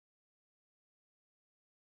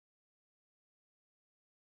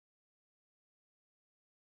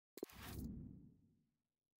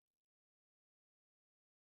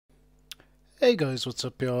Hey guys, what's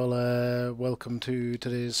up y'all? Welcome to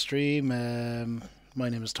today's stream. My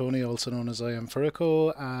name is Tony, also known as I Am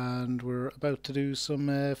Furico, and we're about to do some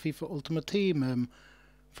FIFA Ultimate Team.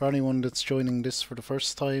 For anyone that's joining this for the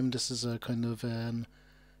first time, this is a kind of an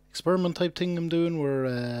experiment type thing I'm doing where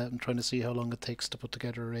I'm trying to see how long it takes to put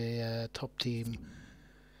together a top team,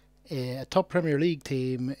 a top Premier League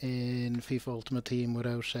team in FIFA Ultimate Team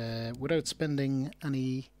without spending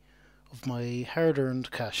any of my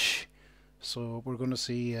hard-earned cash. So we're going to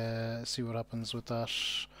see what happens with that.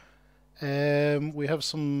 We have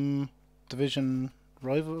some division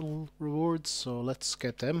rival rewards, so let's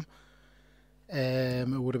get them. It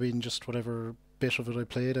would have been just whatever bit of it I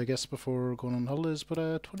played, I guess, before going on holidays.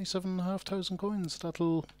 But 27,500 coins.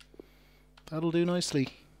 That'll do nicely.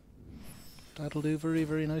 That'll do very,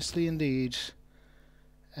 very nicely indeed.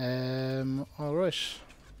 All right.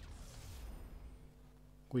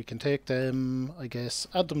 We can take them, I guess,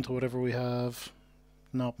 add them to whatever we have.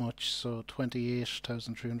 Not much, so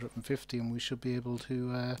 28,350, and we should be able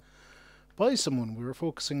to buy someone. We were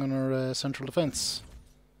focusing on our central defence.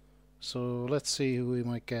 So let's see who we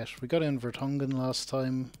might get. We got in Vertonghen last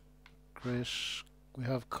time. Great. We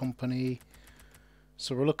have company.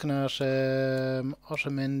 So we're looking at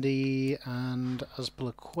Otamendi and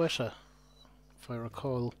Azpilicueta, if I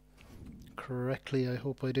recall correctly. I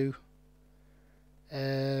hope I do.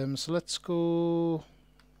 So let's go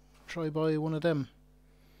try buy one of them.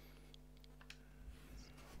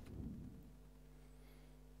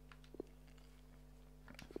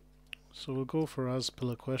 So we'll go for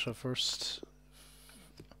Azpilicueta first.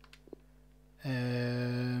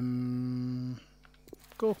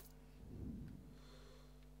 Go.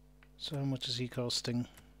 So how much is he costing?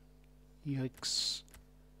 Yikes.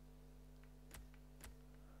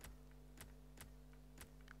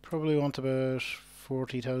 Probably want about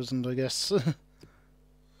 40,000, I guess.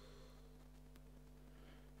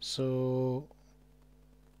 So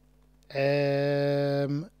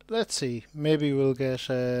let's see. Maybe we'll get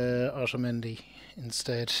Otamendi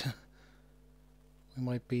instead. We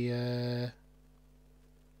might be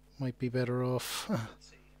better off.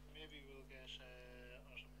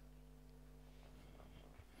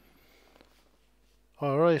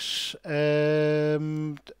 All right.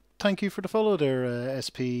 Thank you for the follow there,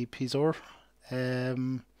 SP Pizor.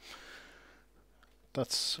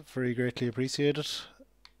 That's very greatly appreciated.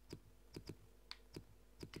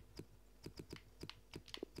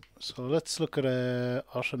 So let's look at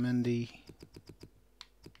Otamendi,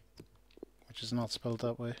 which is not spelled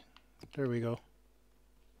that way. There we go.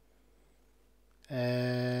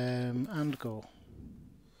 And go.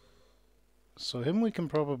 So him we can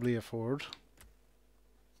probably afford.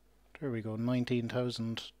 There we go,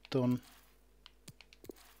 19,000 done.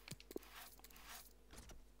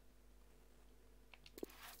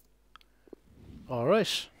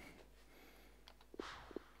 Alright.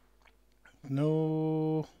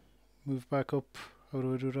 No. Move back up. How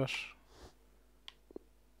do I do that?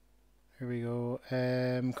 Here we go.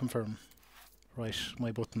 Confirm. Right,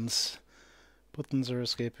 my buttons. Buttons are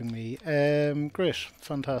escaping me. Great,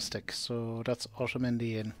 fantastic. So that's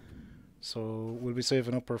Otamendi in. So we'll be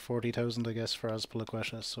saving up our 40,000, I guess, for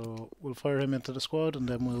Azpilicueta. So we'll fire him into the squad, and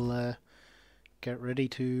then we'll get ready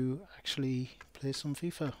to actually play some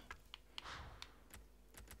FIFA.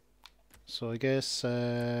 So I guess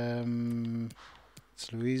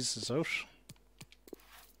it's Luis is out.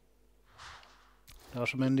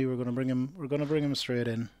 Otamendi, we're gonna bring him straight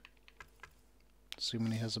in.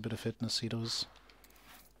 Assuming he has a bit of fitness, he does.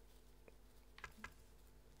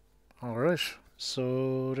 Alright,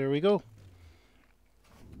 so there we go.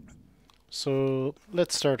 So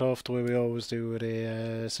let's start off the way we always do with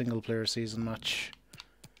a single player season match.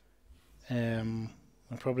 I'm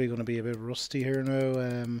probably going to be a bit rusty here now,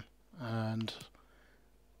 and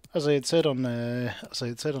as I had said on the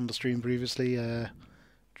stream previously, the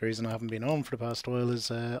reason I haven't been on for the past while is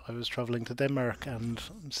I was travelling to Denmark and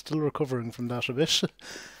I'm still recovering from that a bit.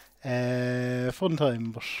 Fun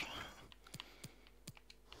time, but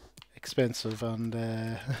expensive, and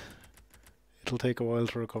it'll take a while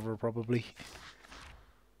to recover probably.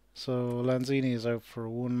 So Lanzini is out for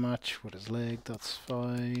one match with his leg, that's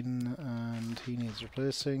fine, and he needs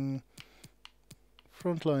replacing.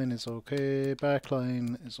 Front line is okay, back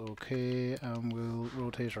line is okay, and we'll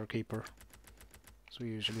rotate our keeper, as we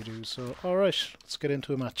usually do. So, alright, let's get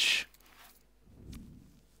into a match.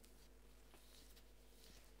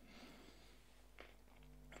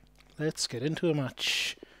 Let's get into a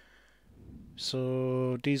match.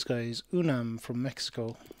 So, these guys, Unam from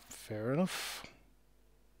Mexico, fair enough.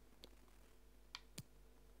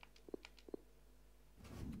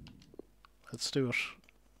 Let's do it.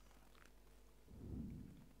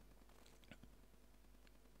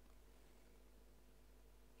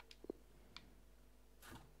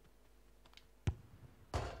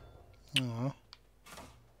 Oh.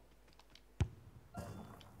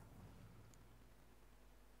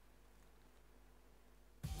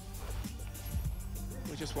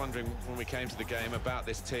 We're just wondering when we came to the game about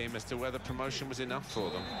this team as to whether promotion was enough for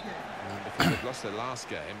them. Because they've lost their last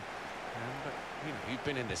game. But, you know, you've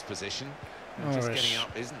been in this position. And just getting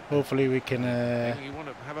up isn't. Hopefully we can. You want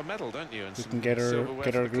to have a medal, don't you? And we can get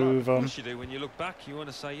our groove on. Of course you do. When you look back, you want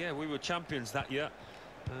to say, yeah, we were champions that year,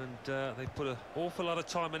 and they put an awful lot of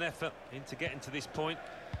time and effort into getting to this point.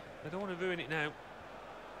 They don't want to ruin it now.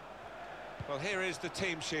 Well, here is the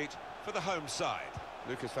team sheet for the home side.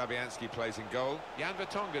 Lucas Fabianski plays in goal. Jan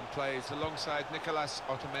Vertonghen plays alongside Nicolas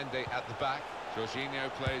Otamendi at the back. Jorginho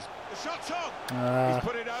plays. The shot's on. He's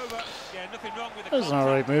put it over. Yeah, nothing wrong with the That's an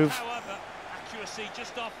alright move. However, accuracy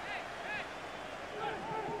just off.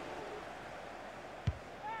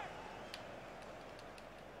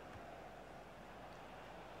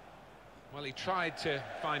 Well, he tried to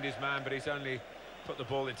find his man, but he's only put the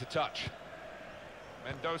ball into touch.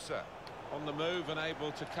 Mendoza on the move and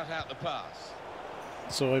able to cut out the pass.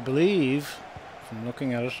 So I believe, from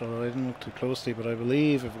looking at it, although I didn't look too closely, but I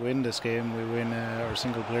believe if we win this game, we win our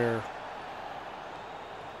single player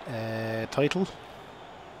title.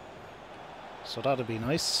 So that'll be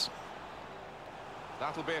nice.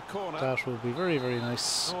 That'll be a corner. That will be very, very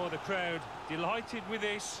nice. Oh, the crowd delighted with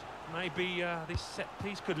this. Maybe this set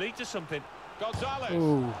piece could lead to something. Gonzalez.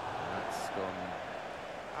 Ooh. That's gone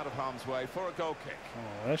out of harm's way for a goal kick.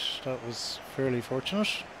 Alright, that was fairly fortunate.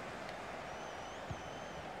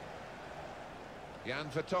 Jan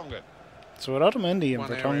Vertonghen. So with Otamendi and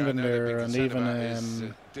Vertonghen there, and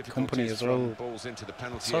even company as well, balls into the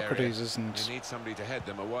penalty Socrates area. isn't They need somebody to head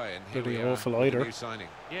them away, and pretty here we awful are, either. new signing.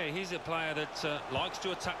 Yeah, he's a player that likes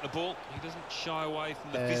to attack the ball. He doesn't shy away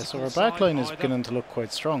from the physical so our side backline is either. beginning to look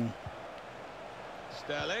quite strong.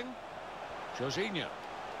 Sterling. Jorginho.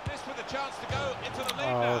 This with a chance to go into the lead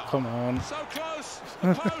Oh, now. come on. So close.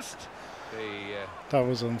 The post. That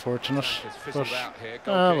was unfortunate. It's fizzled out here.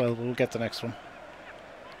 Well, we'll get the next one.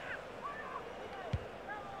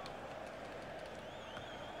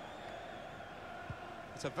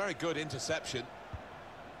 It's a very good interception.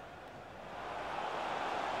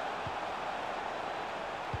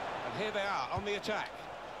 And here they are on the attack.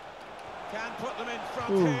 Can put them in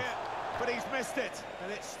front here, but he's missed it,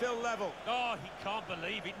 and it's still level. Oh, he can't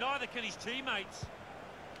believe it. Neither can his teammates.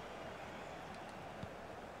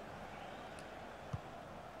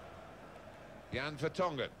 Jan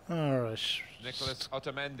Vertonghen. Alright. Nicolas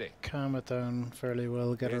Otamendi. Calm it down fairly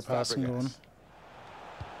well, get Here's our passing Fabregas. going.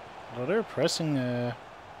 Although their pressing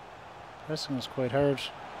is quite hard.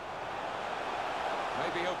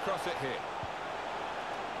 Maybe he'll cross it here.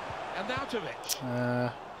 And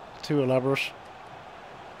Nautovic. Too elaborate.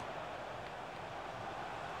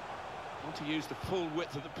 Want to use the full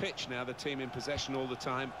width of the pitch now, the team in possession all the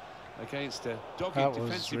time against a dogged That was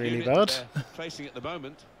defensive really unit bad. that they're facing at the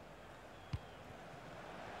moment.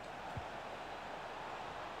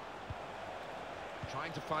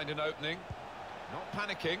 Trying to find an opening, not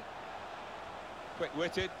panicking.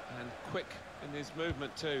 Quick-witted and quick in his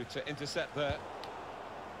movement too to intercept there.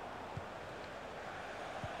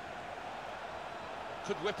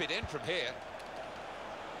 Could whip it in from here.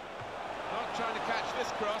 Not trying to catch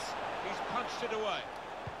this cross. He's punched it away.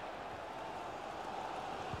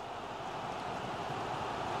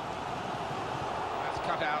 That's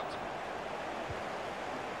cut out.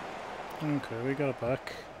 Okay, we got it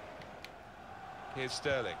back. Here's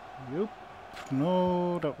Sterling. Yep.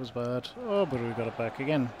 No, that was bad. Oh, but we got it back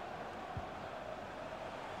again.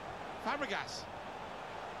 Fabregas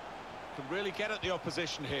can really get at the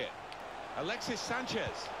opposition here. Alexis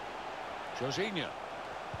Sanchez. Jorginho.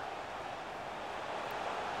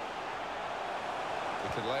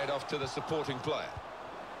 He can lay it off to the supporting player.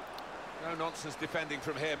 No nonsense defending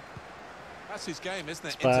from him. That's his game, isn't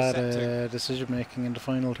it? It's bad decision making in the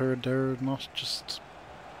final third there, not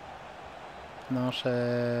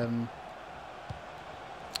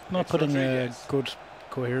putting a good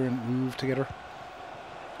coherent move together.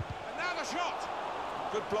 And now the shot.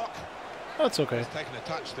 Good block. That's okay. He's taken a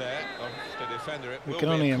touch there of the defender. It We will can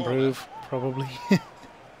be only a corner. improve, probably.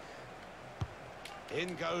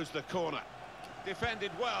 In goes the corner.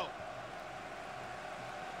 Defended well.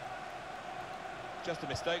 Just a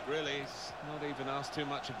mistake, really. He's not even asked too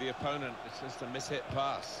much of the opponent. It's just a mishit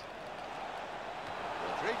pass.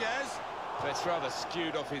 Rodriguez. So it's rather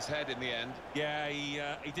skewed off his head in the end. Yeah, he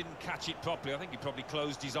didn't catch it properly. I think he probably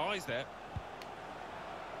closed his eyes there.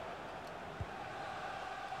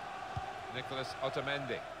 Nicolas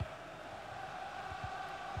Otamendi.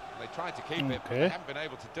 They tried to keep it, but Okay. they haven't been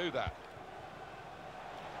able to do that.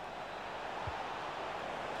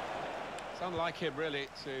 It's unlike him, really,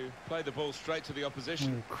 to play the ball straight to the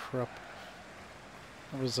opposition. Oh, crap.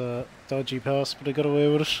 That was a dodgy pass, but he got away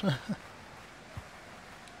with it.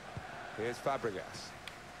 Here's Fabregas.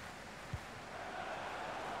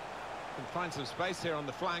 Can find some space here on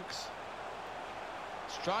the flanks.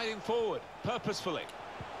 Striding forward, purposefully.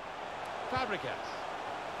 Fabregas.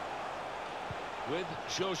 With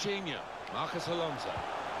Jorginho. Marcus Alonso.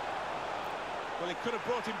 Well, he could have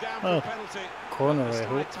brought him down for a penalty. Corner, The I hope.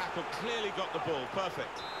 slide tackle clearly got the ball.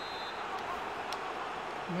 Perfect.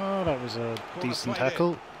 No, that was a Corner decent played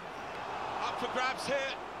tackle. in. Up for grabs here.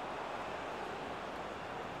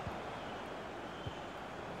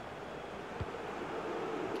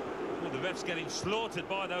 Well, the ref's getting slaughtered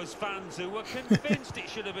by those fans who were convinced it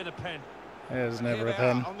should have been a pen. There's And never here a they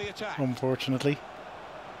are pen, on the attack. unfortunately.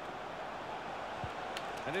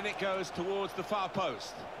 And in it goes towards the far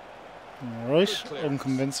post. Alright, Good clearance.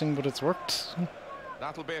 unconvincing, but it's worked.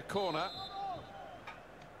 That'll be a corner.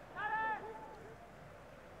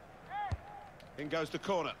 In goes the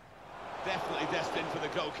corner. Definitely destined for the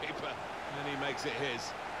goalkeeper. And he makes it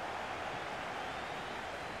his.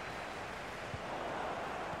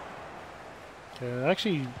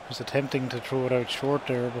 Actually was attempting to throw it out short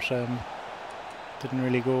there, but didn't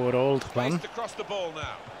really go at all to plan. Placed across the ball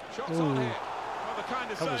now. Shots Ooh. on here. Well, the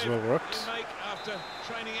kind of That was save well worked. you make after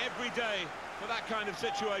training every day for that kind of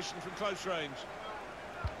situation from close range.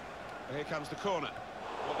 Here comes the corner.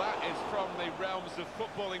 Well, that is from the realms of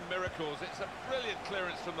footballing miracles. It's a brilliant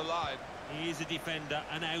clearance from the line. He is a defender,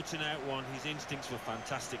 an out-and-out one. His instincts were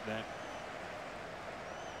fantastic there.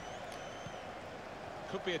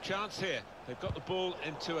 Could be a chance here. They've got the ball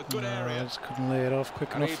into a good No, I area. just couldn't lay it off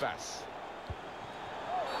quick enough. Arribas.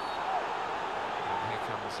 And here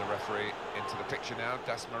comes the referee into the picture now,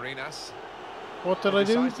 Das Marinas. What did I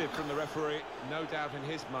do? Decisive from the referee, no doubt in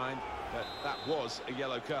his mind that that was a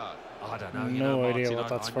yellow card. I don't know. No idea Martin, what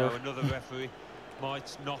that's I know for. another referee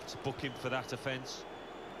might not book him for that offence.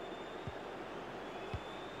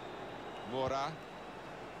 Mora.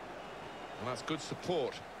 And that's good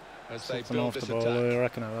support as they Something build off the this ball, attack. I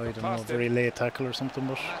reckon. I don't know, Past very him. late tackle or something,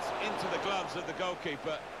 but... And that's into the gloves of the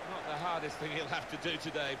goalkeeper. Not the hardest thing he'll have to do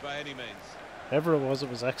today by any means. Whatever it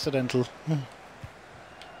was accidental.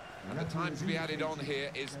 And the time to be added on here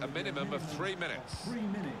is a minimum of 3 minutes.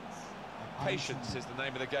 Patience is the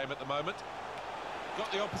name of the game at the moment.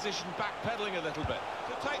 Got the opposition backpedaling a little bit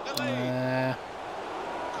to take the lead.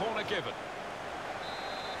 Corner given.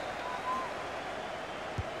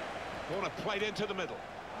 Corner played into the middle.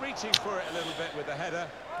 Reaching for it a little bit with the header.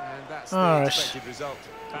 And that's the expected result.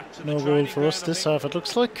 Back to the No goal training for us ground, I this think. half, it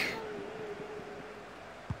looks like.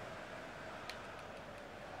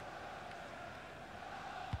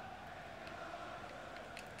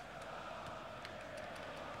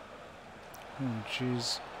 Oh,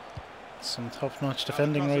 jeez. Some top-notch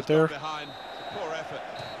defending right there. Behind. It's a poor effort.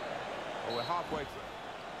 Well, we're halfway through.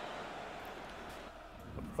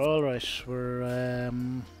 All right, we're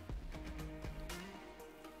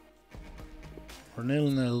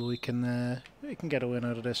 0-0. We can get a win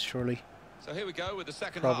out of this, surely. So here we go with the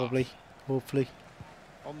second Probably, half. hopefully.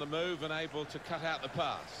 On the move and able to cut out the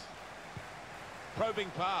pass. Probing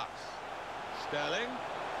pass. Sterling.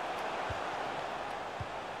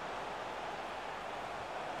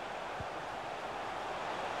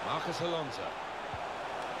 Marcus Alonso.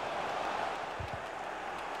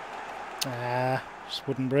 Just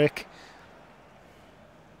wouldn't break.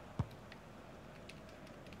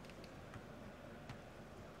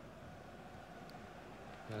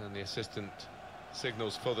 And the assistant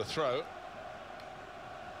signals for the throw.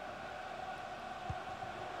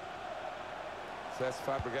 Says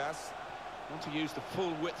Fabregas. Want to use the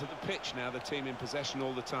full width of the pitch now, the team in possession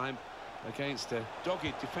all the time against a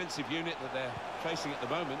dogged defensive unit that they're facing at the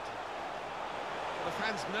moment. Well, the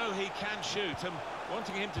fans know he can shoot and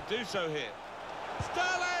wanting him to do so here.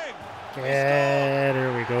 Sterling! Yeah,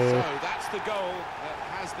 there we go. So that's the goal that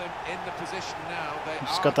has them in the position now. They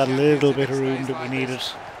Just are got that champions little if bit it of room stays that we like needed.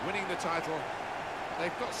 this, winning the title.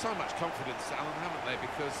 They've got so much confidence, Alan, haven't they?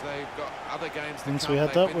 Because they've got other games to Once come. we had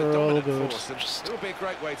They've that, been the we're all dominant good. force, and Just- it'll be a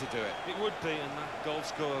great way to do it. It would be, and that goal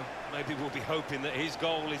scorer maybe will be hoping that his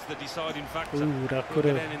goal is the deciding factor. Ooh, that He'll could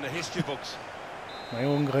get have... in the history books. My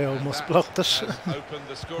own guy And almost that blocked it. has opened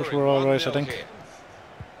the scoring. But we're all right, I 1-0 think. here.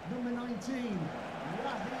 Number 19,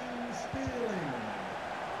 Raheem Sterling.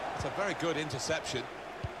 It's a very good interception.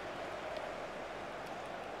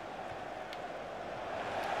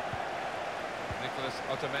 Nicholas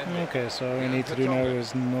Otamendi. Okay, so all we need to do now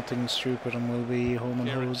is nothing stupid and we'll be home and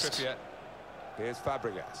Kieran hosed. Trippier. Here's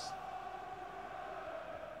Fabregas.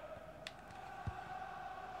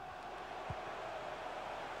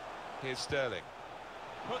 Here's Sterling.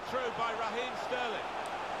 Put through by Raheem Sterling.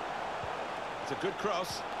 It's a good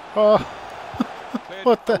cross. Oh, Cleared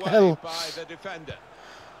what the away hell? by the defender.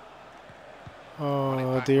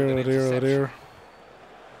 Oh dear, oh dear, oh dear.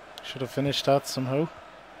 Should have finished that somehow.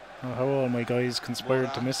 Oh, how all my guys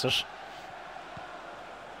conspired to miss it.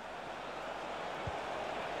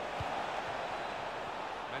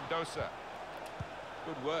 Mendoza.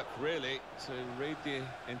 Good work, really, to read the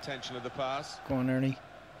intention of the pass. Go on, Ernie.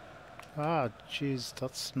 Ah, jeez,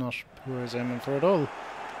 that's not who I was aiming for at all.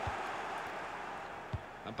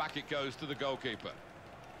 And back it goes to the goalkeeper.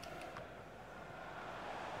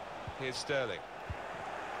 Here's Sterling.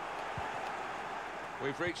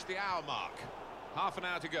 We've reached the hour mark. Half an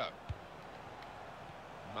hour to go.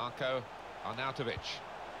 Marco Arnautovic.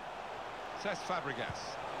 Cesc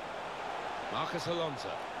Fabregas. Marcus Alonso.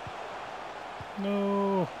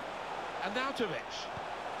 No. Arnautovic.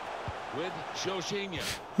 With Jorginho.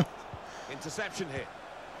 Interception here.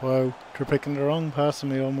 Wow, they're picking the wrong pass on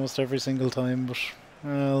me almost every single time, but,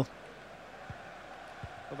 well...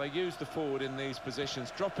 Well, they use the forward in these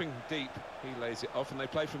positions. Dropping deep, he lays it off and they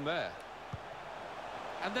play from there.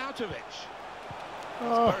 Arnautovic.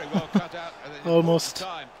 Oh. Very well cut out. Almost.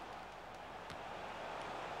 Time.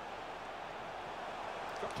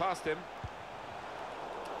 Got past him.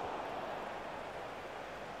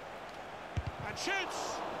 And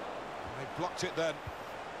shoots! They blocked it then.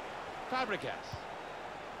 Fabregas.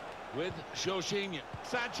 With Jorginho.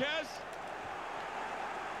 Sanchez.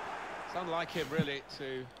 It's unlike him, really,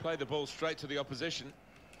 to play the ball straight to the opposition.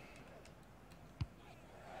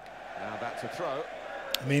 Now that's a throw.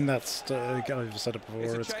 I mean, that's, I've said it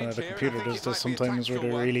before, it's kind of the computer does this sometimes where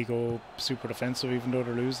they really go super defensive even though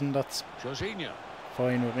they're losing. That's Jorginho.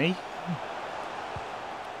 fine with me.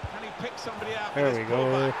 Can he pick somebody out? There we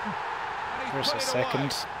go. There's a There's second.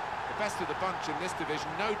 The best of the bunch in this division,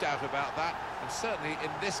 no doubt about that, and certainly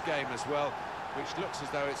in this game as well, which looks as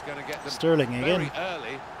though it's going to get them Sterling very again.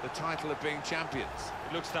 early the title of being champions.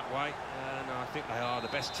 It looks that way, and I think they are the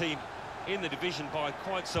best team in the division by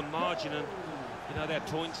quite some margin, and you know, their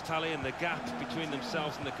points tally and the gap between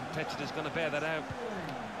themselves and the competitors going to bear that out.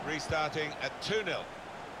 Restarting at 2-0.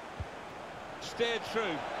 Steered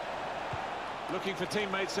through. Looking for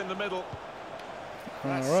teammates in the middle.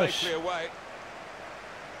 That's safely away.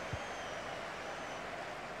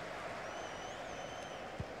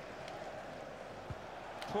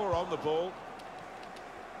 Poor on the ball.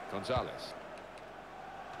 Gonzalez.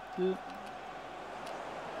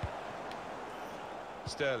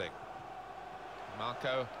 Sterling.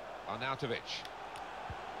 Marco Arnautovic.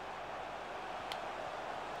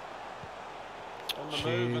 On the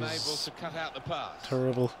move and able to cut out the pass.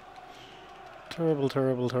 Terrible. Terrible,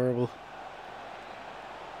 terrible, terrible.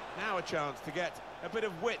 Now a chance to get a bit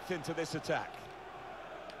of width into this attack.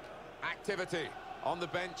 Activity on the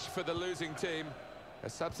bench for the losing team. A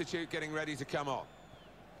substitute getting ready to come on.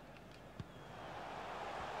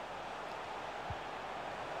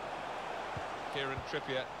 Kieran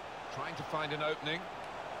Trippier trying to find an opening.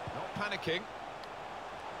 Not panicking.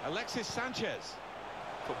 Alexis Sanchez.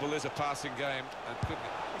 Football is a passing game and couldn't.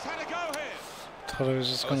 He's had a go here. Thought I was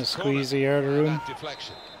just going to squeeze the air of the room.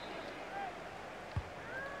 Deflection.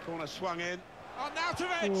 Corner swung in.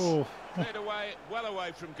 Arnautovic! Oh. Cleared away, well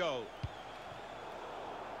away from goal.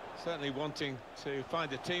 Certainly wanting to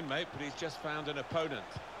find a teammate, but he's just found an opponent.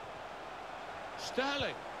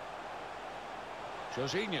 Sterling.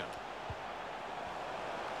 Jorginho.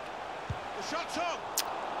 The shot's on.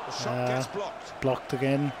 The shot gets blocked. Blocked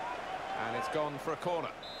again. And it's gone for a corner.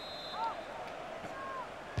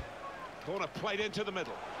 Corner played into the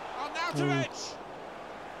middle. Arnautovic!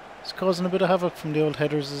 It's causing a bit of havoc from the old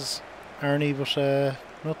headers, is Arnie,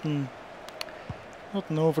 but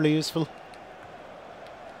nothing overly useful.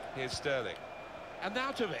 Here's Sterling.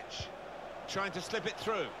 Arnautovic trying to slip it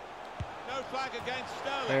through. No flag against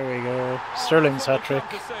Sterling. There we go. Sterling's hat-trick.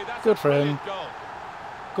 Good for him. Goal.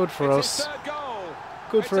 Good for It's us. his third goal.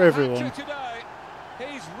 Good for It's a everyone. hat-trick today.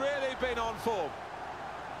 He's really been on form.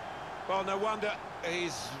 Well, no wonder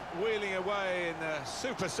he's wheeling away in a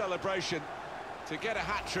super celebration. To get a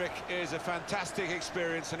hat-trick is a fantastic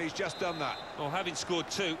experience, and he's just done that. Well, having scored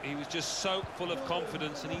two, he was just so full of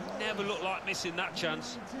confidence, and he never looked like missing that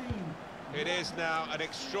chance. It is now an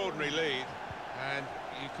extraordinary lead, and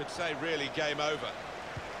you could say really game over.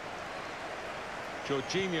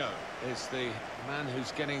 Jorginho is the man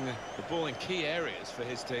who's getting the ball in key areas for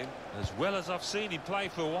his team. As well as I've seen him play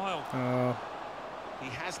for a while. He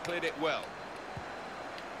has cleared it well.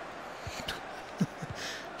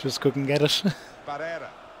 Just couldn't get it. Barrera.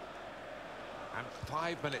 And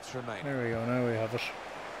 5 minutes remain. There we go, now we have it.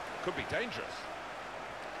 Could be dangerous.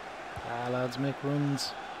 Ah, lads, make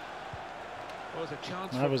runs. Well, there's a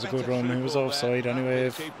chance That for was a better good run. He through was ball offside there. anyway.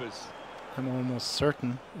 That'll be the keepers. I'm almost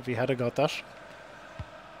certain if he had got that.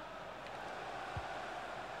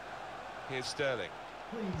 Here's Sterling.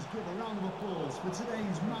 Please give a round of applause for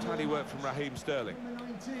today's man. Tidy work from Raheem Sterling. Number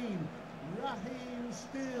 19, Raheem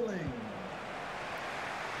Sterling.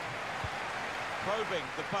 Probing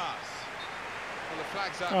the pass. Well, the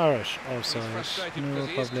flag's up. Alright, He's offside. frustrated No because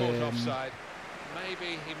he is caught problem. offside.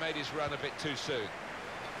 Maybe he made his run a bit too soon.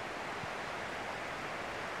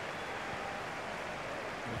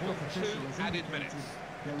 We've got 2 added minutes.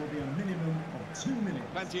 There will be a minimum of 2 minutes.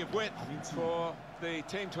 Plenty of width for the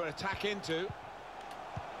team to attack into.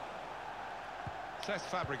 Cesc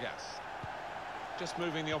Fabregas. Just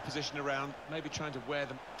moving the opposition around, maybe trying to wear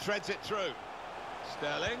them. Threads it through.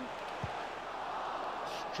 Sterling.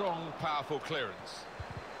 Strong, powerful clearance.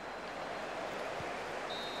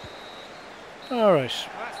 Alright,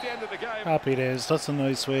 That's the end of the game. happy days. That's a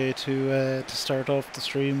nice way to start off the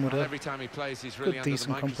stream with Well, a every time he plays, he's really good, under the decent,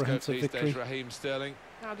 microscope comprehensive these victory. days, Raheem Sterling.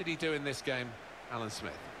 How did he do in this game, Alan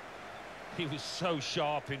Smith? He was so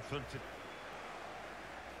sharp in front of...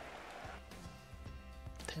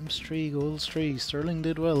 Temps 3, goals 3. Sterling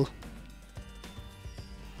did well.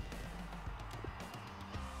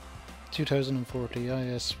 2040,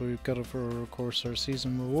 yes, we've got it for, of course, our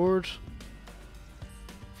season reward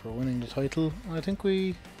for winning the title. I think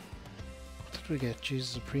we... What did we get?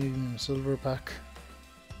 Jesus, a premium silver pack.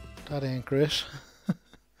 That ain't great.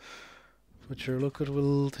 But sure, look, it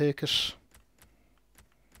will take it.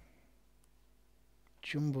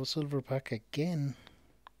 Jumbo silver pack again.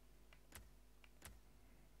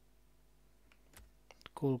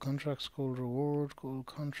 Gold contracts, gold reward, gold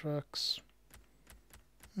contracts.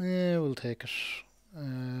 Yeah, we'll take it.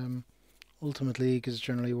 Ultimate League is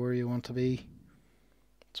generally where you want to be.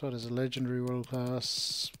 So it is a legendary world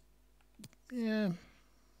class. Yeah,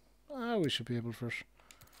 we should be able for it.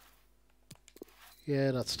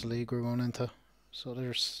 Yeah, that's the league we're going into. So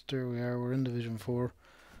there we are. We're in Division 4.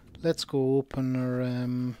 Let's go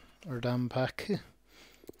open our damn pack.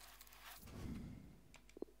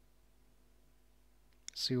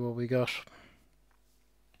 See what we got.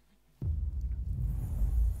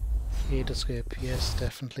 Gate escape, yes,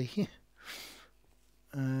 definitely.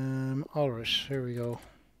 Alright, here we go.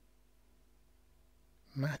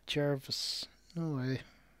 Matt Jarvis, no way.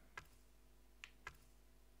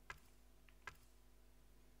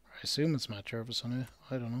 I assume it's Matt Jarvis on it,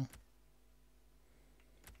 I don't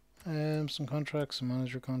know. Some contracts, some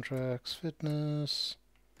manager contracts, fitness,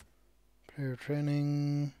 player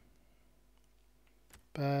training,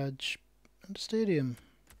 badge, and stadium.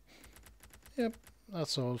 Yep,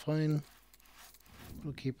 that's all fine.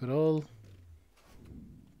 We'll keep it all.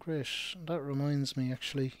 Great. That reminds me,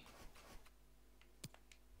 actually.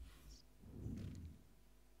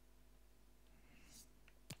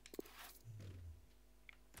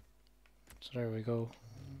 So there we go.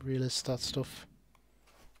 Relist that stuff.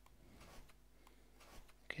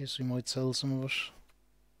 In case we might sell some of it.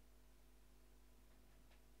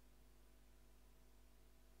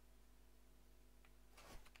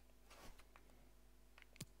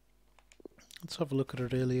 Let's have a look at our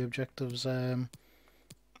daily objectives.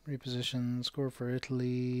 Reposition, score for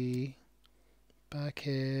Italy,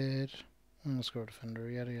 backhead, score defender,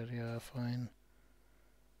 yada yada yada, fine.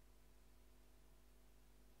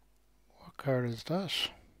 What card is that?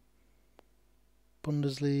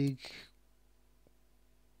 Bundesliga.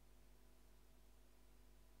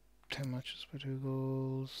 10 matches by 2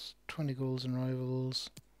 goals, 20 goals in rivals.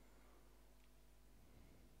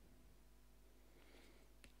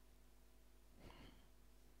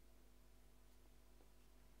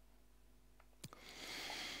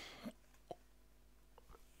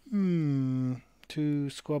 Two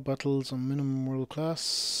squad battles on minimum world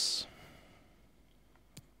class.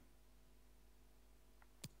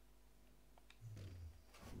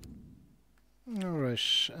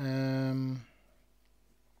 Alright,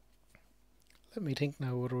 let me think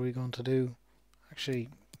now, what are we going to do? Actually,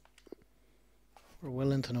 we're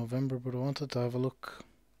well into November, but I wanted to have a look.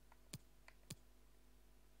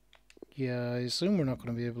 Yeah, I assume we're not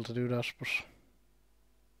going to be able to do that, but...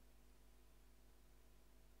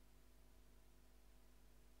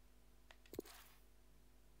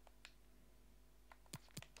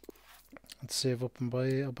 Let's save up and buy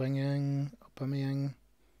Aubameyang.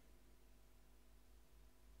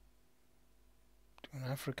 Do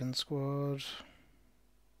an African squad.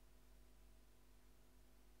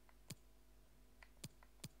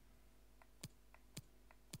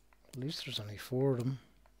 At least there's only 4 of them.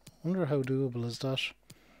 Wonder how doable is that?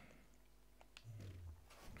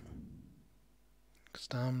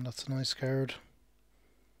 Damn, that's a nice card.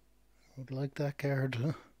 Would like that card,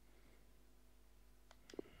 huh?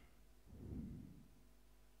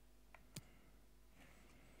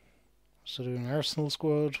 So doing Arsenal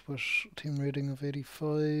squad with team rating of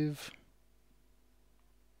 85.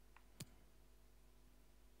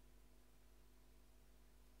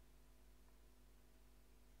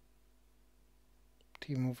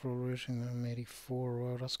 Team overall rating of 84.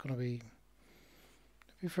 Wow, that's gonna be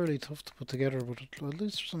fairly tough to put together, but at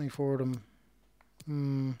least there's only 4 of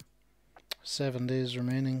them. 7 days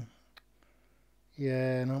remaining.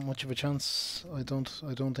 Yeah, not much of a chance. I don't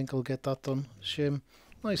think I'll get that done. Shame.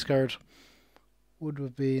 Nice card. Would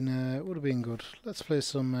have been good. Let's play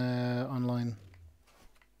some online.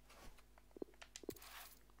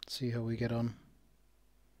 See how we get on.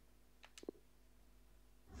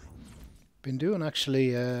 Been doing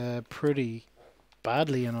actually pretty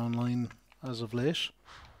badly in online as of late,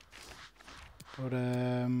 but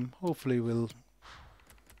hopefully we'll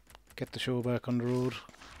get the show back on the road.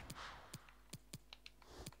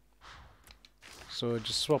 So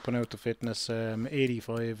just swapping out the fitness,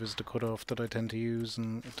 85 is the cutoff that I tend to use,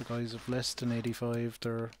 and if the guys have less than 85,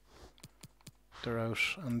 they're out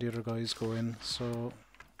and the other guys go in. So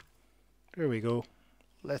there we go.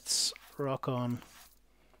 Let's rock on.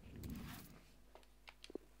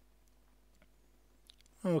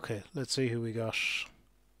 Okay, let's see who we got.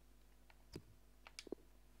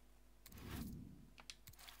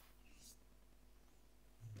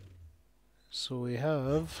 So we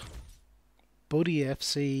have Buddy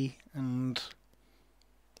FC, and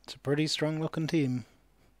it's a pretty strong looking team,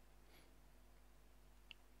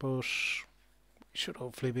 but we should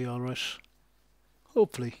hopefully be alright.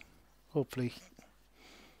 Hopefully.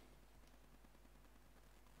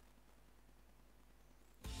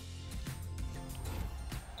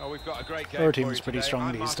 Oh, we've got a great game. Our for team's you pretty today. strong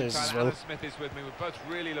I'm these Martin days as Tyler, well. Alan Smith is with me. We're both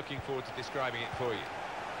really looking forward to describing it for you.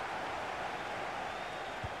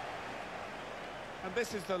 And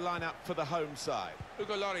this is the lineup for the home side.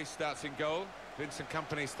 Hugo Lloris starts in goal. Vincent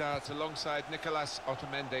Kompany starts alongside Nicolas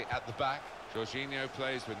Otamendi at the back. Jorginho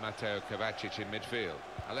plays with Mateo Kovacic in midfield.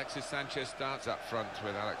 Alexis Sanchez starts up front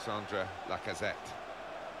with Alexandre Lacazette.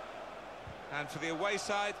 And for the away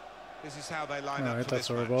side, this is how they line up for that's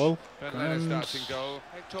this our match. ball. Bernardo starts in goal.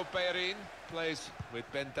 Hector Bellerin plays with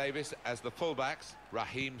Ben Davis as the fullbacks.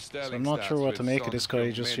 Raheem Sterling So I'm not starts sure what with to make of Son this guy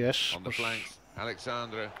Heung-min just yet, on the but flanks.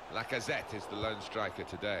 Alexandre Lacazette is the lone striker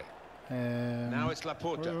today. Now it's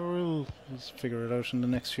Laporta. We'll figure it out in the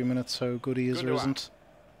next few minutes how good he is or Gundogan. isn't.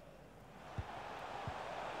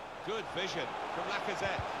 Good vision from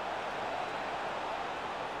Lacazette.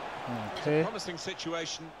 Okay, Promising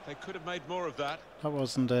situation. They could have made more of that. that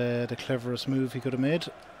wasn't the cleverest move he could have made.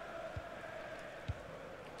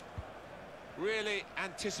 Really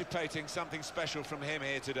anticipating something special from him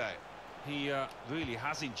here today. He really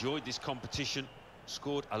has enjoyed this competition,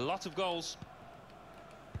 scored a lot of goals.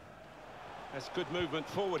 That's good movement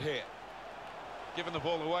forward here. Giving the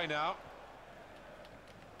ball away now.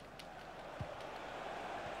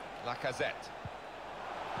 Lacazette.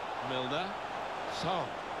 Milner. Son.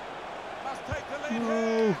 Must take the lead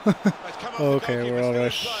here. It's come off the Okay, goalkeeper, we're all still in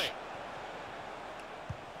right.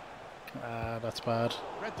 play. That's bad.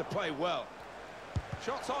 Read the play well.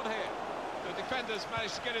 Shots on here. The defenders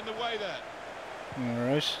managed to get in the way there.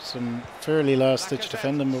 Alright, some fairly last-ditch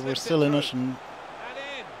defending, but we're still in it, and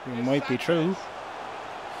And we in. might be Sanchez. through.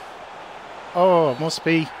 Oh, it must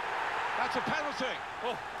be. That's a penalty.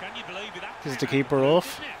 Oh, can you believe it? That Is the came out keeper of the blue,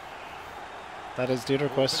 off? didn't it? That is the other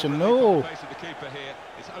Bit of question. relief on No! the face of the keeper here.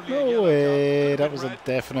 It's only a No yellow way! card. Could have That been was a red.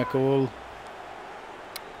 definite goal.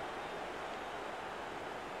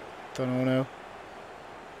 Don't know now.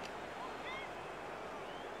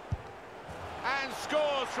 And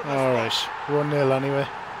scores from the Alright, spot. 1-0 anyway.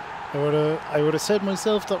 I would have said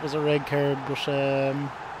myself that was a red card, but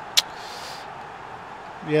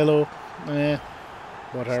yellow,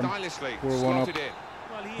 what harm. Stylishly We're one up. slotted in.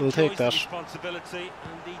 Well, he We'll take enjoys the that. responsibility,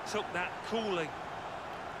 and he took that coolly.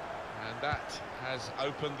 And that has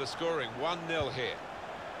opened the scoring. 1-0 here.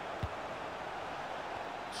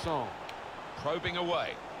 Son probing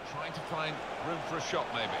away, trying to find room for a shot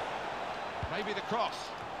maybe. Maybe the cross.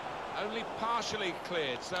 Only partially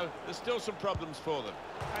cleared, so there's still some problems for them.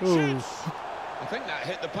 And Ooh. shoots. I think that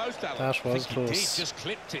hit the post, Alan. That was He did, close. just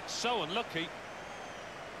clipped it. So unlucky.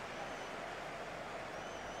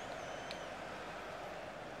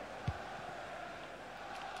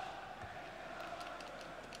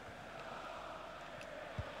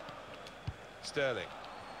 Sterling.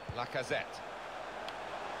 Lacazette.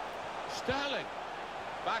 Sterling.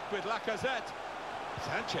 Back with Lacazette.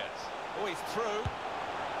 Sanchez. Oh, he's through.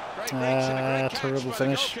 Great reach and a great catch terrible by the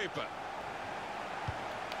finish. goalkeeper.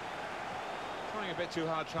 Trying a bit too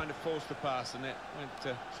hard, trying to force the pass, and it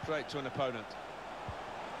went straight to an opponent.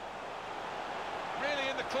 Really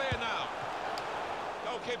in the clear now.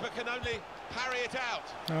 Goalkeeper can only parry it out.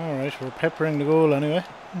 Alright, we're peppering the goal anyway.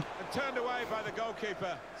 And turned away by the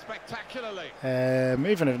goalkeeper spectacularly.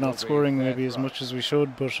 Even if not scoring maybe as much as we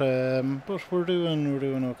should, but we're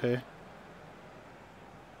doing okay.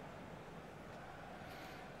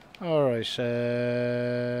 Alright,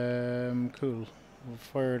 cool. We've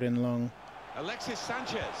fired in long. Alexis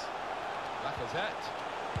Sanchez. Lacazette.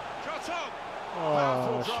 Shot on.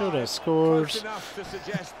 Oh, should have scored. Close enough to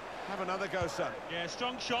suggest have another go, son. Yeah,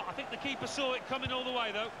 strong shot. I think the keeper saw it coming all the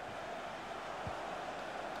way, though.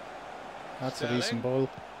 That's Sterling. a decent ball.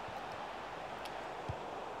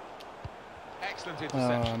 Excellent Oh,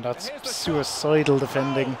 interception. and that's here's the suicidal shot.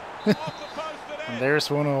 defending. Oh, off the post and in. And there's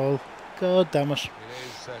 1-1. God damn it. It is,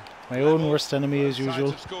 My own level. worst enemy Both as sides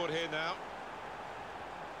usual. have scored here now.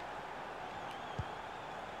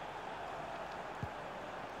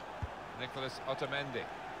 Nicolas Otamendi.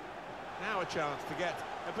 Now a chance to get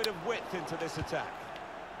a bit of width into this attack.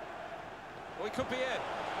 Well, he could be in.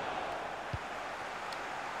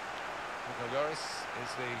 Hugo Lloris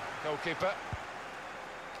is the goalkeeper.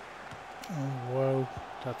 Oh, wow.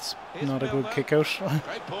 That's Here's not a good Milner. kick out.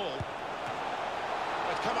 Great ball.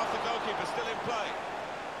 It's come off the goalkeeper, still in play.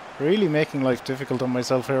 Really making life difficult on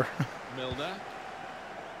myself here. Milner.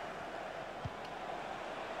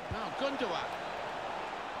 Now Gundogan.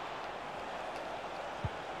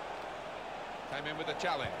 Came in with a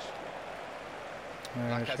challenge.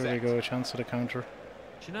 Alright, here we go. A chance at a counter.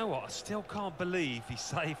 Do you know what? I still can't believe he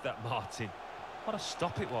saved that, Martin. What a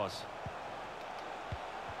stop it was.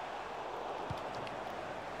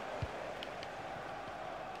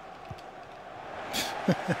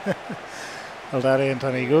 Well, that ain't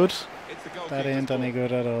any good. It's the That goalkeeper's ain't any ball.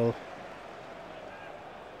 good at all.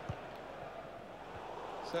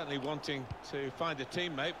 Certainly wanting to find a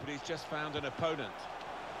teammate, but he's just found an opponent.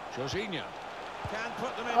 Jorginho can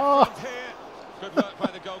put them in Oh. front here. Good work by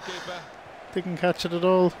the goalkeeper. Didn't catch it at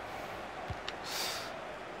all.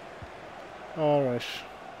 Alright.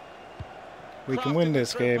 We can win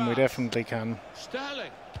this game, we definitely can.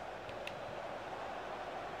 Sterling.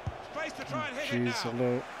 Space to try and hit it Jeez, now.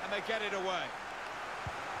 hello. And they get it away.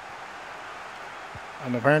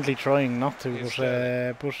 I'm apparently trying not to, Here's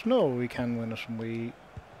but Sterling. no, we can win it, and we...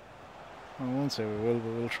 I won't say we will,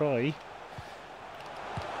 but we'll try.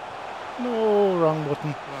 No, wrong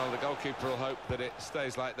button. Well, the goalkeeper will hope that it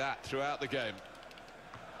stays like that throughout the game.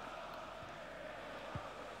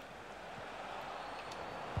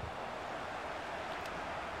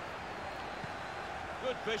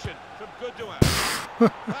 Good vision from Gundogan.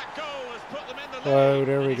 That goal has put them in the lead. Wow,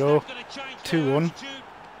 there we Is go. that gonna change their 2-1. attitude?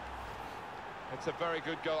 It's a very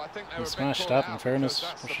good goal. I think they He were a bit smashed caught that, in out fairness. because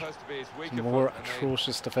that's But supposed to be his weaker some more foot, and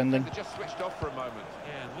atrocious they defending. just switched off for a moment.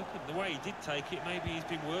 Yeah, look at the way he did take it. Maybe he's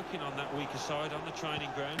been working on that weaker side on the training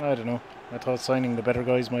ground. I don't know. I thought signing the better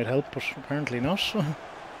guys might help, but apparently not.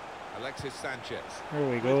 Alexis Sanchez. Here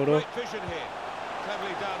we go, With though. great vision here.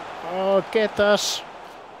 Cleverly done. Oh, get that!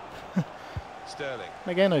 Sterling.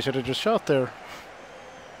 Again, I should have just shot there.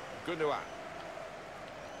 Gundogan.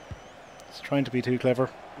 It's trying to be too clever.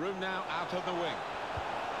 Room now out on the wing.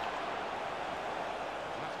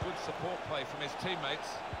 That's good support play from his teammates.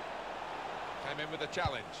 Came in with a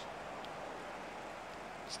challenge.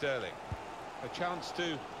 Sterling. A chance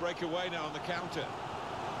to break away now on the counter.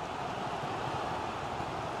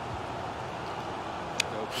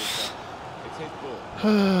 Goalkeeper. It's his ball.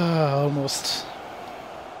 Almost.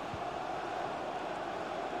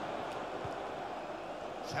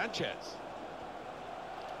 Sanchez.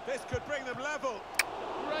 This could bring them level.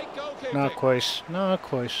 Great goalkeeping. Not quite. Not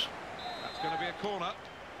quite. That's going to be a corner.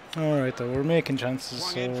 Alright, though. We're making chances,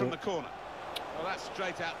 Swung in from so... the corner. Well, that's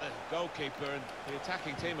straight at the goalkeeper, and the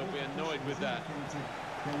attacking team will be annoyed with that.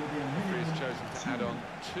 There will be a Referee has minimum chosen to add on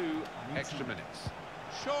 2 extra minutes.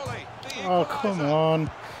 Surely the Oh, come equaliser. on.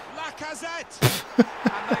 Lacazette.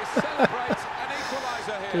 And they celebrate an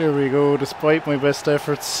equaliser here. Here we go. Despite my best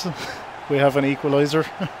efforts, we have an equaliser.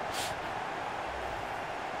 Well,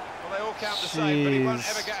 they all count the same, but he won't Jeez.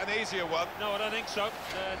 ever get an easier one. No, I don't think so.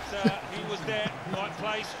 But, he was there, right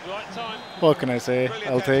place, right time. What can I say?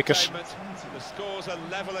 Brilliant I'll take it. entertainment. The scores are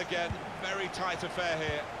level again. Very tight affair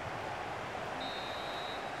here.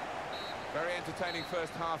 Very entertaining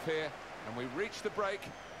first half here, and we reach the break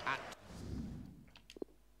at...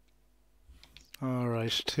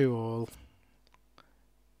 Alright, 2-2.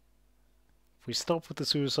 If we stop with the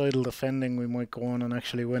suicidal defending, we might go on and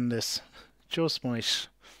actually win this. Just might.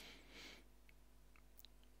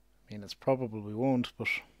 I mean, it's probable we won't, but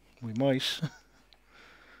we might.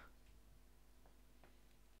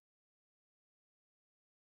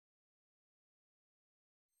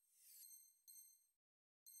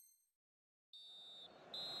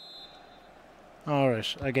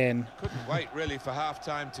 Alright, again. Couldn't wait really for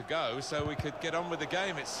half-time to go so we could get on with the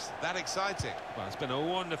game. It's that exciting. Well, it's been a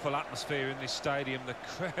wonderful atmosphere in this stadium. The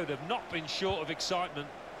crowd have not been short of excitement.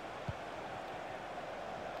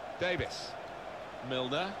 Davis.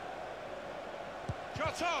 Milner.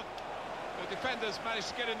 Shot on! The defenders managed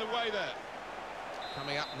to get in the way there.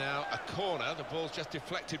 Coming up now, a corner. The ball's just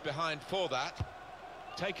deflected behind for that.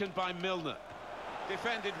 Taken by Milner.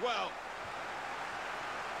 Defended well.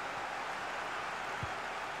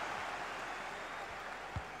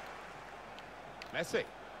 Messi.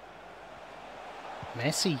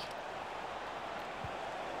 Messi?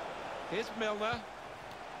 Here's Milner.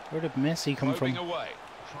 Where did Messi come Moving from? away.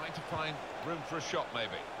 Trying to find room for a shot,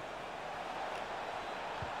 maybe.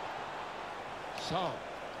 So.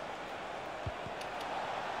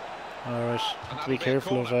 Alright, have to be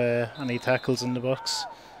careful of any tackles in the box.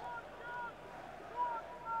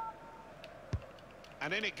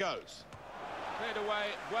 And in it goes. Cleared away,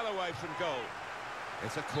 well away from goal.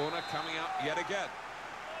 It's a corner coming up yet again.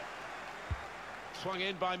 Swung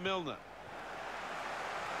in by Milner.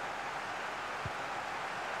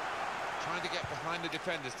 Trying to get behind the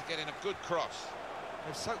defenders to get in a good cross.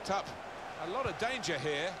 They've soaked up a lot of danger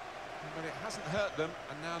here, but it hasn't hurt them,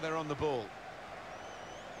 and now they're on the ball.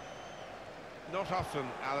 Not often,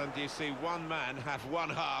 Alan, do you see one man have one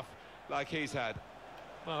half like he's had.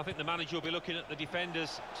 Well, I think the manager will be looking at the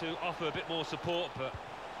defenders to offer a bit more support, but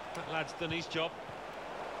that lad's done his job.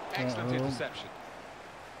 Excellent interception.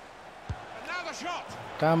 And now the shot.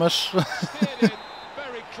 Damn it. Steered in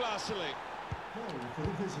very classily.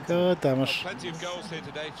 God damn it. Plenty of goals here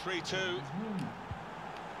today, 3-2.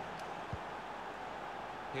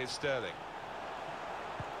 Here's Sterling.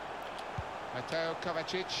 Mateo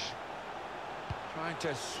Kovacic trying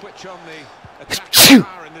to switch on the attacking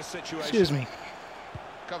power in this situation. Excuse me.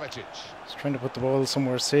 Kovacic. Just trying to put the ball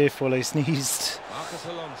somewhere safe while I sneezed. Marcus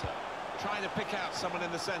Alonso trying to pick out someone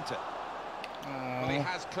in the centre. Well, he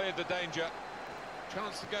has cleared the danger.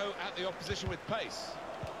 Chance to go at the opposition with pace.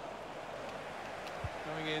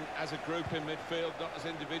 Going in as a group in midfield, not as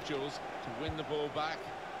individuals, to win the ball back.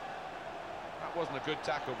 That wasn't a good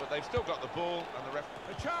tackle, but they've still got the ball, and the ref.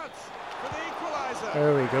 A chance for the equaliser.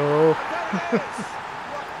 There we go. And there it is.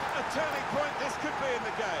 What a turning point this could be in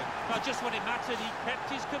the game. Well, just when it mattered, he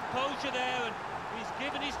kept his composure there, and he's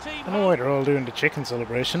given his team. I don't know why they're all doing the chicken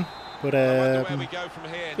celebration, but I wonder where we go from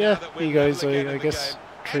here yeah, now that we're you guys, level again I in the guess, game.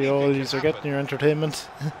 3-all, Anything you can are getting happen. your entertainment.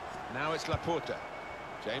 Now it's Laporta.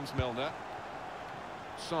 James Milner.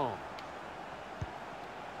 Son.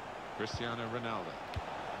 Cristiano Ronaldo.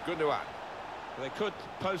 Gundogan. They could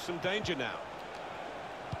pose some danger now.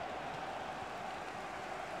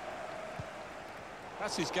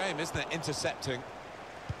 That's his game, isn't it? Intercepting.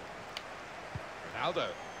 Ronaldo.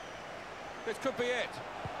 This could be it.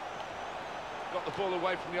 Got the ball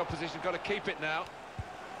away from the opposition. Got to keep it now.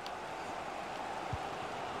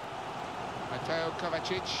 Mateo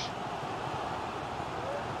Kovacic.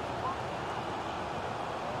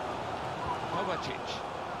 Kovacic.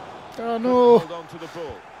 Oh no! Hold on to the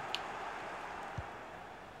ball.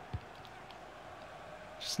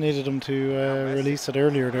 Just needed him to release it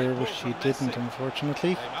earlier there, but he didn't,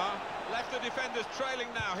 unfortunately. Neymar left the defenders trailing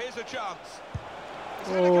now. Here's a chance.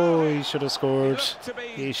 Oh, he should have scored.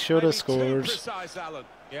 He should have scored. Precise, Alan.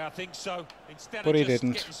 Yeah, I think so. Instead But of he just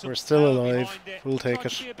didn't. getting some We're still power alive. behind it, We'll take tried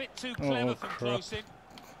it. to be a bit too Oh, clever from crap. close in.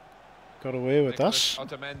 Got away with that. Nicolas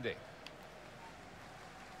Otamendi.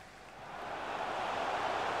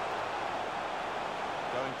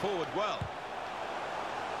 Going forward well.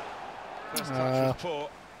 First touch was poor.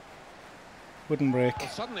 Wouldn't break. Well,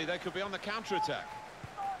 suddenly they could be on the counter-attack.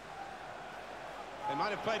 They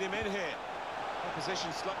might have played him in here.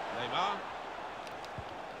 Opposition slot. Neymar.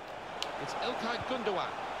 It's İlkay Gundogan.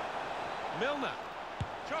 Milner.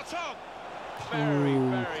 Shot on. Very, Ooh.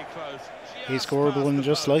 very close. He Just scored past one the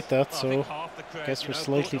just post. like that, Well, I so think half the crowd, guess you we're know,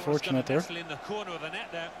 slightly thought that was gonna fortunate there. nestle in the corner of the net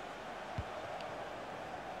there.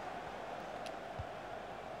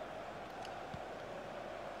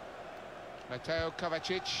 Mateo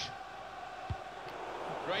Kovacic.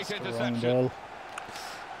 Great That's the wrong interception.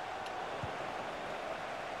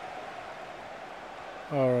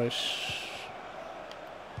 ball. Alright.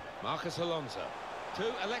 Marcus Alonso. To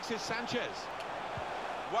Alexis Sanchez.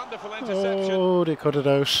 Wonderful interception. Oh, they cut it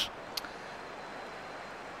out.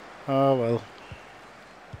 Oh well.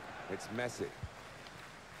 It's Messi.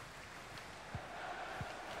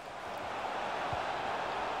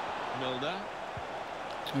 Milner.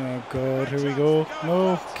 Oh God, here we go.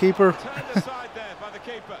 No, keeper. Turned aside there by the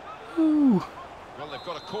keeper. Ooh. Well, they've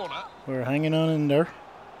got a corner. We're hanging on in there.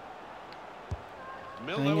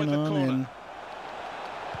 Milner with Hanging the on corner. in.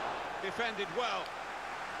 Defended well.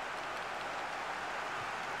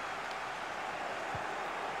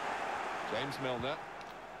 James Milner.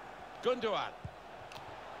 Gundogan.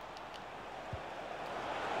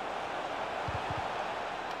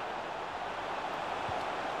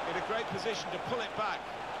 In a great position to pull it back.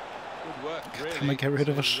 Good work, really. Can I get rid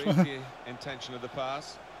of it? to read the intention of the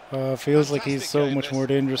pass. Feels like he's so much more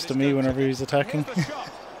dangerous to me whenever he's attacking. Here's the shot.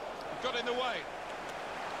 Got in the way.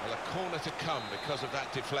 Well, a corner to come because of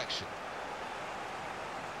that deflection.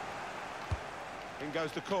 In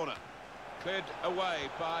goes the corner. Cleared away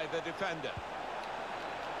by the defender.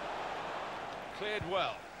 Cleared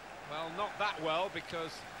well. Well, not that well,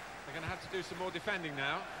 because they're going to have to do some more defending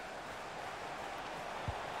now.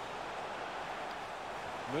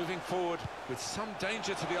 Moving forward with some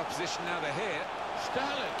danger to the opposition now they're here.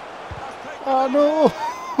 Sterling. Oh no!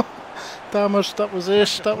 Damn it, that was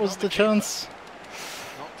it. That was the chance.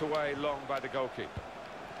 Knocked away long by the goalkeeper.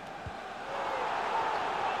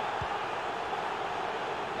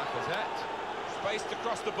 Lacazette. Spaced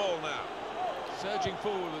across the ball now. Surging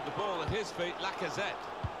forward with the ball at his feet, Lacazette.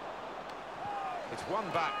 It's one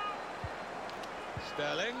back.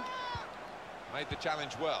 Sterling. Made the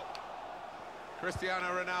challenge well. Cristiano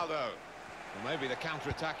Ronaldo. Well, maybe the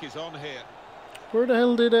counter-attack is on here. Where the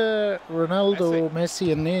hell did Ronaldo,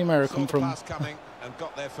 Messi and Neymar come from? Pass coming and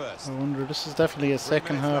got there first. I wonder, this is definitely a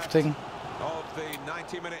second half thing. Of the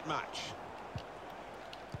 90-minute match.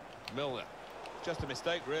 Milner. Just a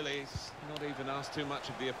mistake, really. He's not even asked too much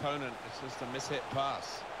of the opponent. It's just a mishit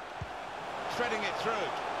pass. Threading it through.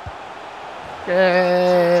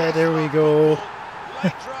 Yeah, there we go.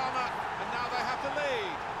 Late drama, and now they have the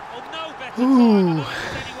lead. Oh, no better time. Not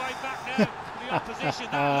any way back now. The opposition,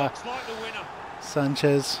 that looks like the winner.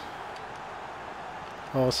 Sanchez.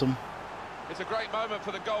 Awesome. It's a great moment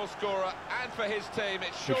for the goal scorer and for his team.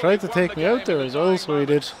 He tried to take me out there as well, so he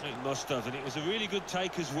did. It must have, and it was a really good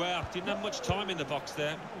take as well. Didn't have much time in the box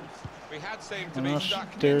there. We had seemed to be Not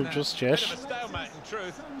stuck there in just a yet. bit of a stalemate in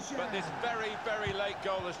truth, but this very, very late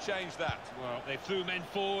goal has changed that. Well, they threw men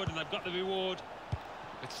forward and they've got the reward.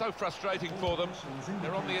 It's so frustrating for them.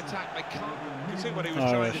 They're on the attack. They can't. You can see what he was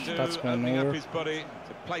All trying right, to do, that's gone opening up over. his body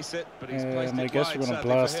to place it, but he's placed I it guess wide, we're going to sadly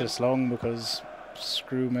for blast him. this long because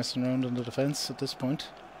screw messing around in the defence at this point.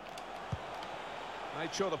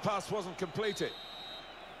 Made sure the pass wasn't completed.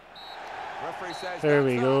 Referee says There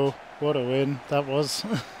that's we that. go. What a win that was.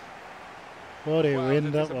 What a Well, win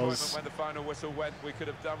the that disappointment was. when the final whistle went, we could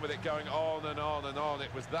have done with it going on and on and on.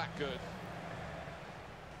 It was that good.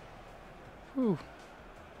 Whew.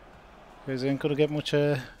 Guys, ain't going to get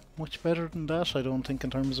much better than that, I don't think,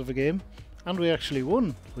 in terms of a game. And we actually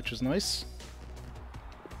won, which was nice.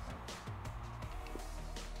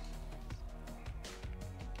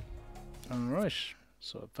 Alright,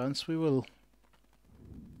 so advance we will.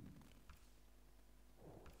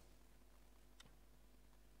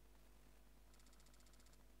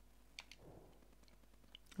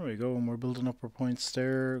 There we go, and we're building up our points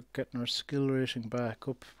there, getting our skill rating back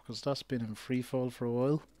up, because that's been in free fall for a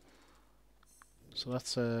while. So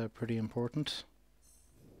that's pretty important.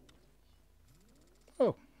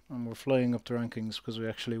 Oh, and we're flying up the rankings because we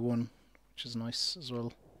actually won, which is nice as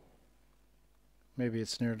well. Maybe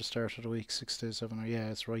it's near the start of the week, 6 days, 7, or yeah,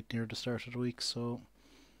 it's right near the start of the week, so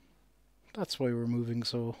that's why we're moving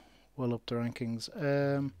so well up the rankings.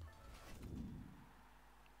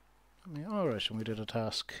 Alright, and we did a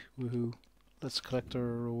task. Woohoo. Let's collect our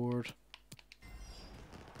reward.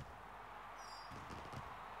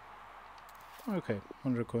 Okay,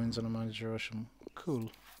 100 coins and a manager Russian.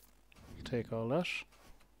 Cool. I'll take all that.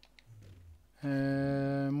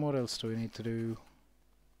 What else do we need to do?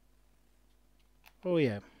 Oh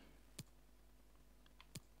yeah.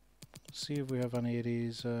 See if we have any of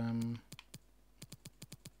these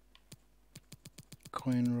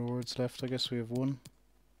coin rewards left. I guess we have one.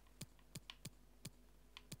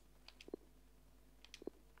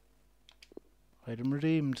 Item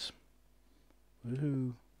redeemed.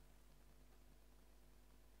 Woohoo.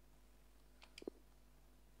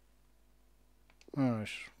 Alright.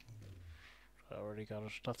 I already got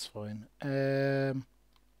it, that's fine.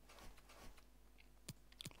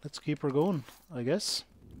 Let's keep her going, I guess.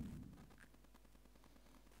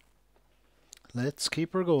 Let's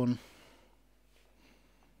keep her going.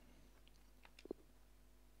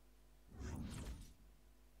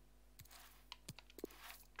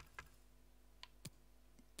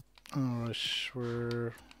 Alright,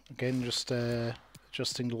 we're again just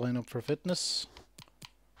adjusting the lineup for fitness.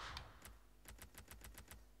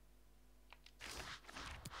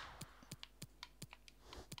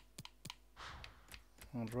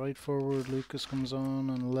 On right forward, Lucas comes on,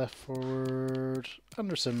 and left forward,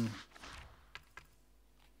 Anderson.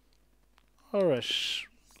 Alright,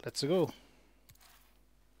 let's go.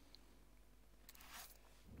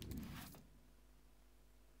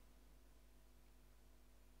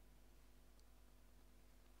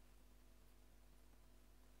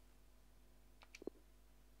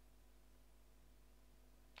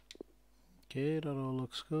 Okay, that all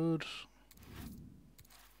looks good.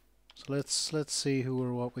 So let's see who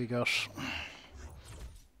or what we got.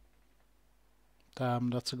 Damn,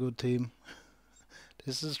 that's a good team.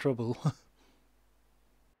 This is trouble.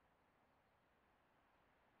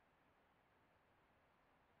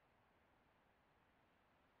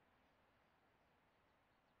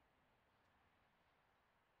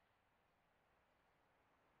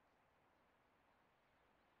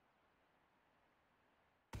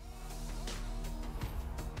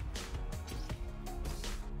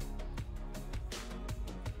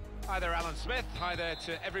 Hi there, Alan Smith. Hi there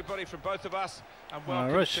to everybody from both of us, and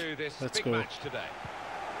welcome Alright, to this let's big go. match today.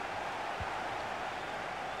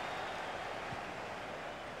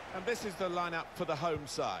 And this is the lineup for the home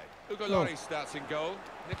side. Hugo Lloris starts in goal.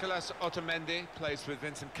 Nicolas Otamendi plays with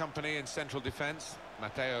Vincent Kompany in central defence.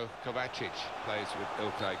 Mateo Kovacic plays with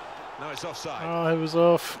Ilkay. No, it's offside. Oh, I was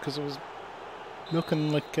off because it was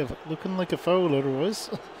looking like a foul otherwise.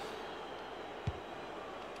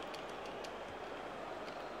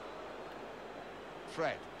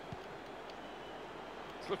 Fred.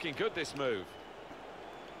 It's looking good, this move.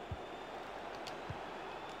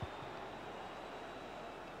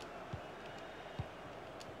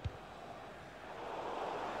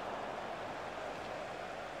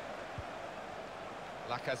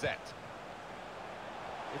 Lacazette.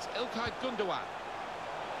 It's Ilkay Gundogan.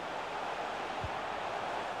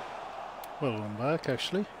 Well, I'm back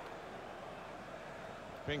actually.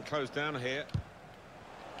 Being closed down here.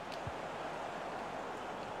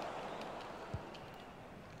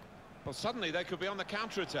 Well, suddenly they could be on the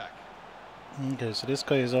counter-attack. Okay, so this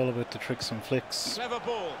guy is all about the tricks and flicks. Clever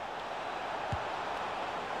ball.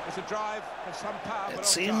 It's a drive of some power, but It off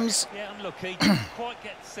seems. target. Yeah, unlucky. Didn't quite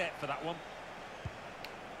get set for that one.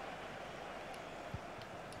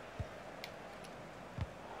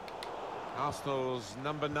 Arsenal's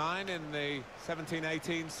number 9 in the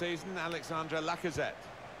 17-18 season, Alexandre Lacazette.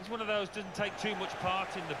 He's one of those, doesn't take too much part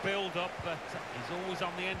in the build-up, but he's always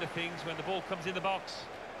on the end of things when the ball comes in the box.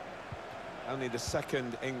 Only the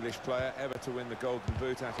second English player ever to win the Golden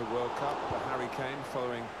Boot at a World Cup, but Harry Kane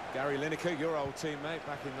following Gary Lineker, your old teammate,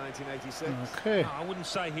 back in 1986. Okay. I wouldn't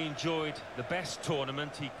say he enjoyed the best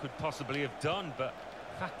tournament he could possibly have done, but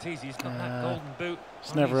the fact is he's got that Golden Boot.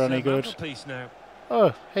 It's on never his, any good. mantelpiece now.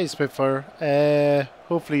 Oh, hey Spitfire.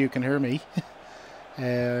 Hopefully you can hear me.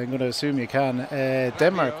 I'm going to assume you can.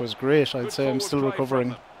 Denmark was great. I'd say I'm still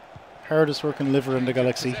recovering. Hardest working liver in the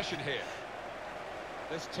galaxy.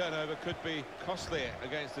 This turnover could be costly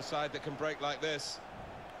against a side that can break like this.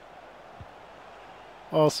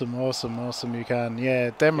 Awesome, awesome, awesome. You can. Yeah,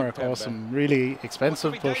 Denmark, awesome. Really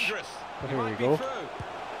expensive, but here we go.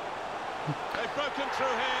 They've broken through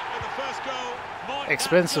here with the first goal.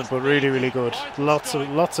 Expensive, but really, really good. Lots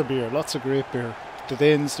of beer, lots of great beer. The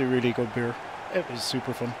Danes do really good beer. It was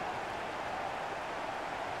super fun.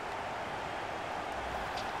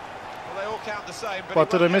 Count the same, but what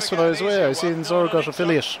did I miss when I was away? I seen Zor got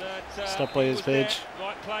affiliate. Stop by his page.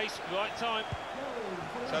 Right place, right time.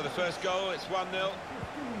 So the first goal, it's 1-0.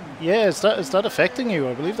 Yeah, is that affecting you?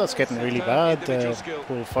 I believe that's getting really bad.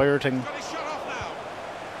 Whole fire thing.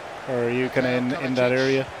 Or are you kind of in that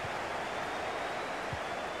area?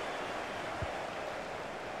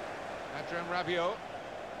 Adrien Rabiot.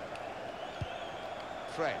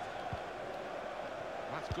 Fred.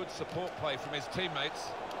 That's good support play from his teammates.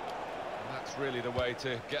 And that's really the way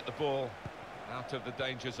to get the ball out of the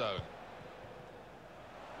danger zone.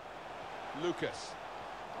 Lucas.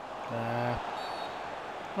 Oh,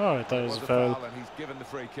 I thought it was a foul. And he's given the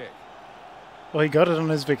free kick. Oh, he got it on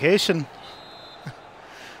his vacation.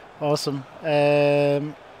 Awesome. Yeah,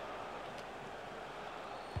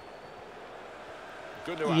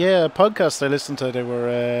 a podcast I listened to, they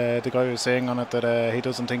were the guy was saying on it that he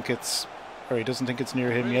doesn't think it's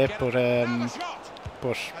near him yet, but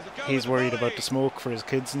he's worried about the smoke for his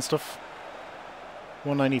kids and stuff.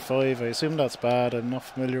 195, I assume that's bad. I'm not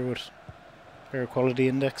familiar with air quality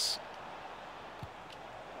index.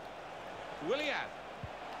 Willian.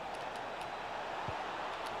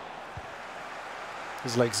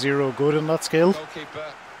 Is like 0 good on that scale. Goalkeeper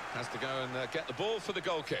Has to go and get the ball for the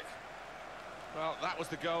goal kick. Well, that was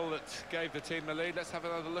the goal that gave the team the lead. Let's have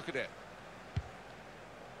another look at it.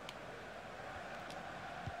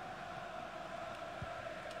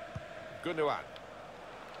 Gundogan.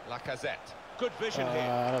 Lacazette. Good vision here.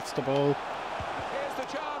 That's the ball. Here's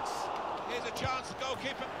the chance. Here's a chance,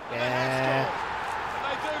 goalkeeper. Yeah. And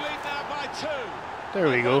they do lead now by 2. There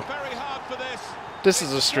we go. Very hard for this. This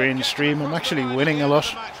is a strange stream. I'm actually winning a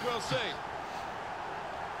lot. We'll see.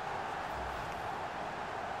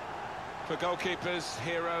 For goalkeepers,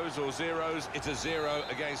 heroes or zeros, it's a 0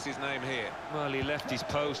 against his name here. Well, he left his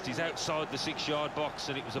post. He's outside the 6-yard box,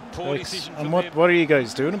 and it was a poor decision And from him. what are you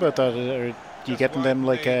guys doing about that? Are you getting them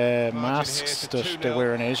like masks that they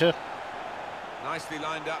wear in Asia? Nicely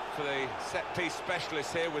lined up for the set-piece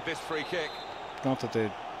specialist here with this free kick. Not that they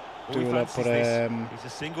Oh, do he a lot, fancies but this. He's a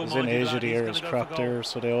as single-minded in Asia lad. the He's air gonna is go for crap goal. there,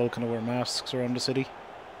 so they all kind of wear masks around the city.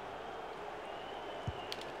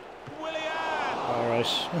 Alright,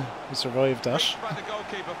 he survived that. Reached by the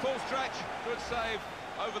goalkeeper, full stretch, good save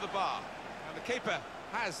over the bar. And the keeper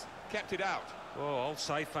has kept it out. Oh, all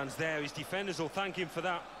side fans there. His defenders will thank him for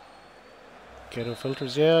that. Ghetto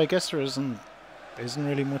filters, yeah, I guess there isn't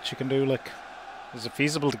really much you can do. Like, is it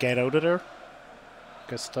feasible to get out of there?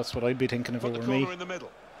 I guess that's what I'd be thinking if it Put were the me. corner in the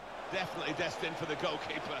middle. Definitely destined for the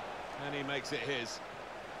goalkeeper, and he makes it his.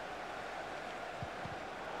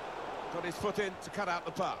 Got his foot in to cut out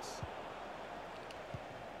the pass.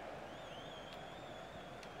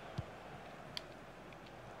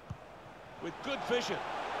 With good vision.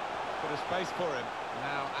 Bit of space for him.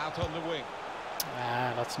 Now out on the wing.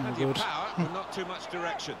 That's no Plenty of good. power, but not too much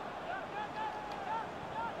direction.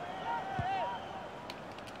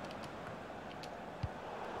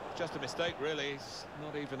 Just a mistake, really. He's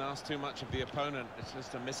not even asked too much of the opponent. It's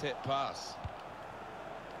just a mishit pass.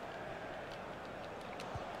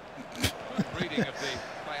 Good reading of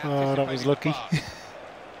the Oh, that was lucky. pass.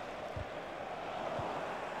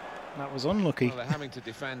 That was unlucky. Well, they're having to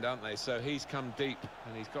defend, aren't they? So he's come deep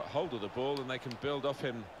and he's got hold of the ball and they can build off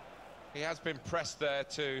him. He has been pressed there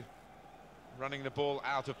to running the ball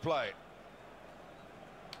out of play.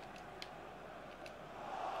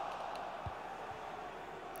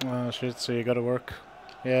 Oh shit, so you gotta work.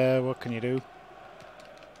 Yeah, what can you do?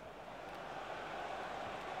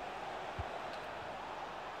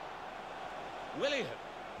 Willian.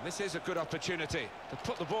 This is a good opportunity to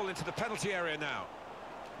put the ball into the penalty area now.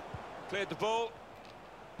 Cleared the ball.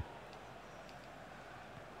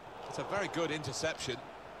 It's a very good interception.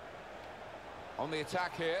 On the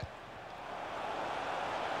attack here.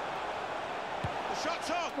 The shot's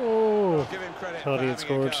on. Oh, I'll give him credit thought for he having had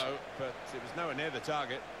scored. a go, but it was nowhere near the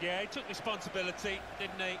target. Yeah, he took responsibility,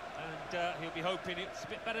 didn't he? And he'll be hoping it's a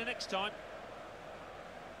bit better next time.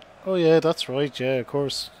 Oh yeah, that's right. Yeah, of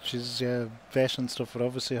course. She's vet and stuff would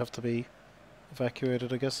obviously have to be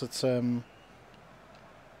evacuated. I guess it's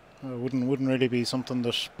wouldn't really be something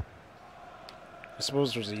that I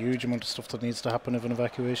suppose there's a huge amount of stuff that needs to happen if an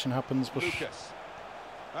evacuation happens, but Lucas.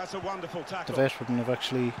 That's a wonderful the tackle. vet wouldn't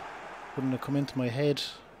have come into my head.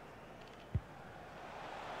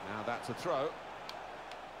 Now that's a throw.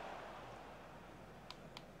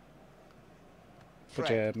 But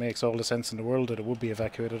Fred. yeah, it makes all the sense in the world that it would be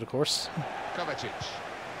evacuated, of course. Kovacic.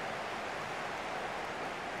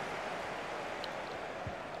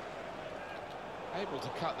 Able to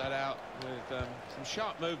cut that out with some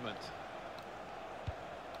sharp movement.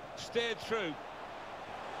 Steered through.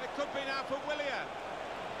 It could be now for Willian.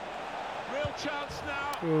 Real chance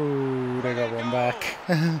now. Ooh, they got Brilliant one goal.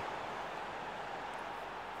 back.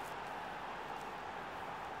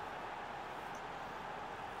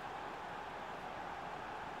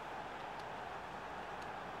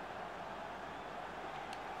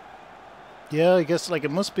 Yeah, I guess like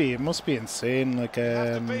it must be insane. Like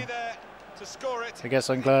Have to be there to score it. I guess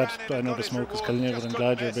I'm He glad. ran in I and know got the his smoke is reward, killing you, just but I'm couldn't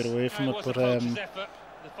glad you're a bit miss. away from No, it. was a But coach's effort.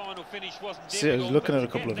 The final finish wasn't see, I was difficult, looking but at a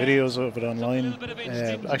to couple of get there, videos of it online. little bit of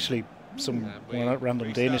instinct. Actually, some And we random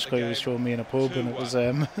restart Danish the guy was game. showing me in a pub, and it was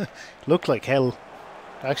 2-1. looked like hell.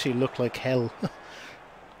 It actually looked like hell.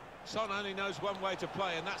 Son only knows one way to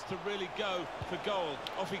play, and that's to really go for goal.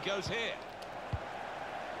 Off he goes here.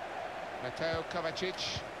 Mateo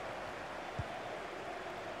Kovacic.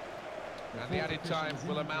 And the added time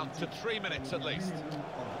will amount to 3 minutes at least.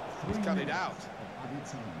 He's cut it out.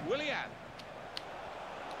 Willian.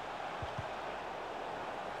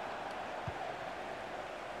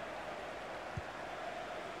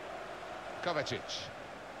 Kovacic.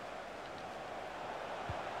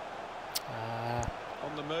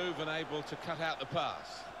 On the move and able to cut out the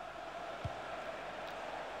pass.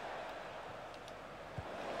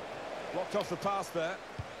 Blocked off the pass there.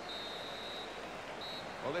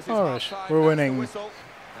 Well, this is All right, half-time, we're that's the winning. whistle,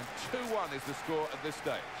 and 2-1 is the score at this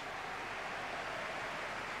stage.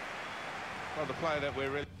 Well, the player that we're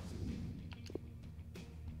really...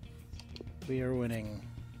 We are winning.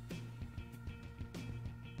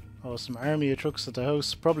 Oh, some army trucks at the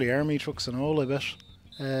house. Probably army trucks and all, I bet.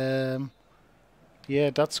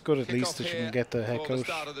 Yeah, that's good at least that you can get the heck out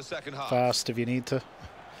fast if you need to.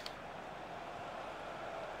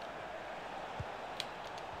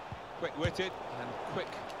 Quick-witted and quick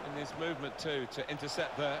in his movement too to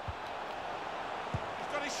intercept there. He's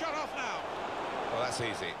got his shot off now. Well, that's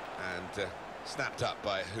easy and snapped up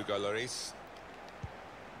by Hugo Lloris.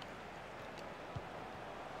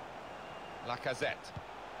 Lacazette.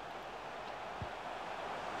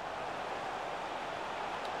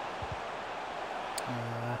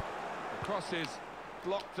 The cross is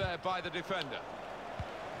blocked there by the defender.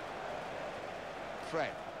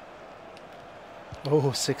 Fred.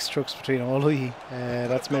 Oh, 6 trucks between all of you.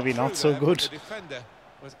 That's maybe not so good. The defender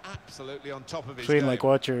was absolutely on top of his Between game. like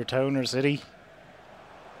what, your town or city?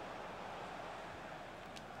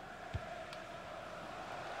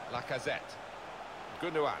 Lacazette.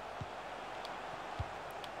 Gundogan.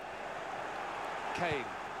 Kane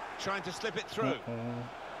trying to slip it through.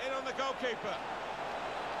 In on the goalkeeper.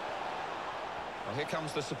 Well, here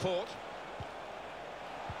comes the support.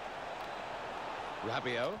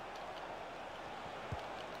 Rabiot.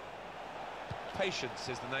 Patience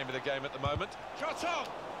is the name of the game at the moment. Shot on!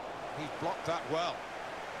 He's blocked that well.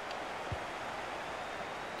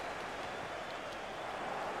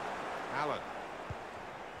 Allen.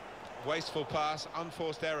 Wasteful pass,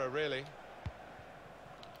 unforced error, really.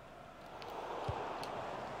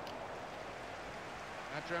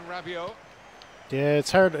 Adrien Rabiot. Yeah,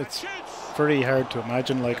 it's hard. It's very hard to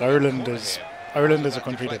imagine. Like Ireland is a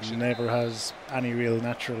country that never has any real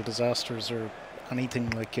natural disasters or anything.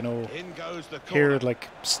 Like, you know, here it like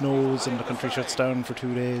snows and the country shuts down for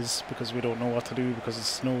 2 days because we don't know what to do because of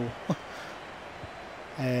snow.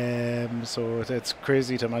 So it's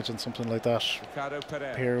crazy to imagine something like that.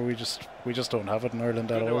 Here we just don't have it in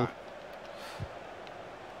Ireland at all.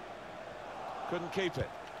 Couldn't keep it.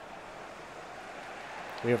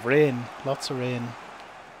 We have rain, lots of rain.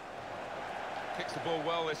 Kicks the ball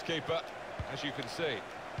well, this keeper, as you can see.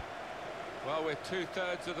 Well, we're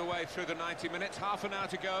 2/3 of the way through the 90 minutes, half an hour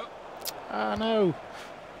to go. Ah, no.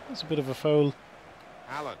 That's a bit of a foul.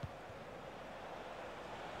 Allen.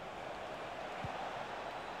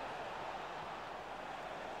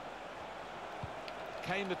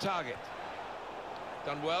 Kane the target.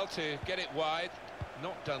 Done well to get it wide.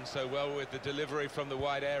 Not done so well with the delivery from the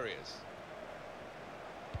wide areas.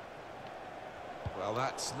 Well,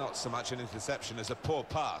 that's not so much an interception as a poor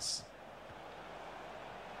pass.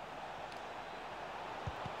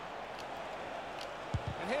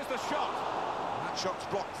 And here's the shot. And that shot's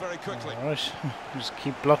blocked very quickly. All right, just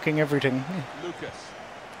keep blocking everything. Lucas.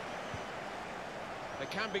 They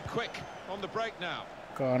can be quick on the break now.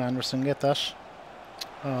 Go on, Anderson, get that.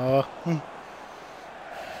 Oh. And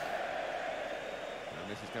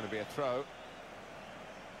this is going to be a throw.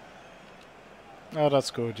 Oh,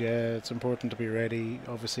 that's good, yeah. It's important to be ready.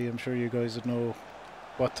 Obviously, I'm sure you guys would know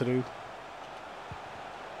what to do.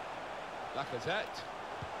 Lacazette.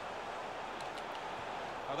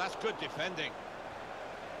 Oh, that's good defending.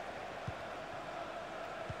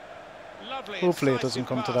 Lovely. Hopefully it doesn't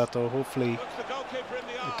come to that, though. Hopefully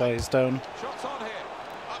it dies down. Shots on here.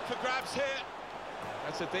 Up for grabs here.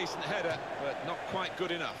 That's a decent header, but not quite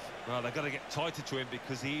good enough. Well, they've got to get tighter to him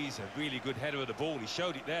because he's a really good header of the ball. He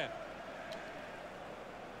showed it there.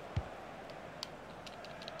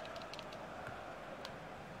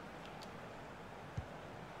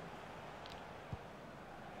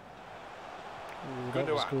 Ooh,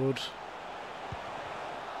 that was good.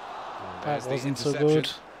 That wasn't so good.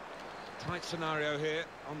 Tight scenario here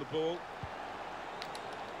on the ball.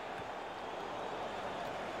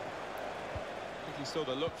 I think he saw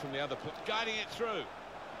the look from the other player, guiding it through.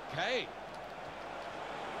 Okay.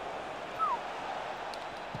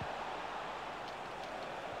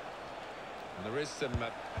 And there is some... and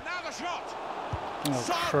now the shot! Oh,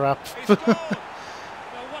 Shot! crap. Well,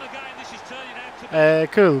 what a game this is turning out to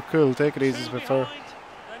be. Cool, cool. Take it easy before.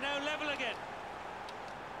 They're now level again.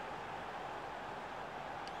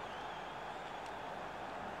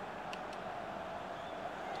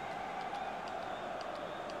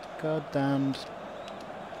 Goddamned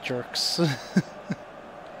jerks.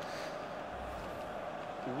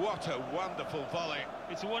 What a wonderful volley.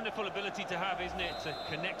 It's a wonderful ability to have, isn't it? To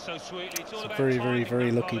connect so sweetly. It's all about Very, timing very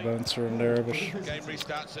that lucky volley. bouncer in there, but Game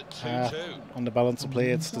restarts at 2-2. on the balance of play,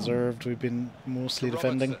 it's deserved. We've been mostly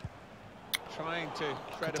defending. Trying to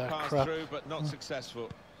thread a that pass crap. through, but not successful.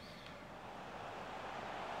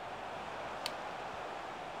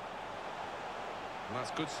 And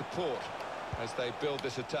that's good support as they build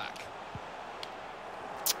this attack.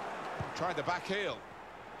 Tried the back heel.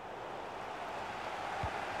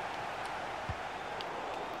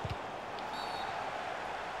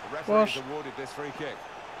 The referee's awarded this free kick.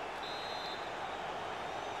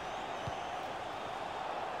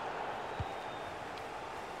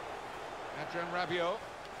 Adrien Rabiot.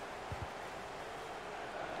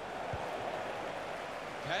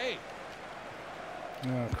 Okay.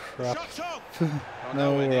 Oh crap. Shots on. Oh,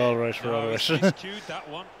 No, we're near. all right. We're all right. Miscued that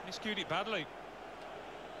one. Miscued it badly.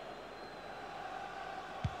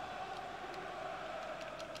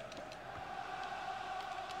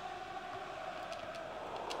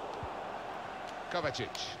 Kovacic.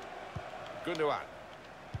 Gundogan.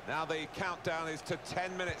 Now the countdown is to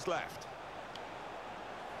 10 minutes left.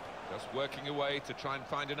 Just working away to try and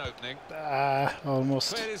find an opening.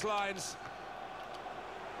 Almost. Cleared his lines.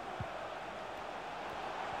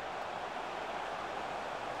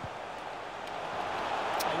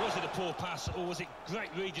 Oh, was it a poor pass or was it great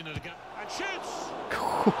reading of the gap? And shoots!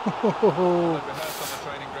 Well, rehearsed on the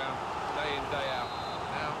training ground, day in, day out.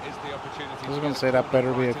 Now is the opportunity. I was going to say that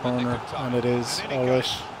better be a corner, and it is. All right.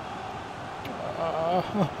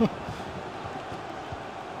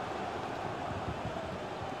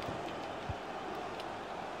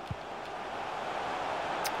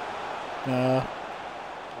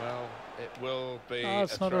 Well, it will be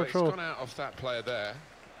it's a not throw. our It's throw. gone out off that player there.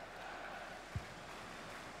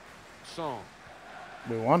 Song.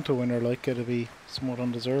 We want a winner like it to be somewhat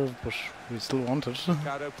undeserved, but we still want it.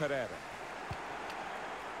 Ricardo Pereira.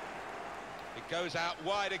 It goes out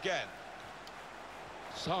wide again.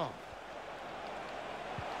 Song.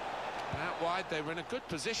 And out wide, they were in a good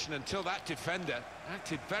position until that defender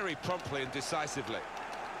acted very promptly and decisively.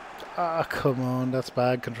 Come on, that's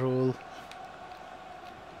bad control.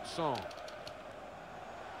 Song.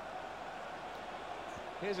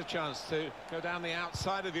 Here's a chance to go down the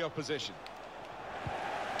outside of the opposition.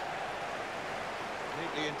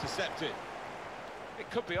 Neatly intercepted.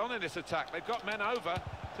 It could be on in this attack. They've got men over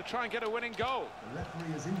to try and get a winning goal. The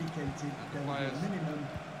referee has indicated there will be a minimum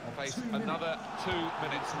of Face 2 minutes. another 2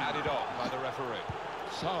 minutes added on by the referee.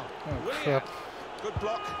 Song. Oh Brilliant. crap. Good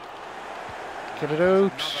block. Get it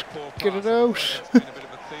out. Another poor Get pass. it out. It's been a bit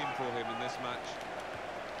of a theme for him in this match.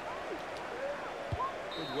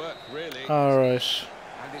 Good work, really. All right.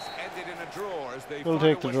 And it's ended in a draw as the We'll final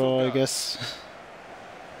take the whistle draw, I goes. guess.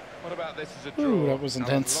 What about this as a draw? Ooh, that was Now,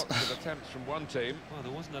 intense. Lots of attempts from one team. Well,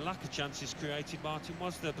 there wasn't a lack of chances created, Martin,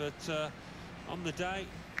 was there? But on the day,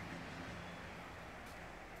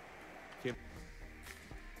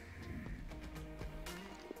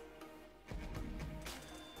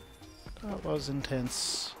 That was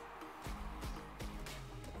intense.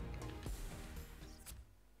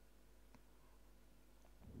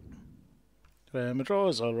 A draw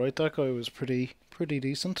is all right. That guy was pretty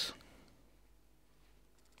decent.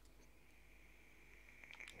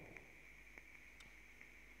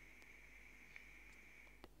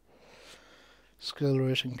 Skill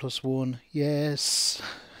rating +1. Yes.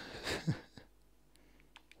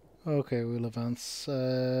 Okay, we'll advance.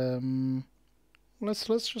 Let's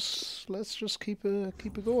just keep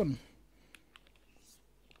it going.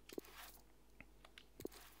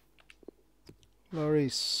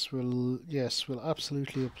 Lloris will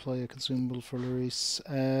absolutely apply a consumable for Lloris.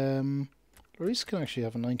 Lloris can actually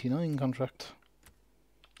have a 99 contract.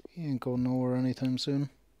 He ain't going nowhere anytime soon.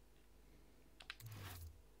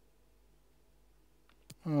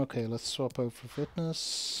 Okay, let's swap out for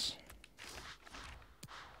fitness.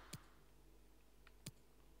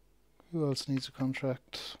 Who else needs a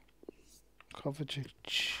contract?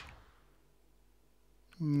 Kovacic.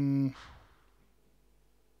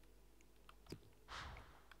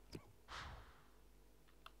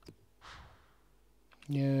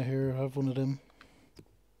 Yeah, here, have one of them.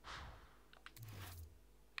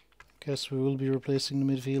 Guess we will be replacing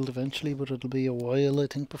the midfield eventually, but it'll be a while, I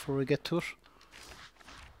think, before we get to it.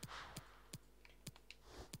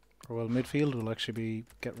 Or well, midfield will actually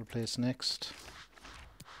get replaced next.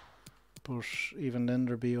 But even then,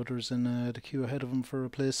 there'll be others in the queue ahead of them for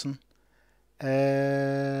replacing.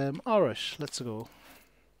 Alright, let's go.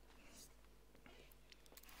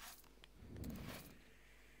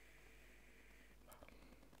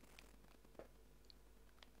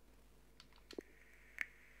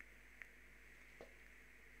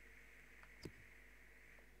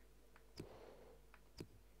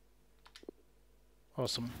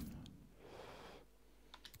 Awesome.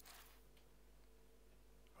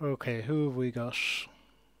 Okay, who have we got?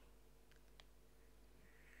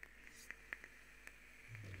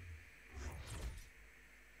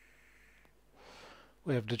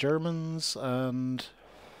 We have the Germans, and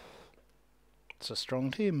it's a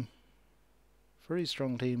strong team. Very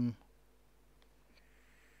strong team.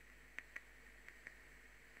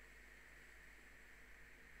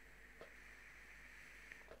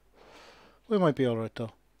 We might be alright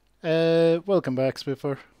though. Welcome back,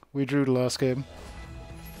 Spitfire. We drew the last game.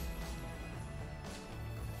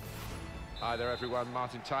 Hi there everyone,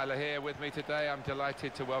 Martin Tyler here with me today. I'm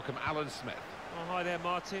delighted to welcome Alan Smith. Oh, hi there,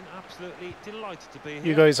 Martin. Absolutely delighted to be here.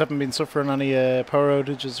 You guys haven't been suffering any power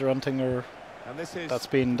outages or anything, or And this is that's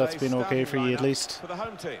been okay for you at least? For the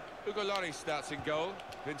home team. Ugo Lloris starts in goal.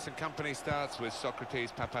 Vincent Kompany starts with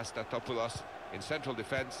Socrates Papastatopoulos in central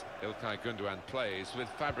defence. İlkay Gündoğan plays with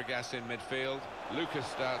Fabregas in midfield. Lucas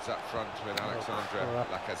starts up front with Alexandre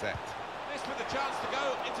Lacazette. This with the chance to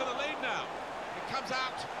go into the lead now. It comes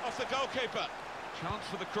out off the goalkeeper. Chance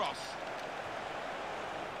for the cross.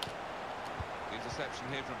 Interception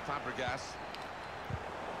here from Fabregas.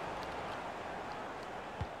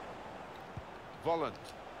 Volland.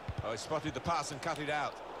 Oh, he spotted the pass and cut it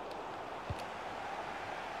out.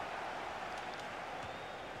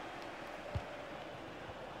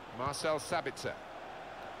 Marcel Sabitzer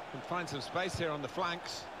can find some space here on the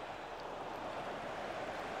flanks.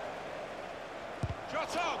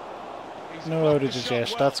 Shot on! He's No blocked the outages shot yet,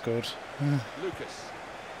 well. that's good. Lucas.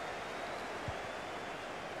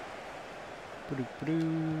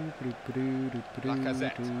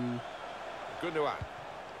 Lacazette. Gündoğan.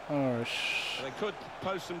 Alright. They could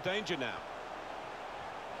pose some danger now.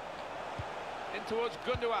 In towards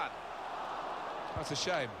Gündoğan. That's a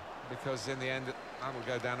shame, because in the end that will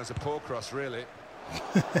go down as a poor cross, really.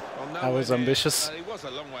 Well, That was ambitious. He was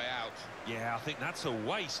a long way out. Yeah, I think that's a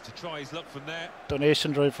waste to try his luck from there.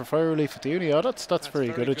 Donation drive for fire relief at the uni. Oh, that's very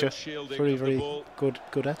good at you. shielding Very, of the very ball.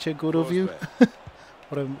 good at you. Good of you.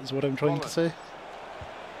 what I'm trying to say.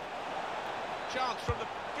 Chance from the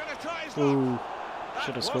gonna try his luck. Ooh, That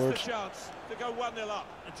should have was scored. the chance to go 1-0 up.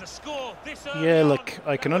 And to score this early Yeah, on, like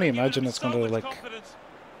I can only they're giving imagine them it's so going to much like confidence.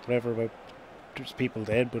 whatever about there's people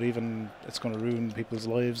dead, but even it's going to ruin people's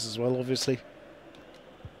lives as well, obviously.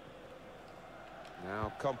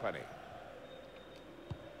 Now Kompany.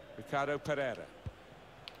 Ricardo Pereira.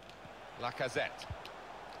 Lacazette.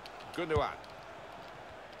 Gündoğan.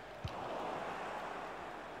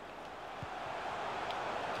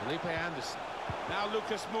 Felipe Anderson. Now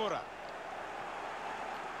Lucas Moura.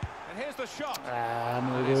 And here's the shot. Ah,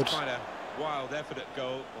 no It's good. quite a wild effort at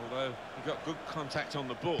goal, although he got good contact on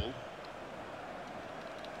the ball.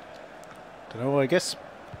 Don't know. I guess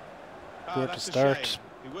where to That's a start. shame.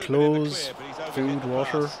 He would have been in the Clothes, clear, but he's overhit food, the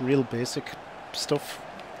water, pass. real basic stuff.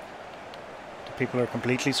 The people are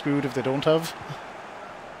completely screwed if they don't have.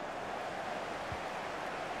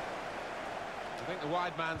 I think the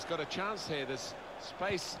wide man's got a chance here. There's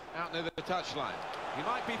space out near the touchline. He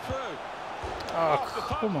might be through. Oh, Off the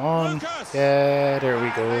come post. on. Lucas! Yeah, there we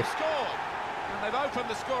And go. they've scored. And they've opened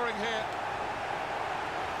the scoring here.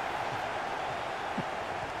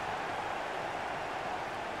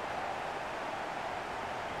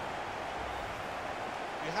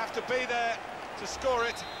 You have to be there to score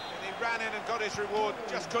it. And he ran in and got his reward.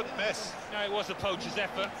 Just couldn't miss. No, it was a poacher's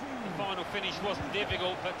effort. The final finish wasn't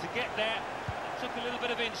difficult, but to get there, it took a little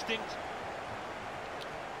bit of instinct.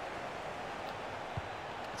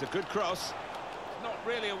 It's a good cross. Not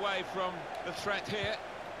really away from the threat here.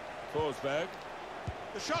 Forsberg.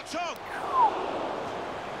 The shot's on.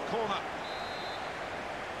 Corner.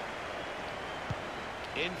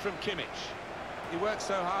 In from Kimmich. He works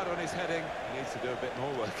so hard on his heading. He needs to do a bit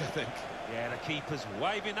more work, I think. Yeah, the keeper's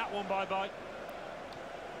waving that one bye-bye.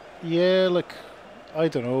 Yeah, like I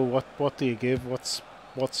don't know what do you give? What's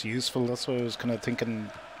useful? That's what I was kind of thinking.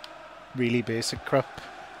 Really basic crap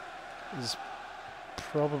is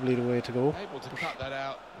probably the way to go. Able to cut that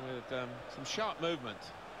out with some sharp movement.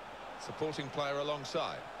 Supporting player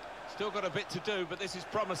alongside. Still got a bit to do, but this is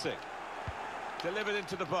promising. Delivered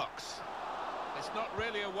into the box. It's not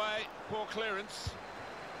really away. Poor clearance.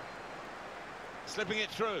 Slipping it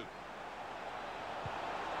through.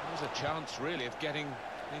 There's a chance, really, of getting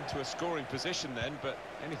into a scoring position then, but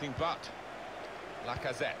anything but.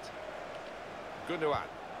 Lacazette. Gündoğan.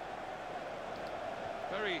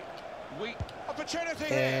 Very weak opportunity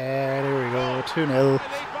here. Yeah, there we go. 2-0. They lead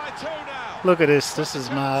by 2 now. Look at this. This is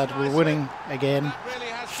mad. We're winning again. That really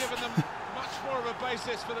has given them much more of a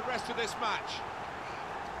basis for the rest of this match.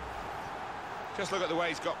 Just look at the way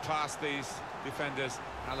he's got past these defenders,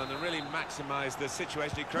 Alan, and really maximised the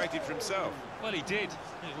situation he created for himself. Well, he did.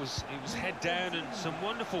 It was head down and some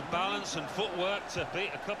wonderful balance and footwork to beat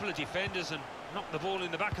a couple of defenders and knock the ball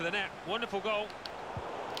in the back of the net. Wonderful goal.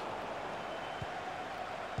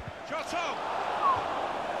 Shot on!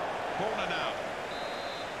 Corner now.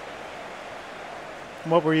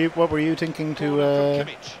 What were you thinking to? Corner from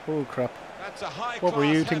Kimmich. Oh crap! That's a high What were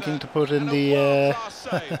you class thinking header to put in and a the? world-class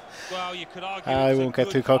save. Well, you could argue I it's a won't get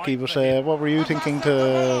good too cocky, fight but for him. what were you thinking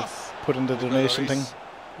to put in the Hugo donation thing, Lloris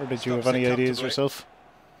or did you have stops any it ideas comfortably. yourself?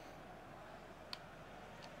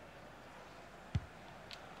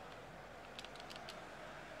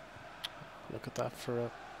 Look at that for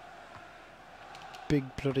a big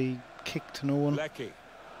bloody kick to no one. Lecky.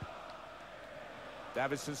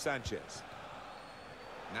 Davinson Sanchez.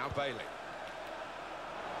 Now Bailey.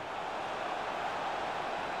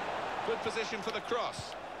 Good position for the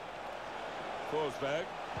cross. Forsberg.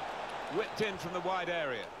 Whipped in from the wide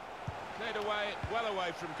area. Cleared away, well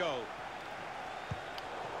away from goal.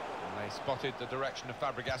 And they spotted the direction of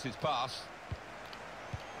Fabregas's pass.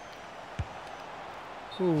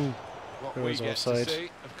 Ooh, What there we was get offside. to see,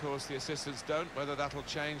 of course, the assistants don't. Whether that'll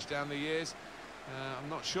change down the years, I'm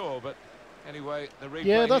not sure. But anyway, the replay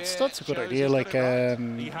Yeah, that's here a good shows idea. he's Like got it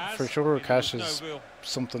right. He has. for sure, I mean, cash there was is no real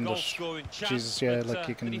something that, goal-scoring chance, Jesus, yeah, but, like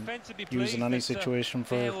you the can defence would be use in pleased any that, situation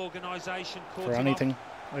their for organisation caught him off. anything,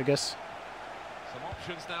 I guess. Some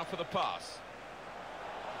options now for the pass.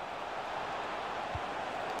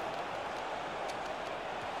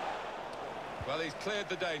 Well, he's cleared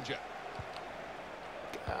the danger.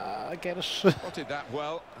 I get it. Spotted that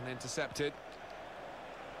well and intercepted.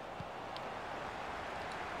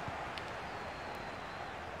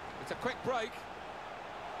 It's a quick break.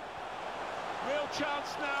 Real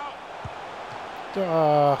chance now.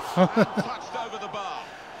 And touched over the bar.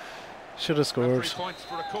 Should have scored. 3 points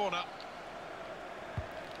for a corner.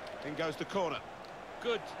 In goes the corner.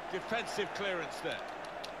 Good defensive clearance there.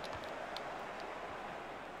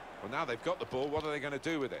 Well, now they've got the ball. What are they going to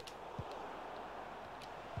do with it?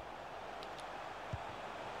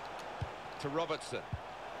 To Robertson.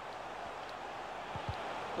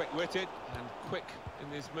 Quick-witted and quick in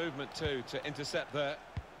his movement too to intercept there.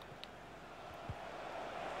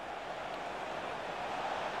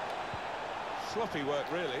 Sloppy work,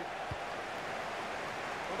 really.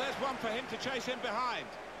 Well, there's one for him to chase in behind.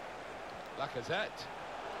 Lacazette.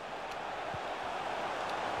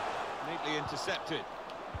 Neatly intercepted.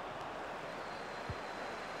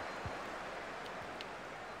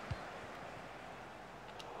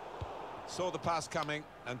 Saw the pass coming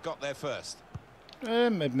and got there first.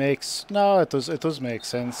 It makes it does make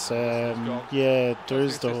sense. Yeah, there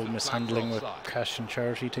is the whole mishandling with cash and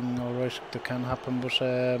charity thing. All right, that can happen, but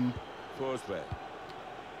Forsberg. Well,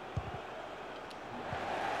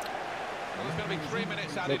 there's going to be 3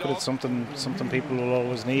 minutes added look at on. it, something people will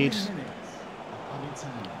always need. 3 minutes of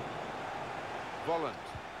added time. Volland.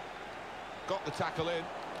 Got the tackle in.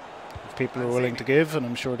 If people are willing to give, and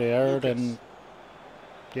I'm sure they are, then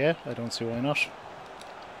yeah, I don't see why not.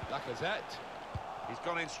 Lacazette. He's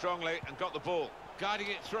gone in strongly and got the ball. Guiding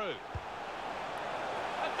it through.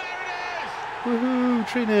 And there it is! Woohoo!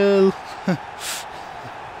 3-0.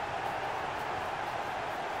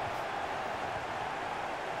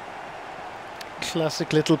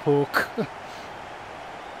 Classic little poke.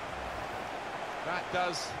 That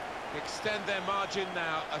does extend their margin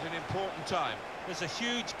now at an important time. There's a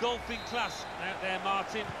huge golfing class out there,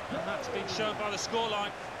 Martin, and that's been shown by the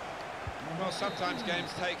scoreline. Well, sometimes games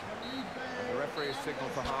take the referee's signal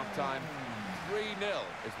for half-time. 3-0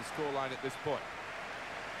 is the scoreline at this point.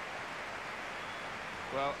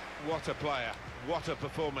 Well, what a player. What a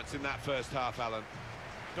performance in that first half, Alan.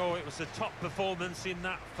 Oh, it was a top performance in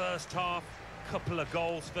that first half. Couple of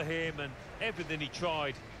goals for him, and everything he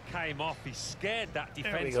tried came off. He scared that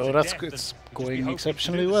defence. There we go. That's good. It's going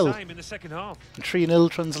exceptionally well. Same in the second half. 3-0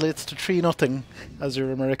 translates to 3-0 as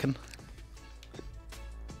your American.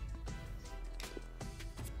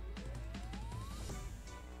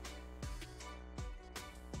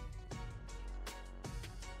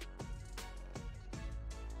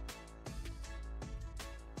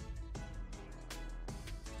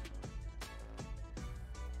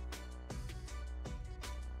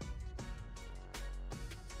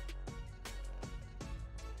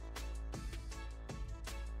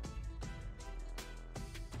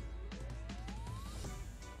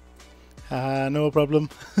 No problem.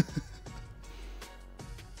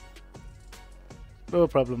 No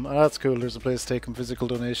problem. That's cool. There's a place taking physical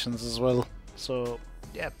donations as well. So,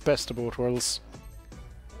 yeah, best of both worlds.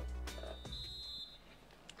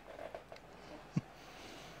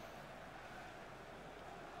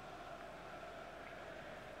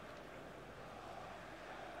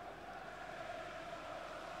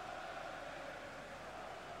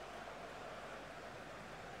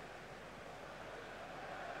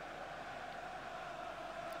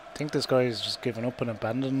 I think this guy is just given up and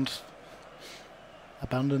abandoned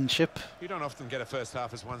abandoned ship. You don't often get a first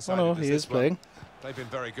half as Oh one-sided no, as he this is one. playing. They've been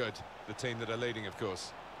very good, the team that are leading, of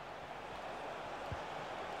course.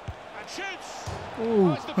 And shoots! Ooh.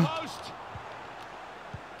 Oh, it's the post!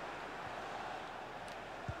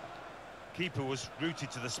 Keeper was rooted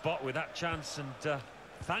to the spot with that chance, and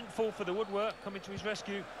thankful for the woodwork coming to his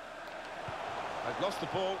rescue. They've lost the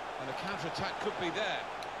ball, and a counter-attack could be there.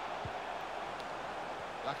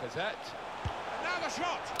 Lacazette. Now the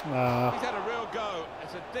shot! He's had a real go.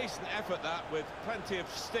 It's a decent effort, that, with plenty of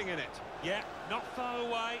sting in it. Yeah, not far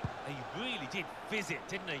away. He really did fizz it,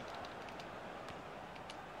 didn't he?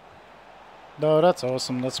 No, that's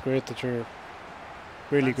awesome. That's great that you're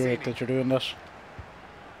really great Lanzini. that you're doing that.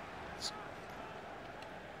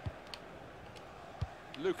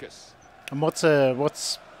 Lucas. And what's Work,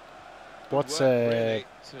 really,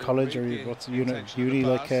 to college or read the what's intention of uni the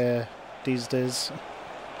like pass. these days?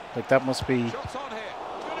 Like that must be Shots on here.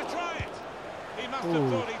 Gonna try it. He must Ooh. have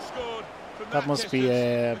thought he'd scored from that must be distance.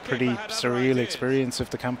 a The pretty keeper had other surreal ideas. experience if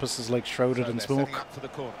the campus is like shrouded So in they're smoke. setting up for the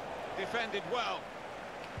corner. Defended well.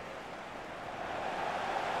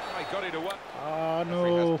 Oh, he got it away. Ah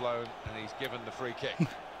Referee has no. blown and he's given the free kick.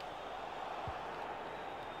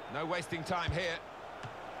 No wasting time here.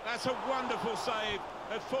 That's a wonderful save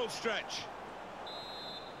at full stretch.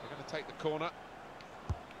 They're going to take the corner.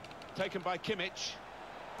 Taken by Kimmich.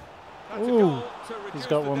 That's a Ooh, goal to he's reduce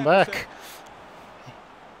got the one deficit. back.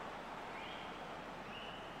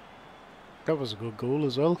 That was a good goal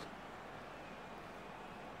as well.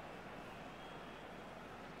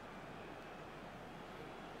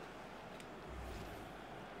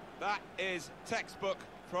 That is textbook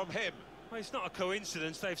from him. Well, it's not a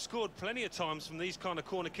coincidence. They've scored plenty of times from these kind of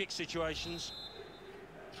corner kick situations.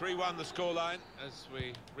 3-1 the scoreline as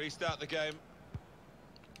we restart the game.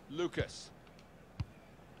 Lucas.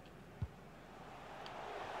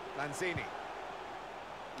 Lanzini.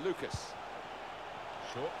 Lucas.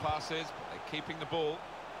 Short passes, but they're keeping the ball.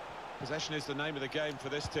 Possession is the name of the game for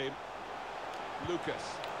this team. Lucas.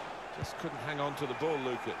 Just couldn't hang on to the ball,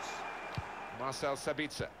 Lucas. Marcel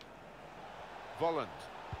Sabitzer. Volland.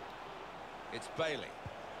 It's Bailey.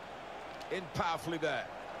 In powerfully there.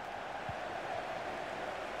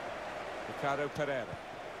 Ricardo Pereira.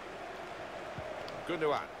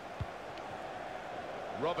 Gundogan.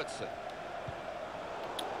 Robertson.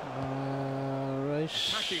 Right.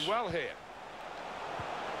 Attacking well here.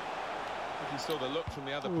 I think he saw the look from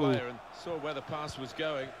the other Ooh. player and saw where the pass was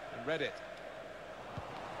going and read it.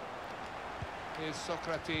 Here's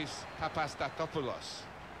Socrates Papastatopoulos.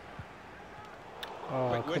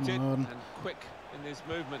 Oh, Quick-witted come on. and quick in his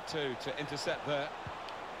movement too to intercept there.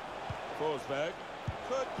 Forsberg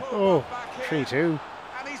could pull Oh, one back here, 3-2.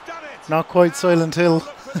 and he's done it. Not quite Now Silent Hill.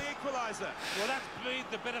 look for the equaliser. Well, that's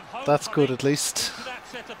breathed a bit of hope. That's I good think, at least. into that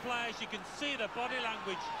set of players. You can see the body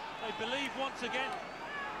language. They believe once again.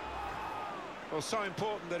 Well, so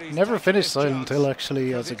important that he's Never taken finished this Silent chance, Hill actually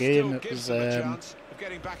because as a it still game. It gives was them a chance of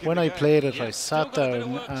getting back in when the I game. played it, Yeah, I still sat got a bit of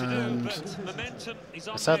down work to do, and but momentum is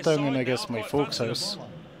on I sat their down in side I guess now, my quite folks' frankly. house,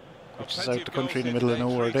 which is Plenty out the of country in the goals middle of here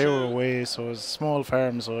nowhere. today, They were 3-2. away, so it was a small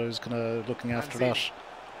farm, so I was kind of looking after that.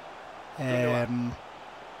 Gundogan. It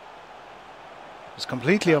was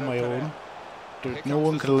completely on my own. No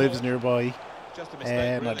one could have lived nearby. Just a mistake,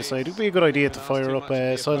 And I really. decided it would be a good idea Couldn't to ask fire too up much of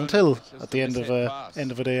the Silent opponent, Hill just at a the end mishit pass.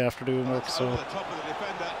 of a day after doing work. That's So over the top of the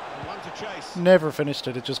defender and one to chase. never finished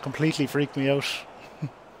it. It just completely freaked me out.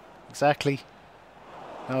 Exactly.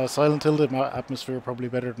 Now Silent Hill did my atmosphere probably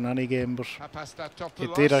better than any game, but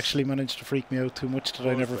it did actually manage to freak me out too much that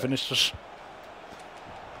I never Forsberg. finished it.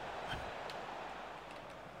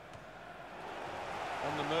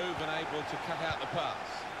 On the move and able to cut out the pass.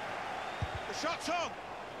 The shot's on.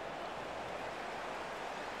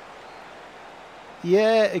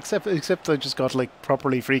 Yeah, except I just got like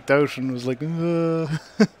properly freaked out and was like,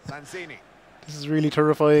 Lanzini. this is really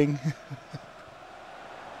terrifying.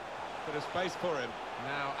 Bit of space for him.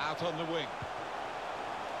 Now out on the wing.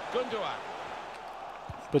 Gundogan.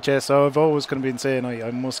 But yeah, so I've always kind of been saying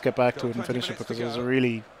I must get back Got to it and 20 finish it minutes because to it was a go.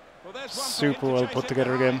 really Well, there's one for super him to well chase put it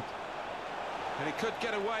together behind. game. And he could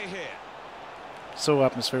get away here. So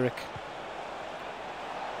atmospheric.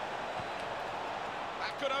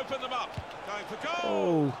 That could open them up. Going for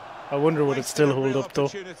goal. Oh, I wonder would it Wasted still a hold real up though.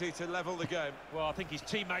 opportunity to level the game. Well, I think his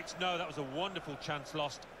teammates know that was a wonderful chance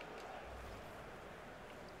lost.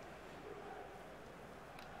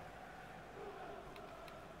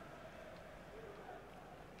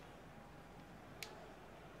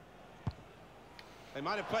 They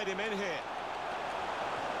might have played him in here.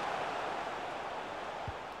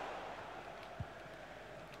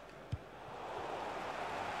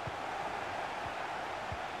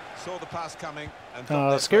 Saw the pass coming and got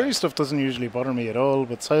there scary first. stuff doesn't usually bother me at all,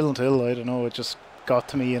 but Silent Hill, I don't know, it just got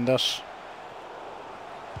to me in that.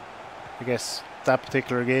 I guess that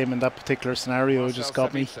particular game and that particular scenario Marcel just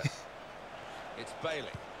got me. Sabitzer. It's Bailey.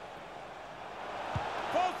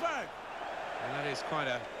 Ballback! And that is quite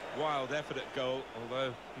a wild effort at goal,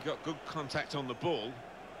 although he got good contact on the ball.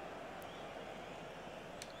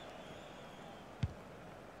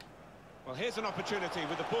 Well, here's an opportunity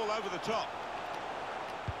with the ball over the top.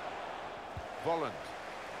 Volland.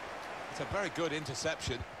 It's a very good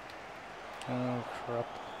interception. Oh, crap.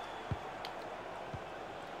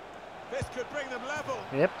 This could bring them level.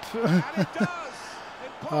 Yep. And it does.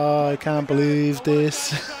 Oh, I can't believe this.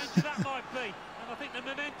 That might be, and I think the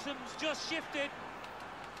momentum's just shifted.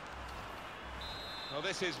 Well,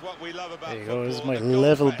 this is what we love about There you football. go, this is my the goal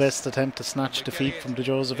level fest. best attempt to snatch We're defeat getting from it the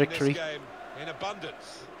jaws of in this victory. game in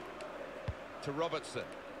abundance. To Robertson.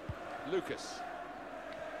 Lucas.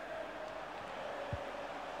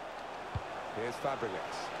 Here's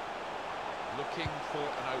Fabregas. Looking for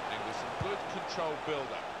an opening with some good controlled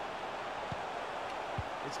build-up.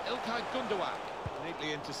 It's İlkay Gundogan.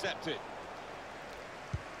 Neatly intercepted.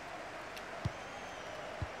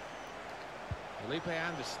 Felipe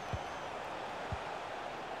Anderson.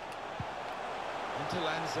 Into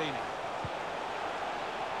Lanzini.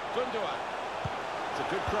 Gundogan. It's a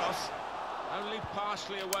good cross. Only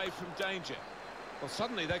partially away from danger. Well,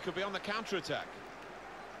 suddenly they could be on the counter-attack.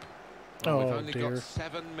 Well, we've Oh, only dear. got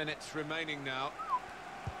 7 minutes remaining now.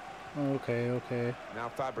 Okay, okay. Now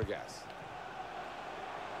Fabregas.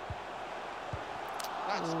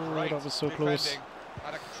 That's Oh, great. that was so defending close.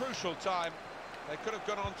 at a crucial time. They could have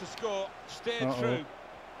gone on to score. Steered Uh-oh. through.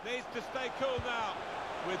 Needs to stay cool now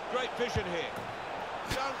with great vision here.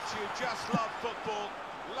 Don't you just love football?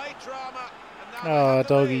 Late drama. And now they Ah, have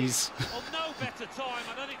the lead. doggies. On no better time.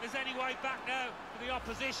 I don't think there's any way back now for the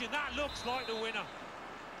opposition. That looks like the winner.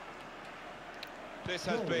 This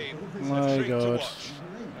has been My a treat to God. watch.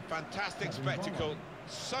 A fantastic spectacle.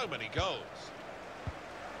 So many goals.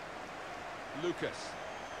 Lucas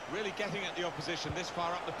really getting at the opposition this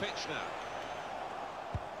far up the pitch now.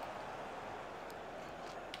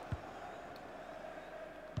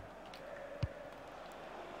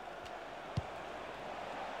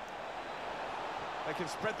 They can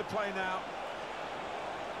spread the play now.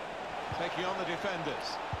 Taking on the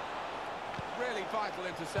defenders. Really vital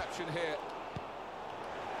interception here.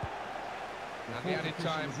 And the added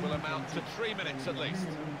time will amount to 3 minutes at least.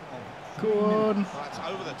 Go on. That's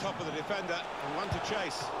over the top of the defender and one to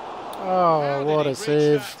chase. Oh, How did what he a reach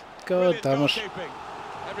save. that? God Brilliant damn it. goalkeeping.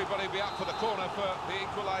 Everybody be up for the corner for the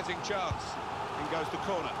equalising chance. In goes the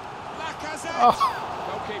corner. Lacazette!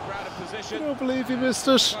 Oh, Goalkeeper out of I position. don't believe he missed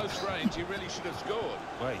it. Close range, he really should have scored.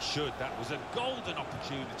 Well, he should. That was a golden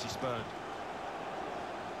opportunity spurned.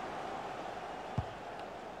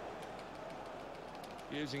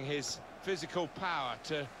 Using his physical power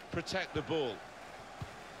to protect the ball.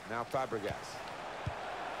 Now Fabregas.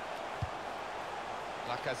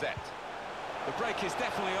 Lacazette. The break is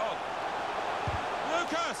definitely on.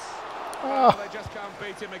 Lucas! Oh. They just can't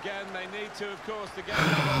beat him again. They need to, of course, to get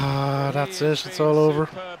Ah, that's it. It's all over.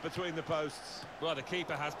 Between the posts. Well, the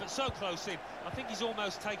keeper has, but so close in. I think he's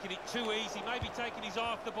almost taken it too easy, maybe taking his eye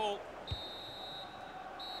off the ball.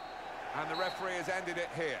 And the referee has ended it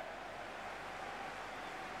here.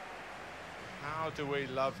 How do we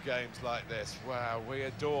love games like this? Wow, we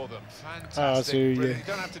adore them. Fantastic. Ah, so Brilliant. yeah, You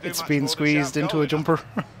don't have to do it's much been more than squeezed shout into goal a jumper.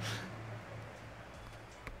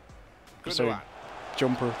 Sorry, Gundogan.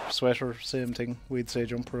 jumper, sweater, same thing. We'd say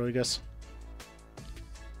jumper, I guess.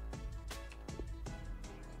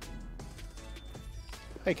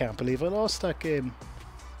 I can't believe I lost that game.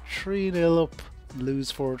 3-0 up,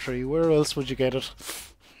 lose 4-3. Where else would you get it?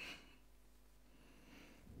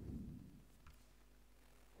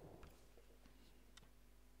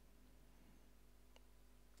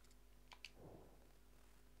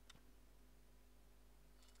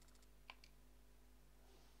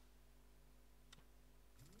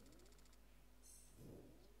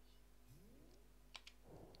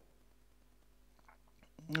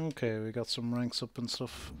 Okay, we got some ranks up and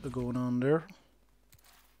stuff going on there.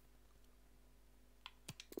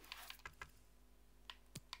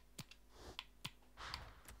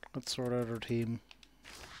 Let's sort out our team.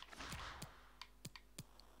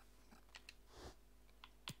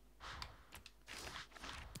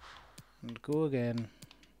 And go again.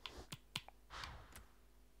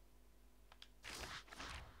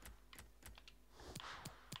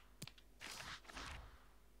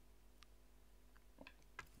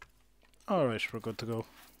 Alright, we're good to go.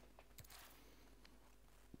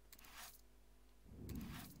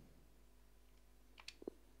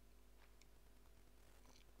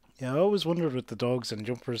 Yeah, I always wondered with the dogs and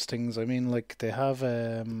jumpers things. I mean, like they have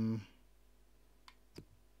oh,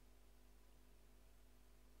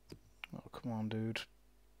 come on, dude.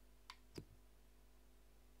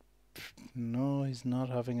 No, he's not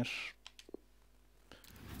having it.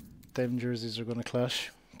 Them jerseys are going to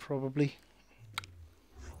clash, probably.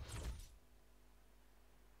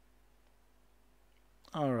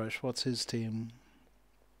 Alright, what's his team?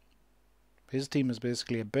 His team is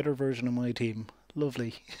basically a better version of my team.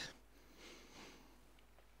 Lovely.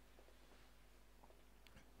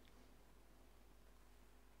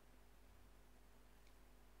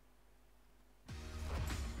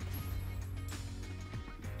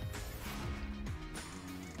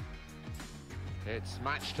 It's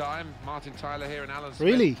match time. Martin Tyler here and Alan Smith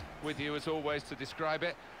Really? with you as always to describe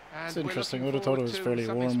it. And It's interesting. I we're would have thought it looking was forward fairly to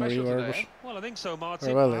something warm where you special are, but today. Well, I think so,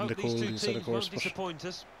 Martin. well, I in hope the these cold, two you said, of teams course, won't but disappoint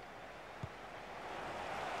us.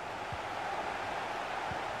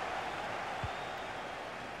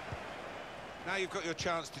 Now you've got your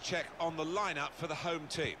chance to check on the lineup for the home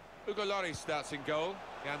team. Ugo Lloris starts in goal.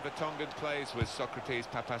 Jan Vertonghen plays with Socrates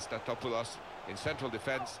Papastatopoulos in central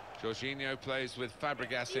defence. Jorginho plays with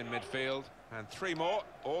Fabregas in midfield. And three more,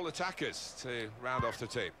 all attackers, to round off the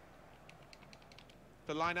team.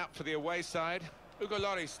 The lineup for the away side. Ugo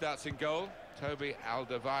Lloris starts in goal. Toby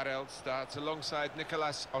Alderweireld starts alongside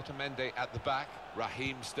Nicolas Otamendi at the back.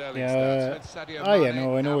 Raheem Sterling starts with Sadio Mane. yeah,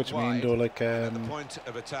 no, I know out what you mean, wide. though. Like, At the point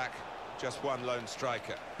of attack, just one lone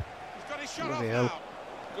striker. He's got his shot bloody off hell. now.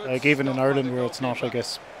 Good Like even in stop by Ireland, the where it's not, I goalkeeper.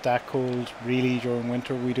 guess, that cold really during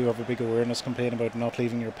winter, we do have a big awareness campaign about not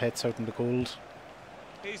leaving your pets out in the cold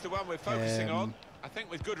He's the one we're focusing on. I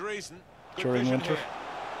think with good reason. Good during vision winter. here.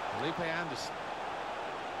 Felipe Anderson.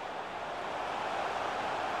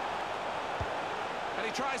 And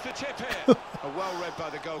he tries to chip here. Well read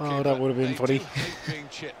by the goalkeeper. Oh, that would have been They funny. do hate being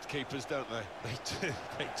chipped, keepers, don't they?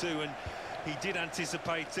 They do, and he did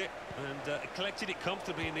anticipate it and collected it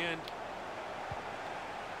comfortably in the end.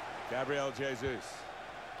 Gabriel Jesus.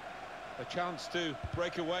 A chance to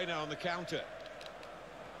break away now on the counter.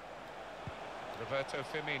 Roberto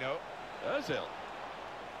Firmino. Ozil.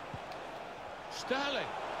 Sterling.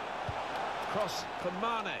 Cross for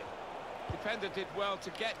Mane. Defender did well to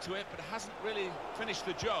get to it, but hasn't really finished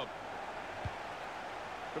the job.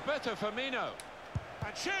 Roberto Firmino.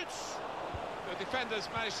 And shoots! The defenders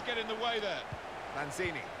managed to get in the way there.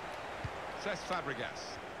 Lanzini. Cesc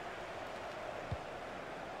Fabregas.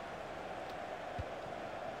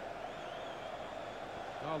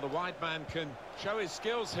 Well, the wide man can show his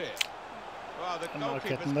skills here. Well, the I'm not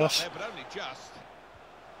goalkeeper's getting got that. there, but only just.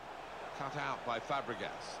 Cut out by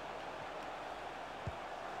Fabregas.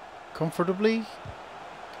 Comfortably? In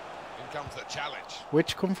comes the challenge.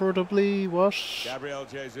 Which comfortably? What? Gabriel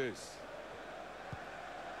Jesus.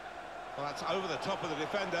 Well, that's over the top of the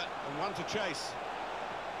defender and one to chase.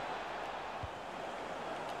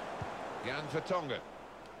 Jan Vertonghen.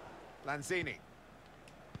 Lanzini.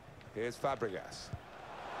 Here's Fabregas.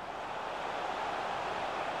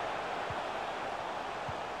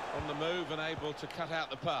 On the move and able to cut out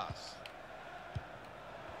the pass.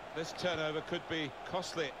 This turnover could be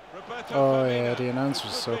costly. Roberto Oh Firmino, yeah, the announcers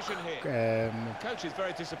with suck. good vision here. Um, Coach is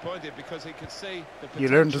very disappointed because he could see the you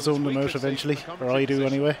learn to potential zone them we out could see eventually, from the or I do commentary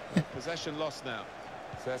anyway. position. Possession lost now.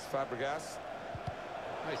 Says Fabregas.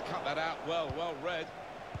 He's cut that out well read.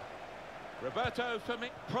 Roberto Firmino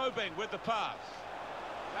probing with the pass.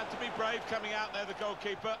 Had to be brave coming out there, the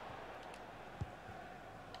goalkeeper.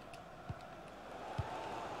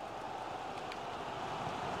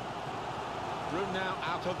 Room now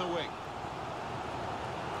out on the wing.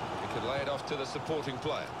 He can lay it off to the supporting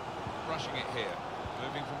player. Rushing it here.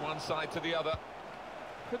 Moving from one side to the other.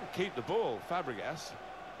 Couldn't keep the ball, Fabregas.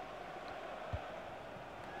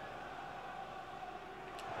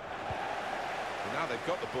 And now they've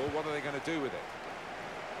got the ball, what are they going to do with it?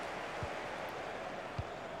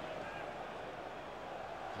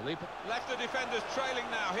 Felipe left the defenders trailing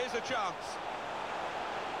now. Here's a chance.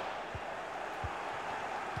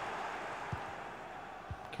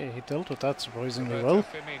 Okay, he dealt with that surprisingly Roberto well.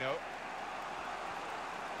 Firmino.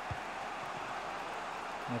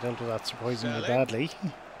 He dealt with that surprisingly Sterling. badly.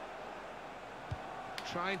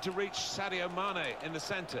 Trying to reach Sadio Mane in the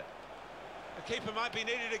centre. The keeper might be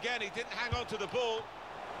needed again. He didn't hang on to the ball.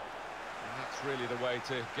 And that's really the way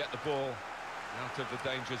to get the ball out of the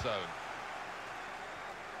danger zone.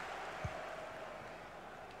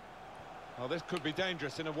 Well, this could be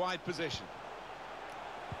dangerous in a wide position.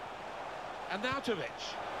 And Nautovic.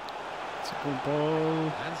 It's a good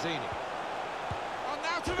ball. Lanzini. Oh,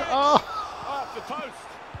 Nautovic! Oh, Off the post.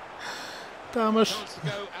 damn it. Chance to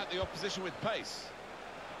go at the opposition with pace.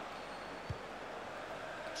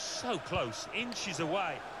 so close, inches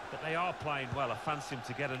away, but they are playing well. I fancy him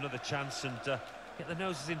to get another chance and get the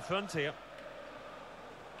noses in front here.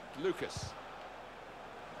 Lucas.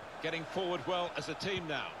 Getting forward well as a team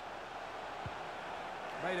now.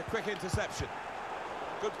 Made a quick interception.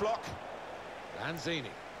 Good block.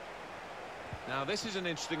 Lanzini. Now this is an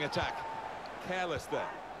interesting attack. Careless there.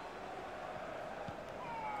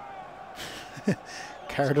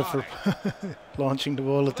 Cardiff for launching the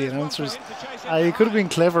ball at the announcers. He could have been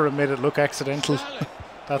clever and made it look accidental.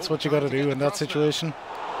 That's what you got to do in that situation.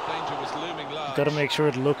 Danger was looming large. You've got to make sure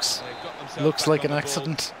it looks like an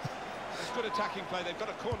accident. It's good attacking play. They've got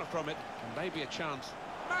a corner from it. And maybe a chance.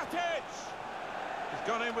 Matic! He's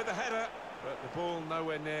gone in with the header, but the ball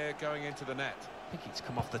nowhere near going into the net. I think it's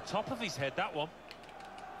come off the top of his head, that one.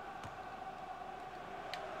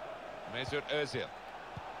 Mesut Ozil.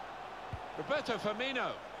 Roberto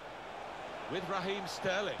Firmino with Raheem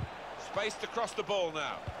Sterling. Spaced across the ball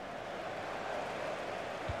now.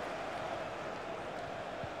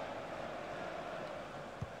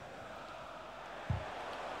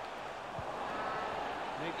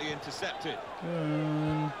 Neatly intercepted.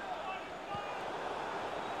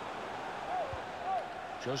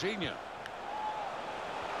 Jorginho.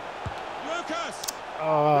 Lucas!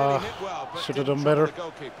 Really hit well, but should have didn't done better.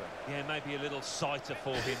 trouble the goalkeeper. Yeah, maybe a little sighter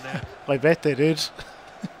for him there. I bet they did.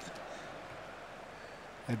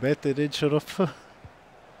 I bet they did shut up.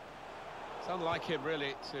 It's unlike him,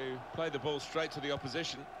 really, to play the ball straight to the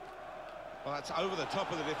opposition. Well, that's over the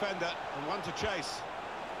top of the defender, and one to chase.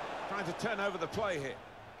 Trying to turn over the play here.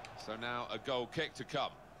 So now a goal kick to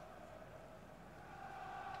come.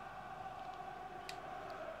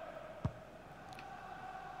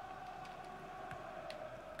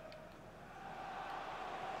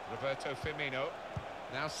 Roberto Firmino.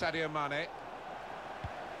 Now Sadio Mane.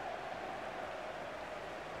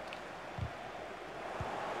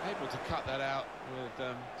 Able to cut that out with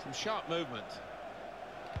some sharp movement.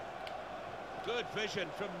 Good vision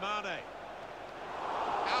from Mane.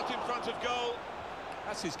 Out in front of goal.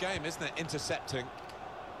 That's his game, isn't it? Intercepting.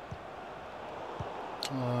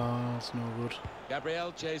 Oh, that's no good.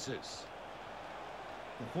 Gabriel Jesus.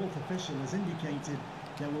 The fourth official has indicated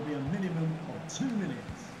there will be a minimum of 2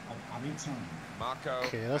 minutes of added time. Marco.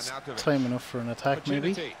 Okay, that's Arnautovic. time enough for an attack,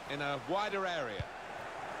 maybe. In a wider area.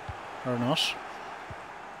 Or not.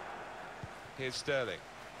 Here's Sterling.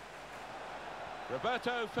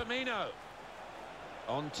 Roberto Firmino.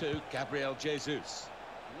 On to Gabriel Jesus.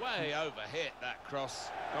 Way overhit that cross.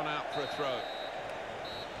 Gone out for a throw.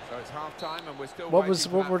 So it's half time and we're still What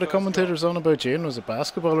waiting were the commentators on about, Jane? Was it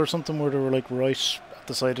basketball or something where they were like right at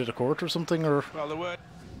the side of the court or something, or? Well, the word.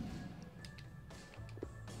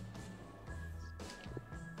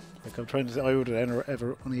 Like I'm trying to say, I would have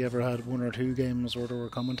only ever had 1 or 2 games where there were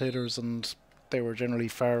commentators and they were generally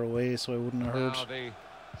far away, so I wouldn't have heard. Now the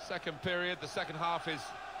second period, the second half is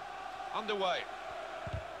underway.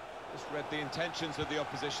 Just read the intentions of the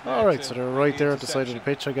opposition. All right, so they're right there at the side of the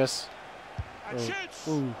pitch, I guess. And shoots.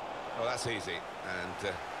 Ooh. Well, that's easy.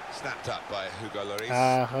 And snapped up by Hugo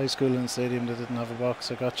Lloris. High school and stadium, they didn't have a box,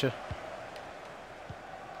 I gotcha.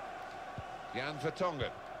 Jan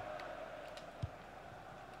Vertonghen.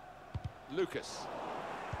 Lucas.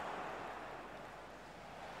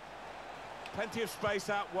 Plenty of space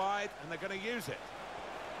out wide, and they're going to use it.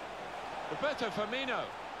 Roberto Firmino.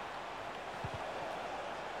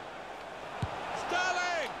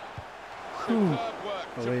 Sterling! Superb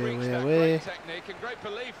work to reach that great technique and great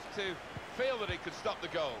belief to feel that he could stop the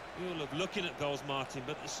goal. You love looking at goals, Martin,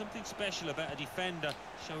 but there's something special about a defender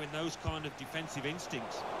showing those kind of defensive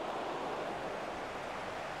instincts.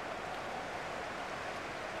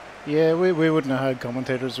 Yeah, we wouldn't have had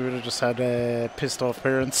commentators, we would have just had pissed off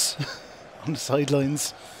parents on the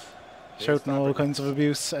sidelines shouting all kinds of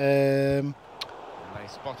abuse. They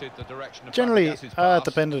spotted the direction of Generally, Fabregas's pass. it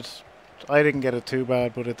depended. I didn't get it too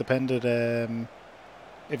bad, but it depended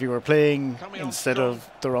if you were playing instead of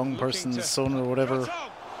the wrong person's son or whatever,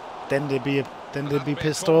 then they'd be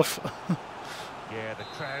pissed off. Yeah, the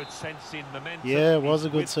crowd sensing momentum. Yeah, it was a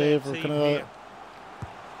good save. We're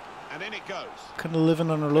And in it goes. kind of living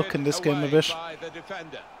on our luck in this game a bit. By the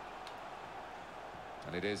defender.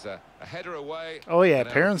 And it is a header away. Oh yeah,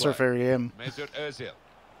 parents are fair game. Mesut Ozil.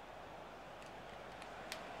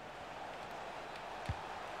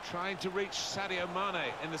 Trying to reach Sadio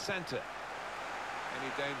Mane in the centre. Any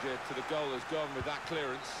danger to the goal has gone with that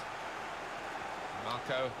clearance.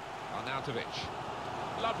 Marco Arnautovic.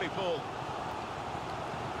 Lovely ball.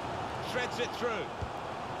 Threads it through.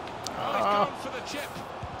 Oh, he's gone for the chip.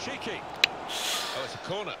 Cheeky. Oh, it's a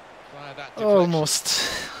corner. Via that deflection.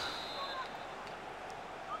 Almost.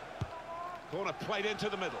 Corner played into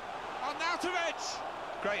the middle. Arnautovic!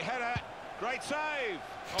 Great header, great save.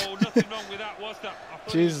 Oh, nothing wrong with that, was there? I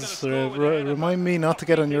thought he was Jesus, gonna score with a header, remind but me not to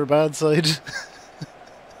get on your bad side. It's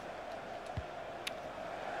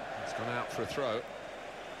gone out for a throw.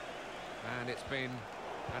 And it's been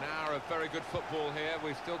an hour of very good football here.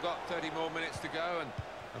 We've still got 30 more minutes to go, and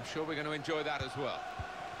I'm sure we're going to enjoy that as well.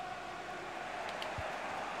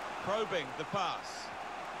 Probing the pass.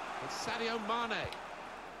 It's Sadio Mane.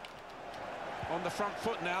 On the front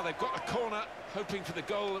foot now, they've got a corner, hoping for the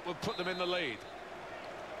goal that will put them in the lead.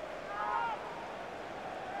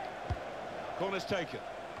 Corner's taken.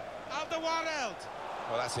 Alderweireld.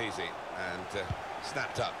 Well, that's easy, and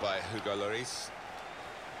snapped up by Hugo Lloris.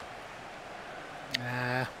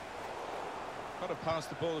 Nah. Got to pass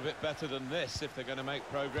the ball a bit better than this if they're going to make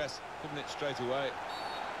progress. Given it straight away.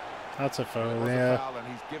 That's a foul, It was yeah. a foul, and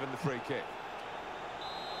he's given the free kick.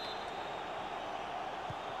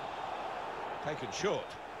 Taken short.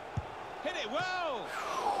 Hit it well.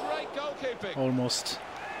 Great goalkeeping. Almost.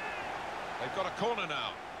 They've got a corner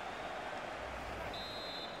now.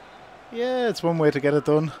 Yeah, it's one way to get it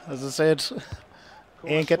done. As I said,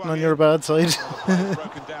 Corner ain't getting swung on your in. bad side. The play's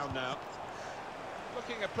broken down now.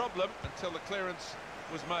 Looking a problem until the clearance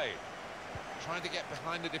was made. Trying to get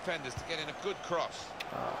behind the defenders to get in a good cross.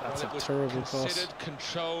 Oh, that's Well, a it terrible was cross. considered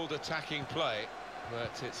controlled attacking play,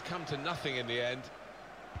 but it's come to nothing in the end.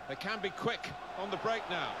 They can be quick on the break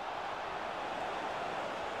now.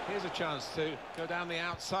 Here's a chance to go down the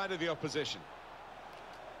outside of the opposition.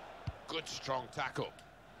 Good strong tackle.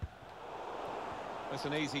 That's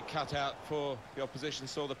an easy cutout for the opposition,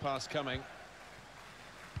 saw the pass coming.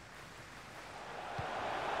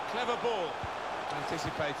 Clever ball.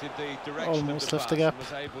 Anticipated the direction Almost of the left pass the gap. and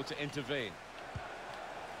was able to intervene.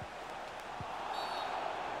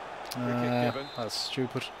 Free kick given. That's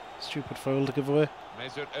stupid. Stupid foul to give away.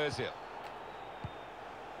 Mesut Ozil.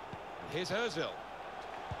 Here's Ozil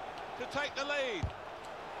to take the lead.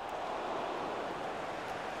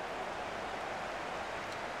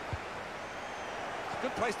 It's a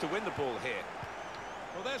good place to win the ball here.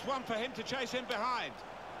 Well, there's one for him to chase in behind.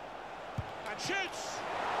 And shoots!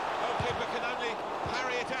 Goalkeeper can only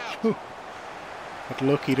parry it out. Got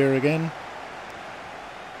lucky there again.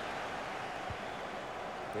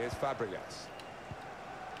 Here's Fabregas.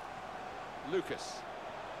 Lucas.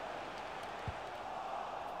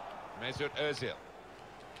 Mesut Ozil.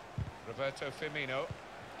 Roberto Firmino.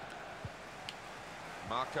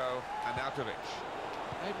 Marco Arnautovic.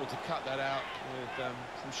 Able to cut that out with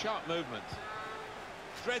some sharp movement.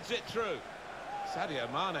 Threads it through.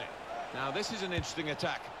 Sadio Mane. Now this is an interesting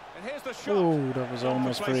attack. And here's the shot. Oh, that was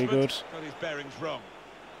almost very good. Got his bearings wrong.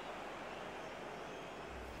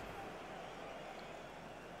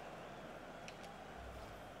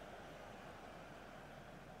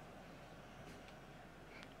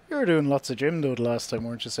 You were doing lots of gym though the last time,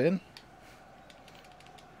 weren't you saying?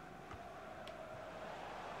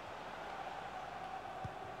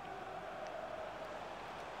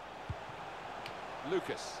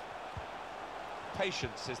 Lucas.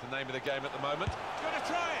 Patience is the name of the game at the moment. Gonna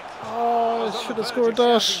try it. Oh, Was on should the have verge scored of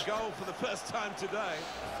that. shouting goal for the first time today.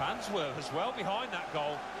 Fans were as well behind that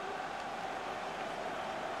goal.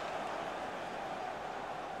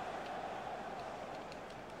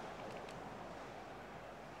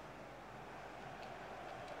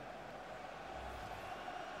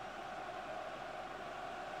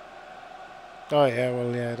 Oh yeah,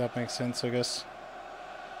 well yeah, that makes sense, I guess.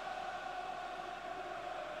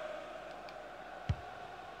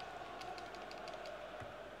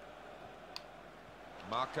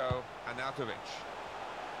 Marco Arnautovic.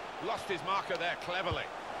 Lost his marker there cleverly.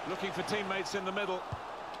 Looking for teammates in the middle.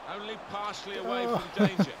 Only partially away from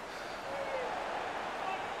danger.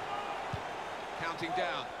 Counting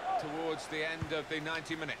down towards the end of the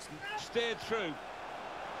 90 minutes. Steered through.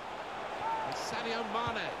 And Sadio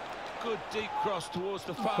Mane. Good deep cross towards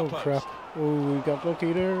the far Oh post. crap. Oh, we got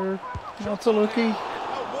lucky there. Not so lucky.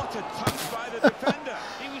 Oh, what a touch by the defender.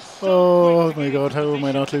 He was so Oh quick to my get God, into how am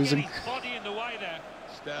I position not to get losing? his body in the way there.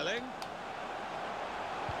 Sterling.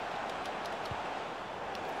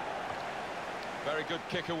 Very good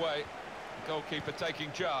kick away. Goalkeeper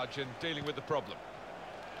taking charge and dealing with the problem.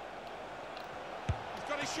 He's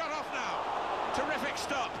got his shot off now. Terrific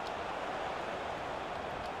stop.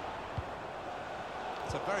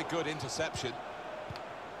 It's a very good interception.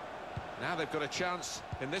 Now they've got a chance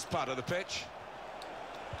in this part of the pitch.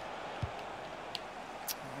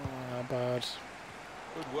 Ah, bad.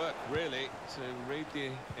 Good work, really, to read the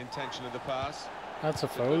intention of the pass. That's a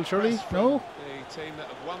It's a foul, good surely? press from No? The team that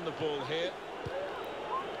have won the ball here.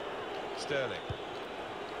 Sterling.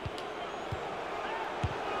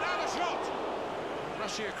 Now the shot.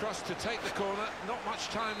 Rushing across to take the corner. Not much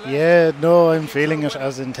time left. Yeah, no, I'm feeling it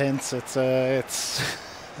as intense. It's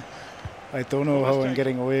I don't know how I'm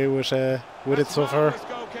getting away with it so far.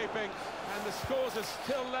 Goalkeeping, and the scores are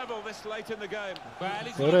still level this late in the game. Well,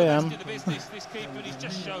 he's But one I of the am. best in the business, this keeper, and he's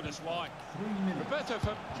just showed us why. 3 minutes. Roberto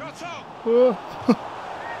for shots on. Oh.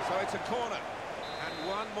 So it's a corner, and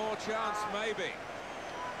one more chance maybe.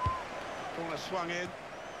 Corner swung in.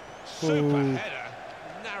 Super Ooh. header,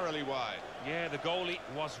 narrowly wide. Yeah, the goalie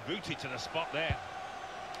was rooted to the spot there.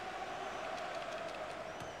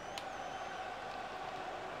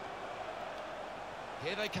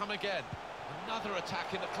 Here they come again. Another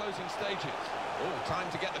attack in the closing stages. Oh, time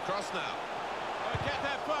to get the cross now. Oh, get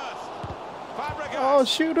there first. Fabregas. Oh,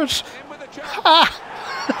 shoot it! In with a chance. Oh,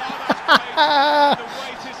 that's great. The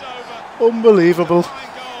wait is over. Unbelievable. Fine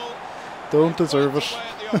goal. Don't deserve it. Away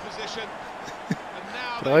at the opposition. And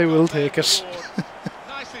now But they've I will got their take it. reward.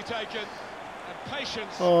 Nicely taken. And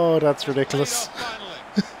patience. Oh, that's has ridiculous. paid off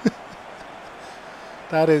finally.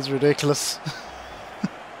 That is ridiculous.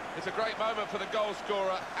 It's a great moment for the goal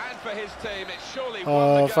scorer and for his team. It surely won the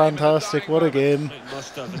Oh, game in the fantastic. dying What a moments. game. It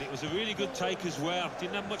must have, and it was a really good take as well.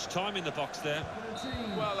 Didn't have much time in the box there.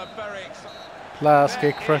 Well, a very exciting. Last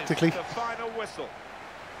kick, practically. The final whistle.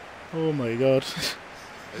 Oh my god.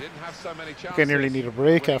 They didn't have so many chances. I nearly need a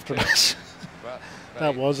break winning after team, that. but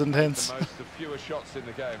That they was made intense. The most of fewer shots in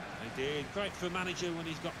the game. They did. Great for a manager when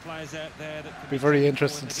he's got players out there that can Be very technical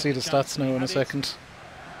interested and to they see get the chance stats to now in a add it. second.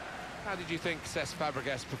 How did you think Cesc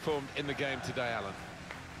Fabregas performed in the game today, Alan?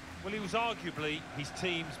 Well, he was arguably his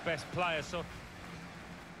team's best player, so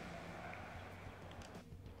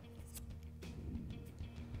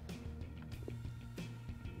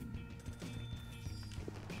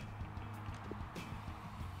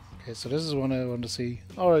Okay, so this is one I want to see.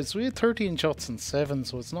 Alright, so we had 13 shots and 7,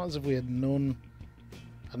 so it's not as if we had none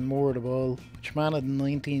and more of the ball. Which man had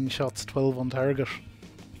 19 shots, 12 on target.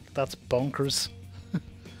 That's bonkers.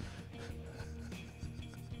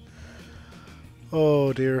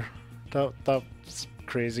 Oh dear. That's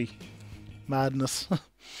crazy. Madness.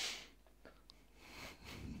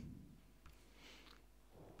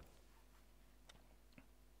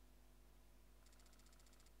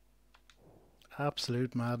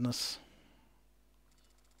 Absolute madness.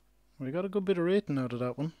 We got a good bit of rating out of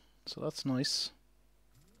that one, so that's nice.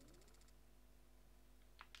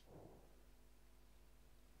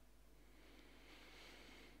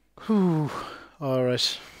 Whew.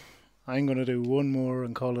 Alright. I'm gonna do one more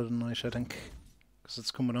and call it a night, I think. Because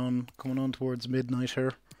it's coming on towards midnight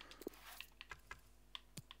here.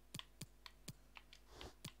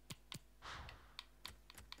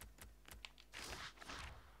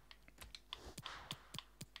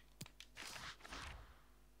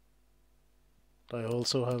 I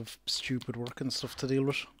also have stupid work and stuff to deal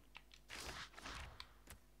with.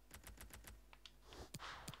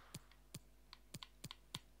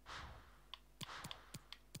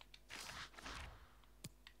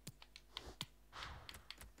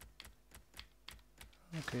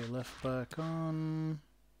 Okay, left back on.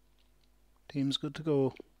 Team's good to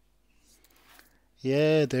go.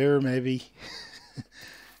 Yeah, there maybe.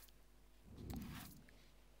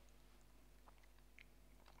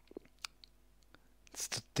 It's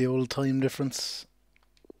the old time difference.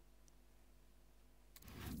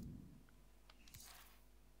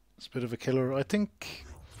 It's a bit of a killer. I think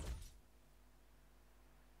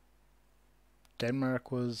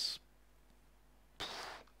Denmark was,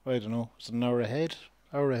 I don't know, was it an hour ahead?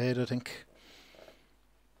 Hour ahead, I think.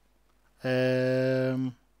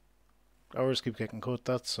 Hours keep getting cut,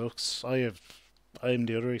 that sucks. I'm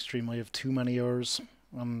the other extreme. I have too many hours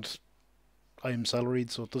and I'm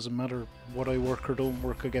salaried, so it doesn't matter what I work or don't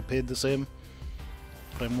work, I get paid the same.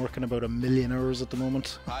 But I'm working about 1 million hours at the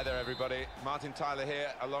moment. Hi there, everybody. Martin Tyler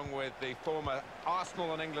here, along with the former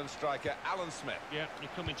Arsenal and England striker, Alan Smith. yeah, you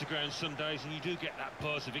come into ground some days and you do get that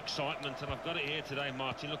buzz of excitement, and I've got it here today,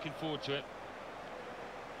 Martin. Looking forward to it.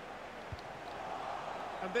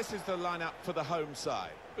 And this is the lineup for the home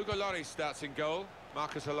side. Hugo Lloris starts in goal.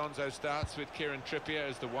 Marcus Alonso starts with Kieran Trippier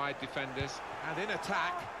as the wide defenders. And in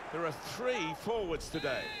attack, there are 3 forwards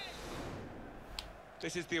today.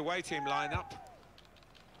 This is the away team lineup.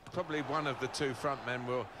 Probably one of the 2 front men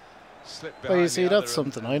will slip behind. Well, you see, the that's other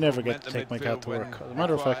something and I never augment get to the take my midfield cat to when work. As a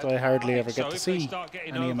matter of fact, required. I hardly ever So get to if they see start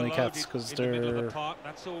getting any of my overloaded cats because in the middle of the they're park,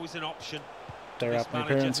 that's always an option. at my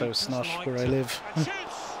manager parents' who house, doesn't not like where I to- live. And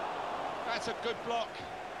shoots! That's a good block.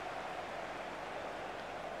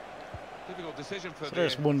 Difficult decision for So the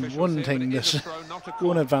there's one officials here, thing but it is a that throw, not a one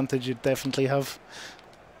corner. advantage you definitely have.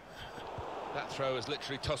 That throw has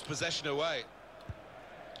literally tossed possession away.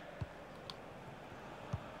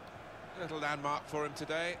 Little landmark for him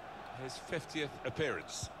today, his 50th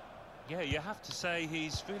appearance. Yeah, you have to say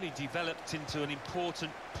he's really developed into an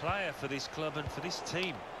important player for this club and for this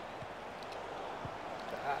team.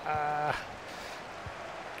 Oh,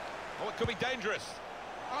 it could be dangerous.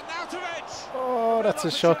 Oh, now to edge. Oh, that's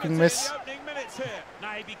a shocking miss. In the opening minutes here.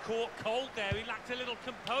 Maybe caught cold there. He lacked a little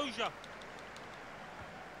composure.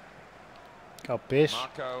 Got bit.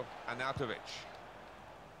 Marko Arnautovic.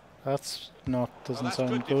 Doesn't that's sound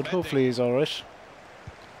good good. defending. Hopefully he's alright.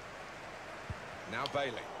 Now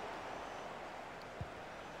Bailey.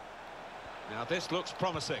 Now this looks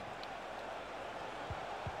promising.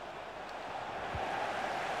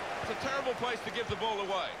 It's a terrible place to give the ball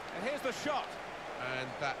away. And here's the shot. And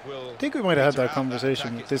that will... I think we might have had that attack.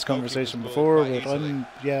 conversation, this It's conversation goalkeeper's before, ball but quite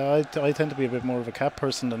easily. I tend to be a bit more of a cat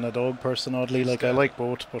person than a dog person, oddly. Like, I like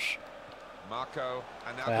both, but Marko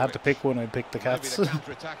if I had to pick one, I'd pick the cats. Maybe the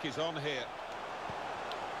counter-attack is on here.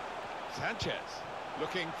 Sanchez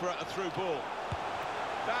looking for a through ball.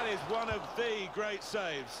 That is one of the great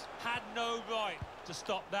saves. Had no right to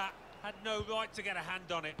stop that. Had no right to get a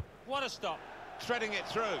hand on it. What a stop. Threading it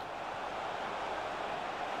through.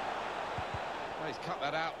 Well, he's cut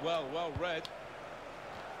that out well read.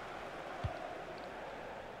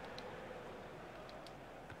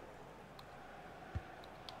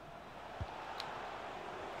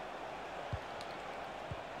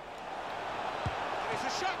 It's a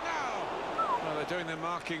shot now. Well, they're doing their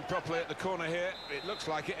marking properly at the corner here. It looks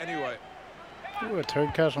like it anyway. Ooh, a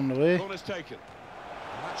third cat on the way. Corner's taken.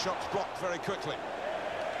 And that shot's blocked very quickly.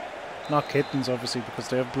 Not kittens, obviously, because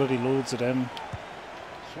they have bloody loads of them.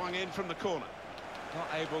 Swung in from the corner. Not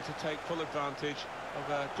able to take full advantage of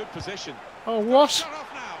a good position. Oh, what? Shot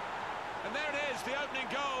off now. And there it is, the opening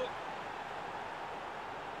goal.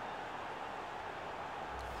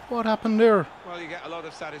 What happened there? Well, you get a lot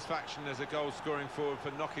of satisfaction as a goal-scoring forward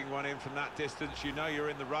for knocking one in from that distance. You know you're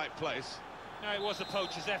in the right place. No, it was a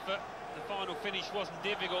poacher's effort. The final finish wasn't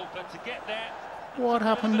difficult, but to get there... What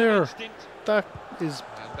happened there? Instinct. That is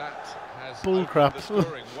And that has bull opened crap. the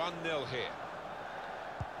scoring. 1-0 here.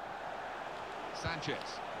 Sanchez.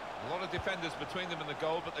 A lot of defenders between them and the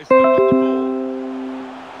goal, but they still got the ball.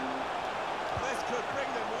 This could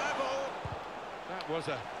bring them level. That was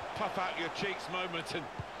a puff out your cheeks moment, and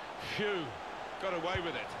phew, got away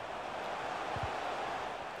with it.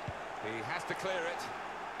 He has to clear it.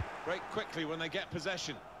 Break quickly when they get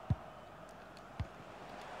possession.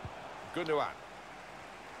 Gundogan.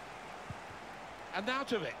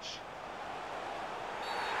 Arnautovic.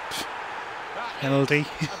 That is penalty.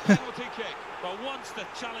 a penalty kick. But once the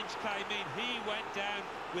challenge came in, he went down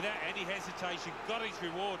without any hesitation, got his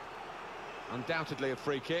reward. Undoubtedly a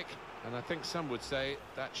free kick, and I think some would say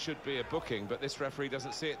that should be a booking, but this referee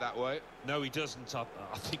doesn't see it that way. No, he doesn't. I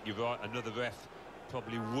think you're right. Another ref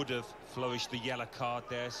probably would have flourished the yellow card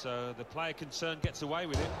there, so the player concerned gets away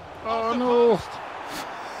with it. Oh no!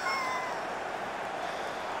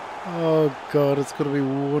 Oh god, it's going to be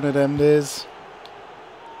one of them days.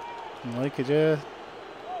 I like it, yeah.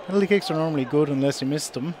 Penalty kicks are normally good unless you miss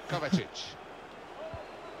them. Kovacic.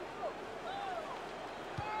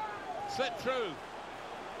 Slip through.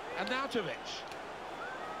 Arnautovic.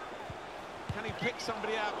 Can he pick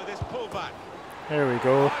somebody out with this pullback? There we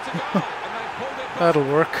go. Oh, it's a goal, and they've pulled it back. That'll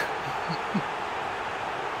work.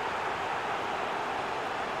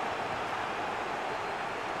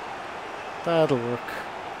 That'll work.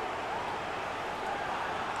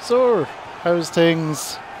 So, how's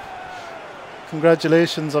things?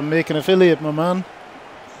 Congratulations on making affiliate, my man.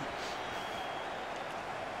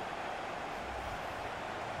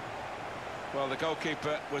 Well, the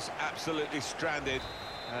goalkeeper was absolutely stranded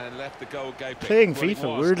and left the goal gaping. Playing Well, it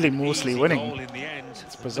FIFA, was weirdly an mostly easy winning. goal in the end.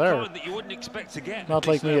 It's The bizarre. kind that you wouldn't expect to get. Not at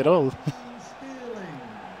like this me at level. all. Stealing.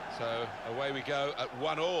 So away we go at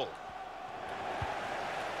 1-1.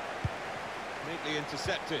 Neatly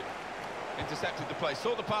intercepted. Intercepted the play.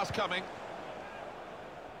 Saw the pass coming.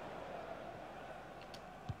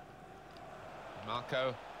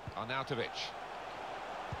 Marko Arnautovic.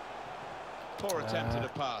 Poor attempt at a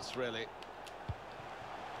pass, really.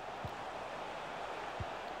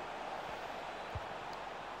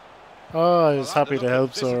 Oh, I was Well, happy look to at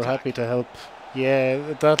help, this Zor. attack. Happy to help.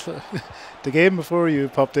 Yeah, that the game before you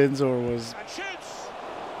popped in, Zor, was And shoots!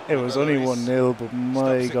 it was only Lloris 1-0, but my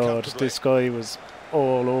stops it God, comfortably. this guy was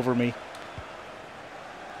all over me.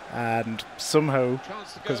 And somehow,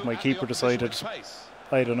 Chance to go because my at the keeper opposition decided, with pace.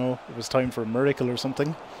 I don't know, it was time for a miracle or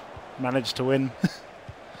something, managed to win.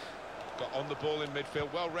 Got on the ball in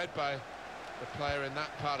midfield. Well read by the player in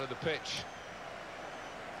that part of the pitch.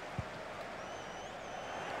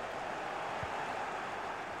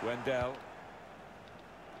 Wendell.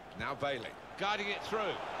 Now Bailey, guiding it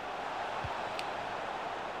through.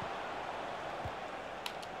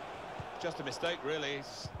 Just a mistake, really.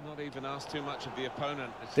 He's not even asked too much of the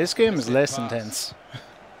opponent. This game is less intense,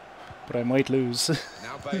 but I might lose.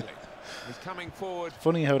 Now Bailey, he's coming forward.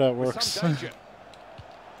 Funny how that works. I think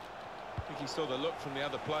he saw the look from the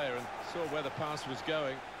other player and saw where the pass was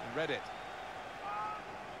going and read it.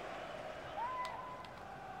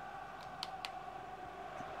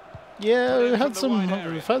 Yeah, we've had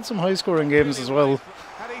some high-scoring games as well.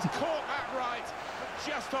 And he's caught that right,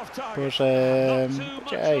 but just off target.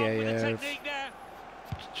 But yeah.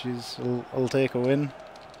 Jeez, I'll take a win.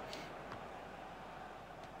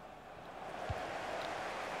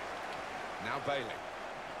 Now Bailey.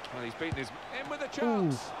 Well, he's beaten his in with a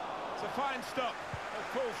chance. Ooh. It's a fine stop,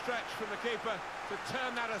 a full stretch from the keeper to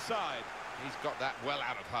turn that aside. He's got that well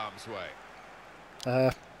out of harm's way.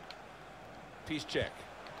 Peace check.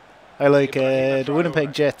 I like the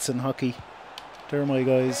Winnipeg Jets in hockey. They're my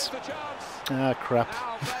guys. Ah, crap.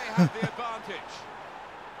 Now they have the advantage.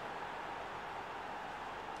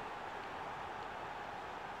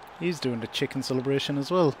 He's doing the chicken celebration as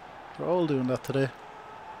well. We're all doing that today.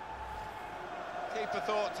 Keeper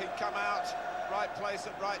thought he'd come out, right place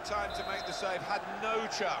at right time to make the save. Had no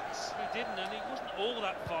chance. He didn't, and he wasn't all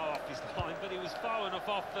that far off his line, but he was far enough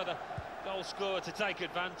off for the goal scorer to take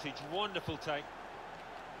advantage. Wonderful take.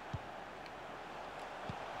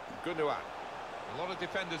 Gundogan. A lot of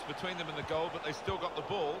defenders between them and the goal, but they still got the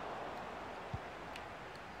ball.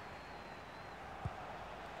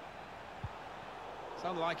 It's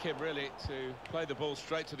unlike him, really, to play the ball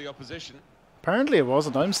straight to the opposition. Apparently it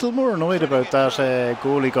wasn't. I'm still more annoyed about that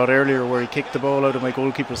goal he got earlier where he kicked the ball out of my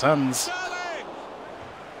goalkeeper's hands.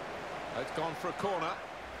 It's gone for a corner.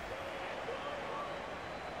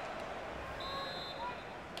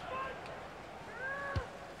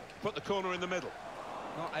 Put the corner in the middle.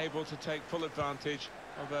 Not able to take full advantage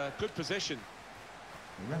of a good position.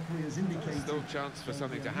 The referee has indicated Still chance for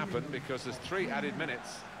something to happen because there's 3 added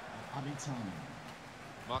minutes. added time.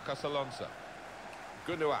 Marcos Alonso.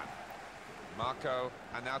 Gundogan. Marco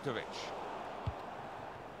Arnautovic.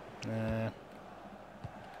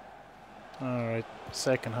 Alright,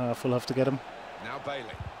 second half we'll have to get him. Now Bailey.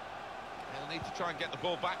 He'll need to try and get the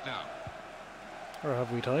ball back now. Or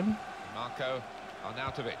have we time? Marco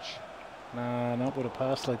Arnautovic. Nah, not with a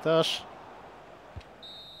pass like that.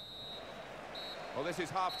 Well, this is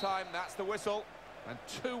half-time, that's the whistle. And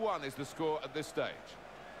 2-1 is the score at this stage.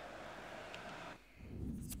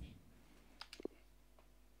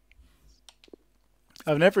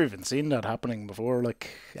 I've never even seen that happening before,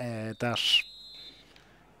 like that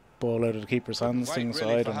ball out of the keeper's hands thing, so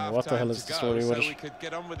I don't know what the hell is the story with it. So we could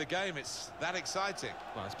get on with the game, it's that exciting.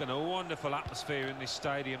 Well, it's been a wonderful atmosphere in this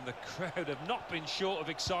stadium. The crowd have not been short of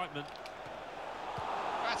excitement.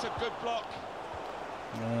 That's a good block.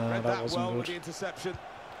 that Read that wasn't well good. with the interception.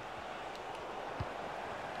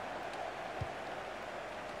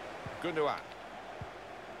 Gundogan.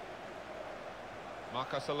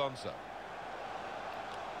 Marcos Alonso.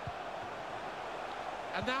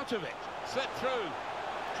 Arnautovic slipped through.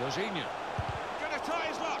 Jorginho. Gonna try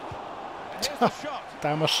his luck. And here's the shot.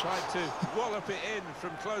 Damn it. Tried to wallop it in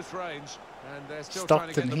from close range, and they're still Stuck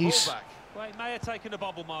trying to get in the heat. ball back. Well, it may have taken a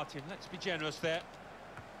bobble, Martin. Let's be generous there.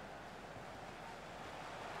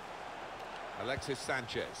 Alexis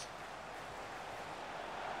Sanchez.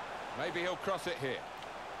 Maybe he'll cross it here.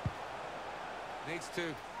 Needs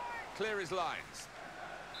to clear his lines.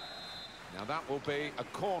 Now that will be a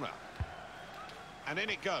corner. And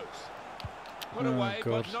in it goes. Put away,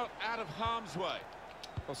 God. but not out of harm's way.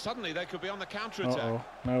 Well, suddenly they could be on the counter-attack. Uh-oh,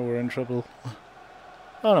 now we're in trouble.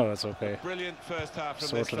 Oh no, that's okay. Brilliant first half from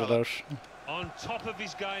Sorted this it fella. out. On top of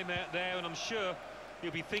his game out there, and I'm sure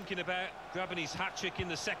he'll be thinking about grabbing his hat-trick in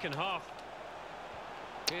the second half.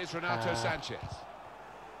 Here's Renato Sanchez.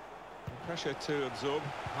 Pressure to absorb,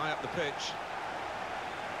 high up the pitch.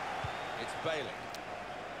 It's Bailey.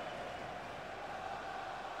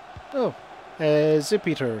 Oh,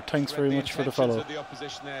 Zippiter, thanks very much for the follow. The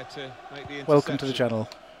opposition there to make the Welcome to the channel.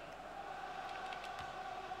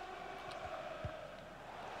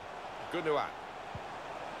 Gundogan.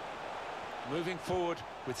 Moving forward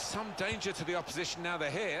with some danger to the opposition now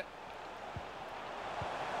they're here.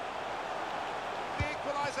 The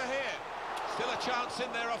equaliser here. Still a chance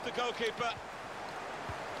in there off the goalkeeper.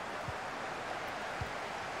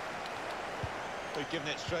 They've given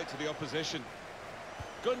it straight to the opposition.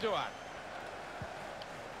 Gundogan.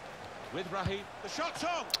 With Raheem. The shot's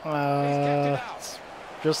on. He's kept it out.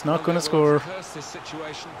 Just not going to score. This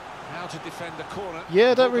situation, how to defend the corner.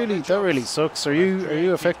 Yeah, that really sucks. Are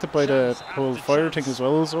you affected by the whole fire thing as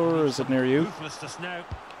well, or is it near you? Ruthless just now.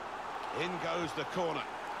 In goes the corner.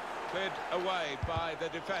 Cleared away by the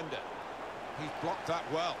defender. He's blocked that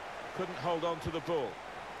well. Couldn't hold on to the ball.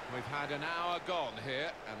 We've had an hour gone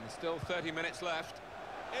here, and still 30 minutes left.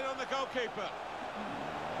 In on the goalkeeper.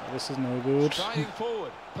 This is no good. Striding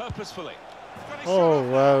forward, purposefully. Oh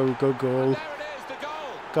wow, good goal. And there it is, the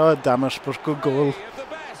goal. God damn it, but good goal. Three of the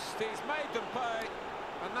best. He's made them pay,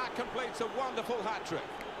 and that completes a wonderful hat-trick.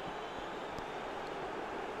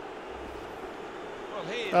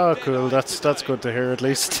 Oh cool, that's good to hear at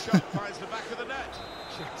least. Finds the back of the net.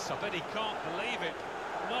 Yes, I bet he can't believe it.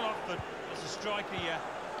 Not often as a striker you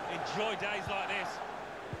enjoy days like this.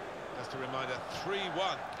 Just a reminder,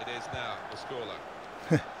 3-1 it is now, the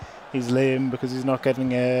scoreline. He's lame because he's not getting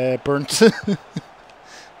burnt.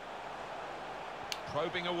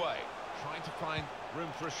 Probing away, trying to find room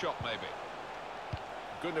for a shot maybe.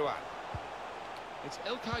 Gundogan. It's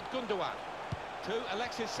İlkay Gundogan to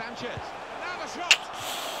Alexis Sanchez. Now the shot!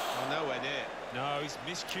 Oh, nowhere near. No, he's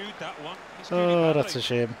miscued that one. Oh, that's a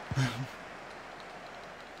shame.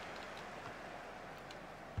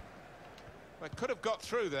 Well, could have got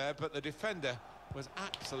through there, but the defender was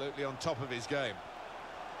absolutely on top of his game.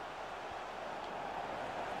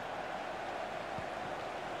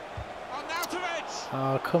 On Nautovic!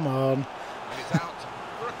 Oh, come on. And it's out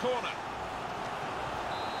for a corner.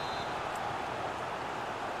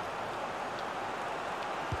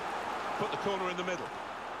 Put the corner in the middle.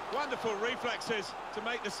 Wonderful reflexes to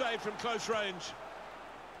make the save from close range.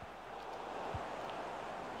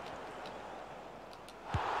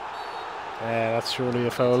 Yeah, that's surely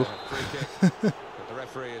a foul. Free kick that the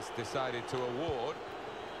referee has decided to award.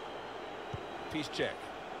 Peace check.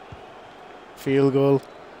 Field goal.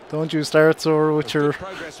 Don't you start so with your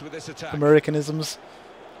Progress with this attack. Americanisms.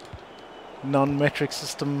 Non-metric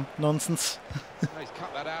system nonsense. He's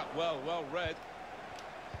cut that out well read.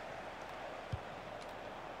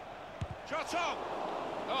 Shot on!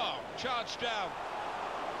 Oh, charged down.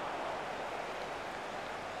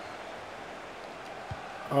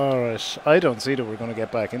 Alright, I don't see that we're going to get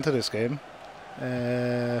back into this game.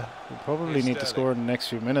 We'll probably need to score in the next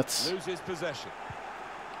few minutes. Loses possession.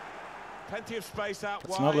 Plenty of space out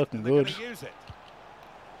It's wide. not looking and they're good. gonna use it.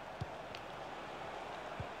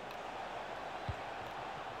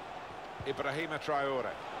 Ibrahima Traore.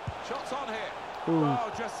 Shots on here. Ooh.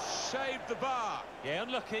 Oh, just shaved the bar. Yeah,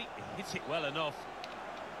 unlucky. He hits it well enough.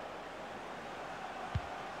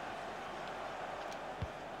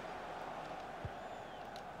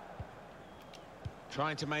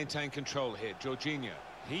 Trying to maintain control here, Jorginho.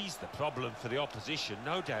 He's the problem for the opposition,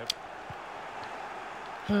 no doubt.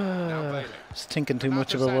 Just thinking too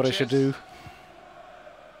much about what I should do.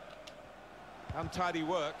 Untidy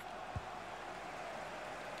work.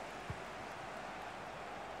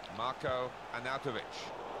 Marco Arnautovic.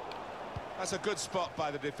 That's a good spot by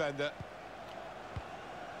the defender.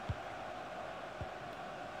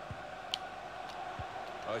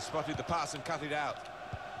 Oh, he spotted the pass and cut it out.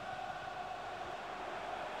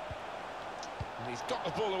 And he's got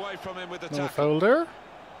the ball away from him with the No tackle. foul there?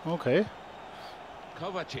 Okay.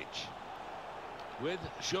 Kovacic with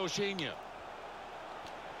Jorginho.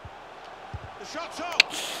 The shot's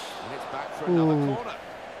off! And it's back for another corner.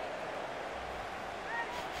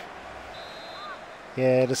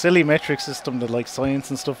 Yeah, the silly metric system that like science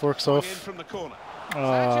and stuff works In off. from the corner.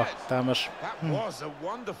 Oh, Sanchez. damn it. That was a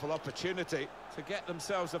wonderful opportunity to get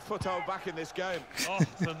themselves a foothold back in this game. Oh,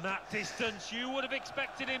 from that distance, you would have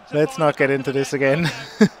expected him to. Let's not get into this again.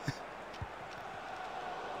 That's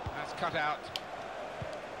cut out.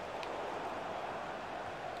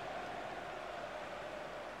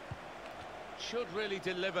 Should really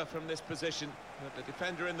deliver from this position, but the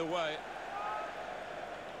defender in the way.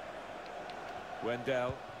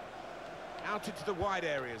 Wendell out into the wide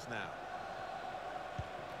areas now.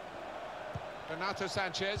 Renato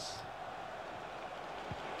Sanchez.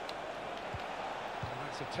 And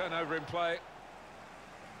that's a turnover in play.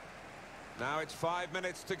 Now it's 5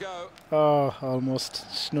 minutes to go. Oh,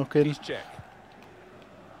 almost snuck in. Peace check.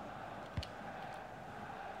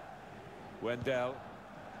 Wendell.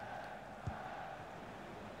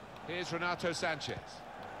 Here's Renato Sanchez.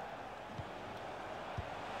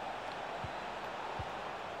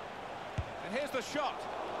 And here's the shot.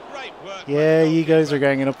 Great work. Yeah, you guys are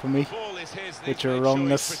ganging up on me Ball is his. with He's your made sure he's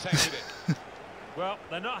wrongness. protected it. Well,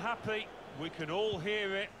 they're not happy. We can all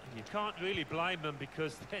hear it. You can't really blame them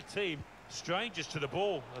because their team, strangers to the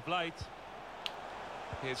ball of late.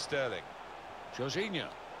 Here's Sterling. Jorginho.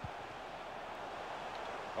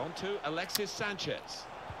 On to Alexis Sanchez.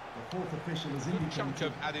 The fourth official has Good indicated chunk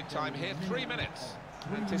of added time there will here, be a 3 minimum minutes. of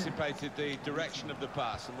 3 minutes. Anticipated the direction of the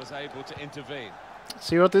pass and was able to intervene.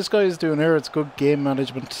 See what this guy is doing here? It's good game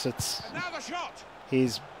management. It's Another shot.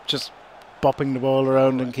 he's just bopping the ball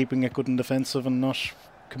around and keeping it good and defensive and not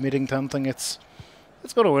committing to anything. It's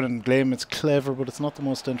got to win in the game. It's clever, but it's not the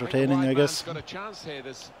most entertaining, I guess. Got a chance here.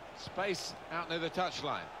 There's space out near the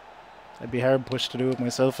touchline. I'd be hard pushed to do it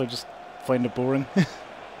myself. I just find it boring. And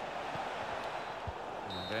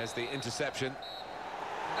there's the interception.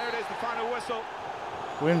 There it is, the final whistle.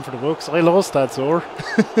 Win for the Bucks. I lost that, Zor.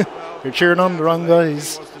 Well, You're cheering on the wrong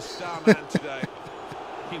guys. He was the star man today.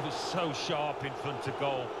 He was so sharp in front of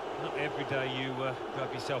goal. Not every day you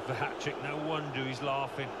grab yourself a hat-trick. No wonder he's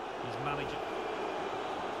laughing. He's managing.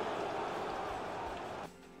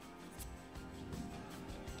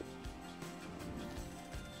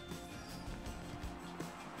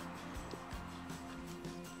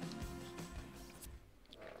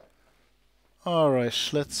 Alright,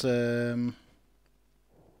 let's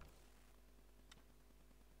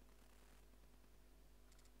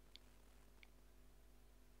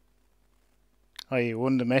Oh, you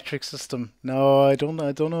won the metric system. No, I don't know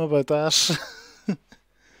about that.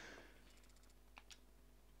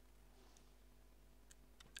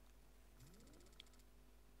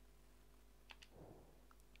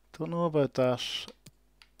 Don't know about that.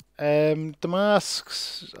 The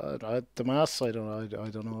masks. The masks. I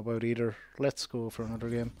don't know about either. Let's go for another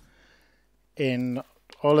game.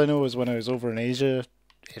 All I know is when I was over in Asia,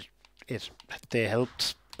 they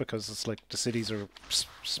helped because it's like the cities are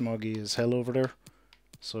smoggy as hell over there,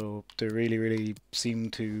 so they really seem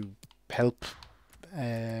to help.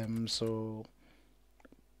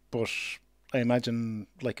 But I imagine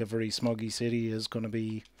like a very smoggy city is going to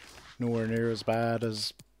be nowhere near as bad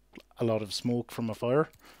as a lot of smoke from a fire.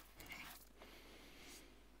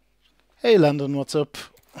 Hey Landon, what's up?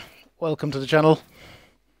 Welcome to the channel.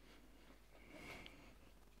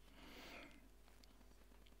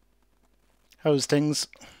 How's things?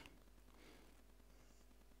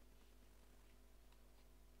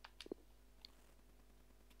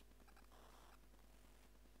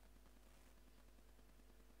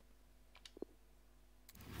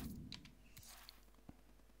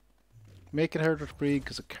 Make it harder to breathe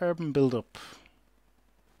because of carbon build-up.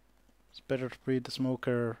 It's better to breathe the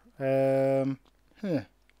smoker.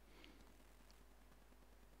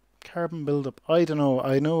 Carbon build-up. I don't know.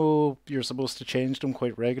 I know you're supposed to change them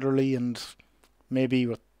quite regularly, and maybe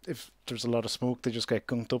if there's a lot of smoke, they just get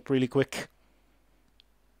gunked up really quick.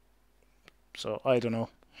 So I don't know.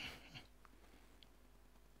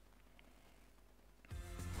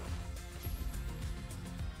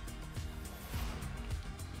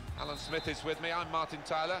 Alan Smith is with me. I'm Martin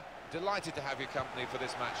Tyler. Delighted to have your company for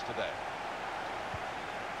this match today.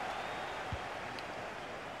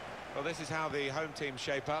 Well, this is how the home team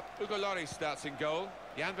shape up. Hugo Lloris starts in goal.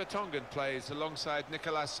 Jan Vertonghen plays alongside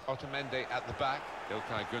Nicolas Otamendi at the back.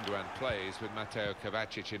 Ilkay Gundogan plays with Mateo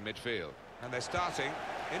Kovacic in midfield. And they're starting,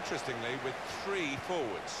 interestingly, with 3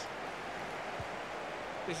 forwards.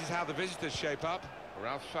 This is how the visitors shape up.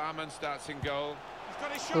 Ralph Farman starts in goal. He's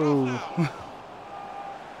got his shot off now.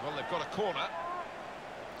 Well, they've got a corner.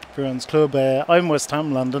 Everyone's club. I'm West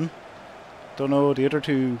Ham, London. Don't know the other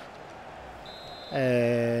two.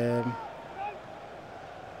 And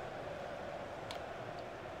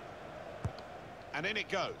in it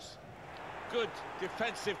goes. Good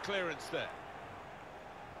defensive clearance there.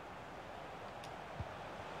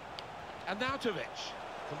 And Nautovic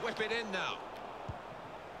can whip it in now.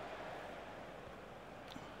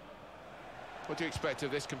 What do you expect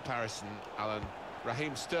of this comparison, Alan?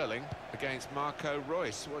 Raheem Sterling against Marco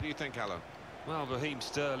Reus. What do you think, Alan? Well, Raheem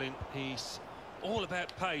Sterling, he's all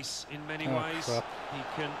about pace in many ways. Crap.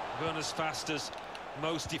 He can run as fast as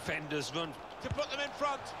most defenders run. To put them in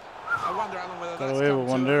front. I wonder, Alan, whether Got that's away come with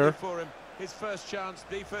too one early there. for him. His first chance,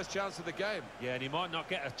 the first chance of the game. Yeah, and he might not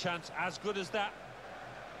get a chance as good as that.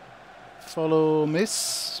 Follow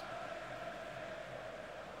miss.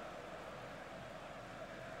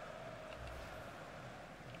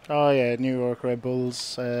 Oh yeah, New York Red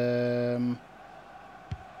Bulls.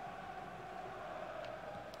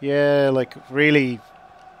 Yeah, like really,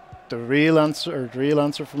 the real answer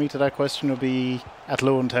for me to that question would be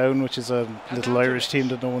Athlone Town, which is a little Irish team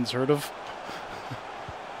that no one's heard of.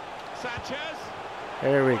 Sanchez.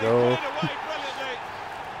 There we go. That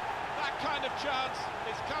kind of chance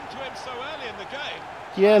has come to him so early in the game.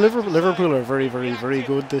 Yeah, Liverpool are very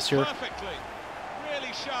good this year. Perfectly.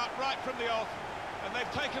 Really sharp right from the off, and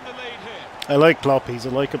they've taken the lead here. I like Klopp. He's a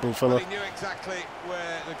likeable Well, fella. he knew exactly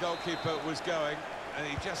where the goalkeeper was going, and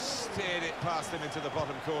he just steered it past him into the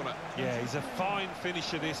bottom corner. Yeah, he's a fine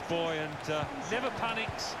finisher, this boy, and never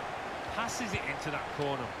panics. Passes it into that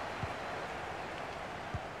corner.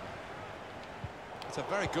 It's a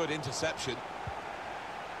very good interception.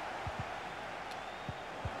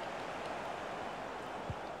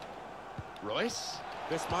 Royce.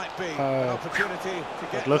 This might be an opportunity to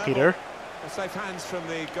get lucky level. there. A safe hands from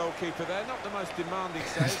the goalkeeper there. Not the most demanding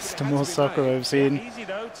save. It's but the it had most to be soccer made. I've seen. Easy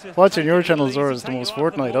though to Watching take your it a little channels, or easy, is the take most you out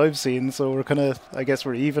of the Fortnite ball. I've seen, so we're kind of, I guess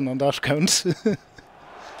we're even on that count.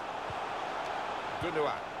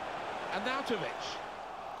 Gundogan. And Nautovic.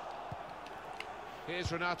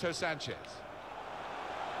 Here's Renato Sanchez.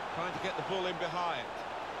 Trying to get the ball in behind.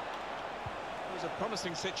 It was a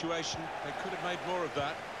promising situation. They could have made more of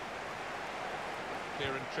that.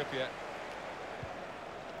 Kieran Trippier.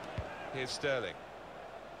 Here's Sterling.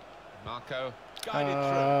 Marco. Guided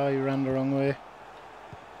through. You ran the wrong way.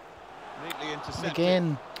 Neatly intercepted.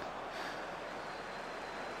 Again.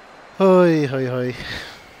 Hoi, hoi, hoi.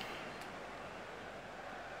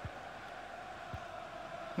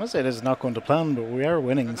 I must say this is not going to plan, but we are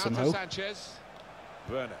winning Renato somehow. Sanchez.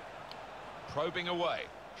 Werner. Probing away.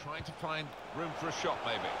 Trying to find room for a shot,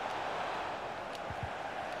 maybe.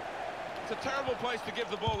 It's a terrible place to give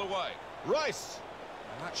the ball away. Rice.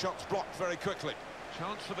 And that shot's blocked very quickly.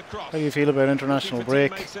 Chance for the cross. How do you feel about international Looking for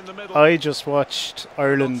break? teammates in the middle. I just watched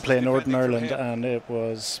Ireland Lots play of Northern defending from Ireland, and it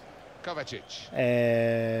was Kovacic.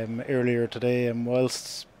 earlier today, and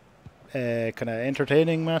whilst kind of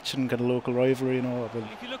entertaining match and kind of local rivalry, you know, but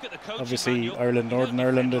If you look at the coaching obviously manual, Ireland you don't Northern defend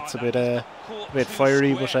Ireland, like it's a that. bit He's got caught too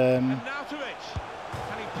fiery, but square. And Nautovic.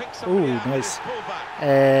 Can he pick oh, somebody out with nice. his pullback?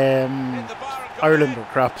 Hit Um, the bar and got Ireland in. are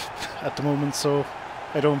crap at the moment, so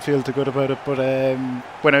I don't feel too good about it. But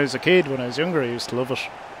when I was a kid, when I was younger, I used to love it.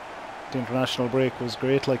 The international break was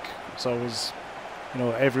great. Like, it's always, you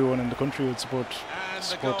know, everyone in the country would support And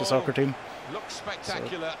the goal soccer team. looks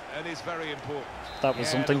spectacular and is very important. That was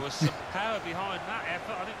something. There was some power behind that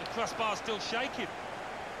effort. I think the crossbar's still shaking.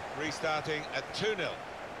 Restarting at 2-0.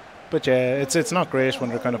 But yeah, it's not great when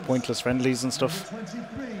they're kind of pointless friendlies and stuff.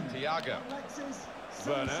 23. Thiago. Alexis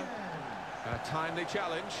Werner. Sanchez. A timely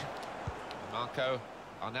challenge. Marco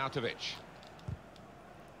Arnautovic.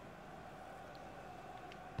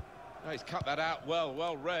 Oh, he's cut that out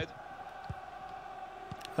well read.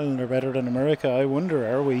 Ireland are better than America. I wonder,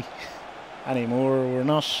 are we anymore? We're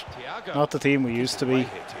not. Thiago. Not the team we used to be. Away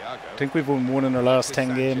here, Thiago. I think we've won one in our last 10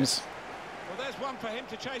 Sanchez. games. Well, there's one for him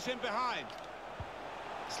to chase in behind.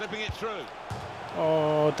 Slipping it through.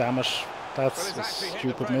 Oh, damn it. Well, That's he's a actually hit the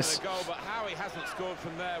stupid frame miss. of the goal, but how he hasn't scored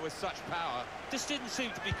from there with such power. Just didn't seem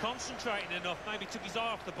to be concentrating enough. Maybe took his eye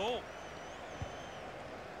off the ball.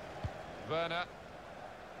 Werner.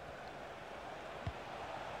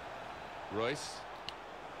 Royce.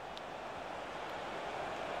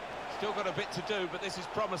 Still got a bit to do, but this is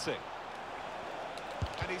promising.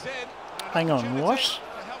 And he's in. An Hang on, opportunity what?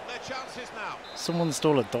 to help their chances now. Someone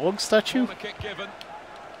stole a dog statue? Corner kick given.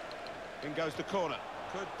 In goes the corner.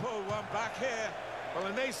 Could pull one back here. Well,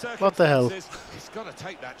 in these circumstances, What the hell? he's got to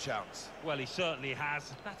take that chance. Well, he certainly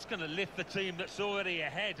has. That's going to lift the team that's already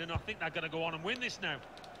ahead, and I think they're going to go on and win this now.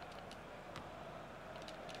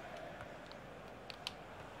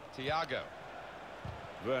 Thiago.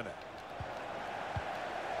 Werner.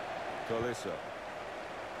 Tolisso.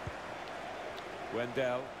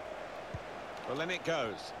 Wendell. Well, in it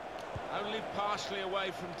goes. Only partially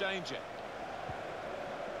away from danger.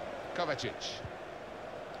 Kovacic.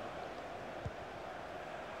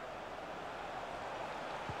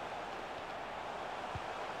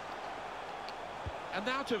 And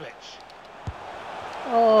Nautovic.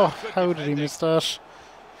 Oh, Good how did he defending. miss that?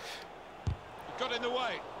 Got in the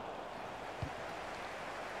way.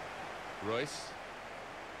 Royce.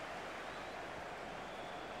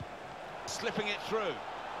 Slipping it through.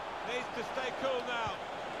 Needs to stay cool now.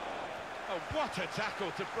 Oh, what a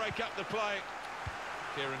tackle to break up the play.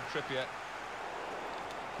 Kieran Trippier.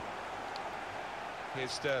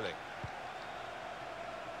 Here's Sterling.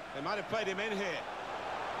 They might have played him in here.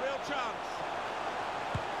 Real chance.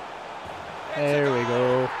 There we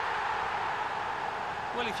go.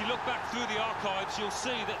 Well, if you look back through the archives, you'll see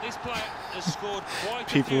that this player has scored quite a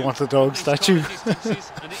People few want the dog from these kind statue. of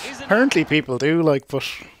distances, and it isn't Apparently people do, like, but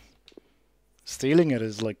stealing it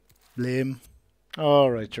is, like, lame.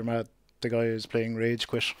 Alright, you're mad. The guy who's playing Rage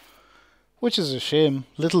quit. Which is a shame.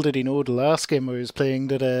 Little did he know the last game I was playing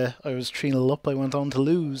that I was 3-0 up. I went on to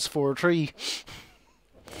lose 4-3.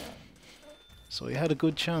 So he had a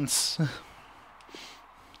good chance.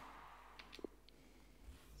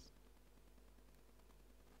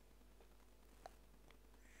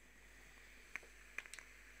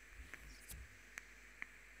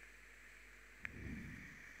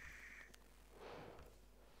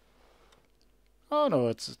 Oh no,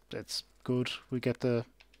 it's good. We get the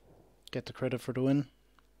credit for the win.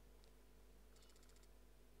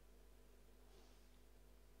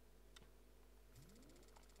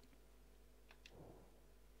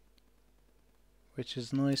 which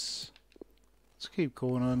is nice. Let's keep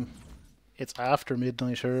going on. It's after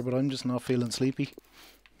midnight, sure, but I'm just not feeling sleepy.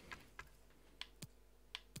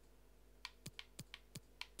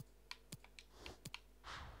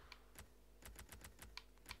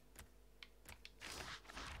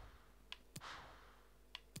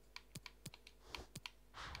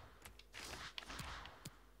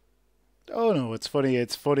 Oh no, it's funny.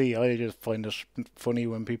 It's funny. I just find it funny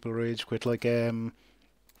when people rage quit. Like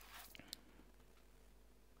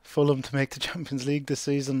Fulham to make the Champions League this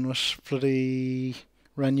season was bloody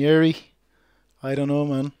Ranieri. I don't know,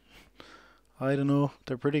 man. I don't know.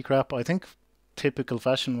 They're pretty crap. I think typical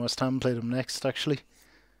fashion West Ham play them next, actually.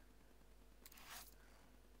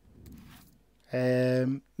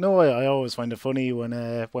 No, I always find it funny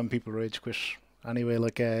when people rage quit. Anyway,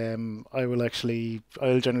 like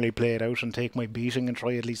I'll generally play it out and take my beating and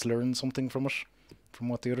try at least learn something from it, from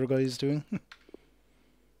what the other guy is doing.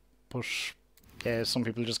 But yeah, some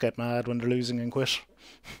people just get mad when they're losing and quit.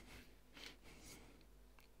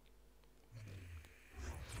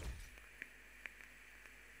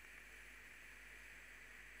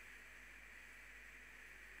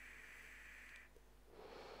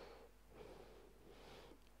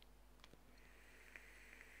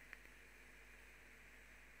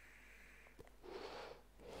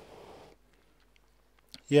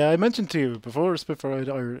 Yeah, I mentioned to you before,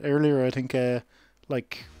 or earlier, I think,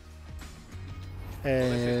 like,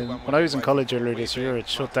 when I was in college earlier this year, it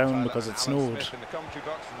shut down because it snowed.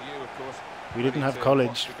 We didn't have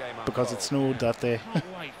college because it snowed that day.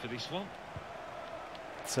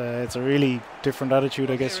 It's a really different attitude,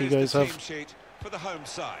 I guess, you guys have. For the home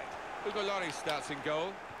side, Hugo Lloris starts in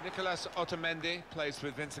goal. Nicolas Otamendi plays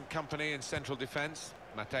with Vincent Kompany in central defence.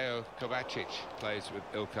 Mateo Kovacic plays with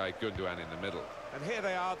Ilkay Gundogan in the middle. And here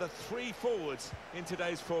they are, the three forwards in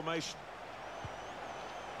today's formation.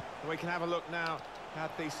 We can have a look now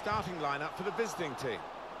at the starting lineup for the visiting team.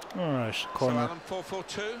 All right, corner. So Alan,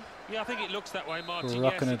 4-4-2. Yeah, I think it looks that way, Martin. We're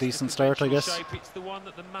rocking yes, a decent start, I guess. Shape. It's the one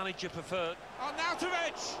that the manager preferred.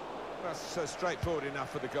 Arnautovic! That's straightforward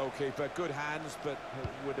enough for the goalkeeper. Good hands, but it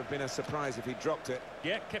would have been a surprise if he dropped it.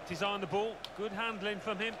 Yeah, kept his eye on the ball. Good handling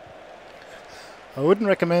from him. I wouldn't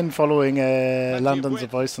recommend following Landon's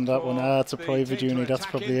advice on that one. It's a private uni, that's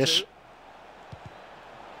probably it.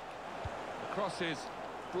 The cross is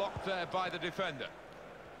blocked there by the defender.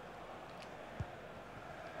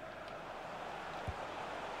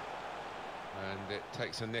 And it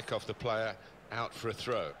takes a nick off the player, out for a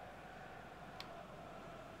throw.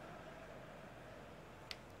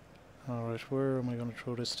 Alright, where am I going to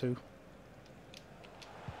throw this to?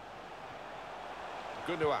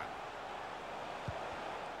 Gundogan.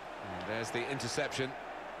 And there's the interception.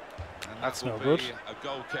 And that's no be good. A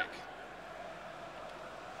goal kick.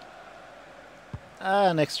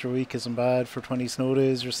 An extra week isn't bad for 20 snow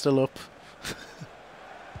days. You're still up.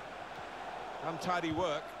 Untidy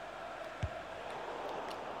work.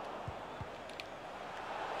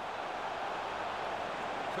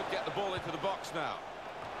 Could get the ball into the box now.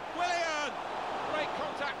 Willian! Great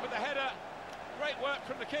contact with the header. Great work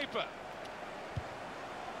from the keeper.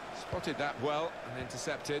 Spotted that well and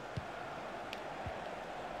intercepted.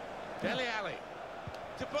 Dele Alli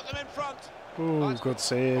to put them in front. Oh, good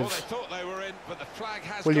save. Oh, they thought they were in, but the flag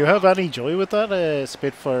has Will you have any joy with that,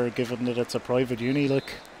 Spitfire, given that it's a private uni,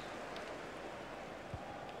 like?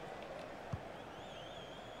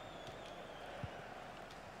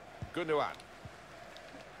 Gundogan.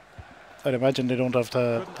 I'd imagine they don't have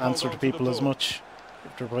to answer to people as much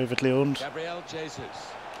if they're privately owned. Gabriel Jesus.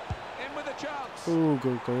 In with a chance. Oh,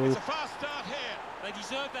 good goal. It's a fast start here. They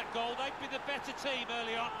deserved that goal. They'd be the better team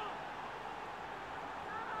early on.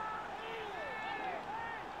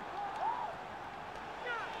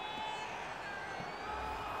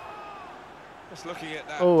 Just looking at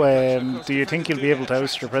that. Oh, do you think you'll be able to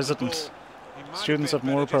oust your president? Students have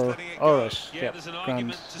more power. Alright, yeah,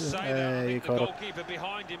 grand. You caught up.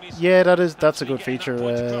 Yeah, that's a good feature,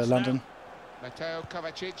 Landon. Mateo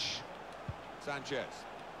Kovacic. Sanchez.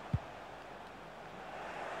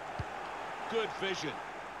 Good vision.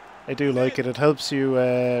 I do like it. It helps you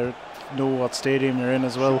know what stadium you're in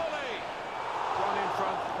as well. One in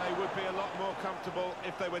front, they would be a lot more comfortable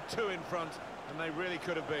if they were two in front, and they really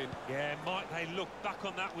could have been. Yeah, might they look back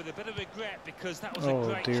on that with a bit of regret, because that was a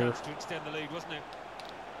great chance to extend the lead, wasn't it?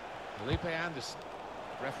 Felipe Anderson.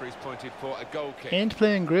 Referee's pointed for a goal kick. Ain't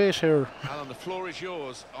playing great here. Alan, the floor is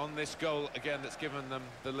yours on this goal again that's given them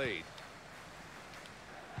the lead.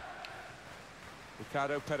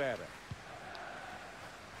 Ricardo Pereira.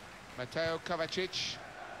 Mateo Kovacic.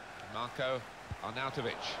 Marco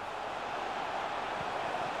Arnautovic.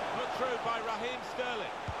 Put through by Raheem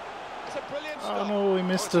Sterling. It's a brilliant Oh stop. no, we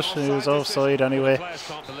missed it's it. an It was offside offside decision. The anyway. players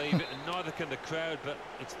can't believe it, and neither can the crowd, but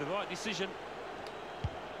it's the right decision.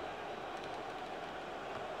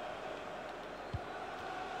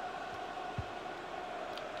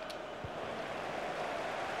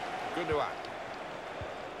 Gundogan.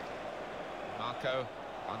 Marco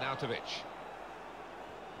Arnautovic.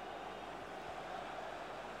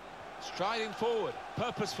 Striding forward,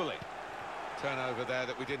 purposefully. Turnover there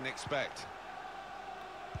that we didn't expect.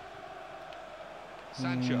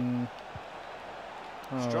 Sancho.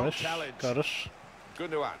 Strong Alright, challenge. got it.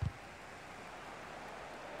 Gundogan.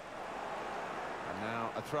 And now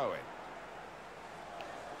a throw-in.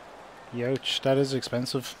 Youch, that is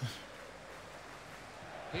expensive.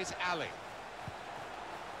 Here's Ali.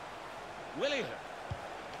 Willian.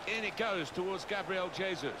 In it goes towards Gabriel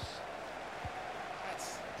Jesus.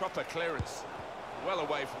 That's proper clearance. Well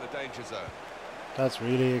away from the danger zone. That's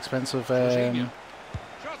really expensive. Jorginho.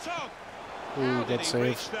 Shot on. Ooh, How did good he save.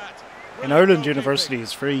 reach that? In Brilliant Ireland, goalkeeping. university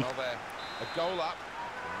is free. Well, they're a goal up.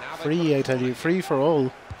 Now they've Free, got I a tell you. corner. Free for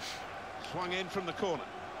all. Swung in from the corner.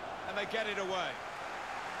 And they get it away.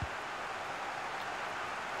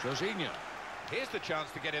 Jorginho. Here's the chance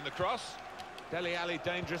to get in the cross. Dele Alli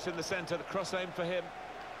dangerous in the centre. The cross aim for him.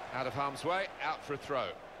 Out of harm's way. Out for a throw.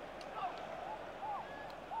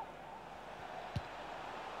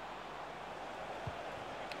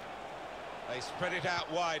 They spread it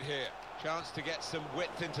out wide here. Chance to get some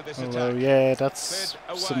width into this Oh, attack. well, yeah, that's Cleared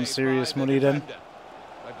away some serious by the money then. defender.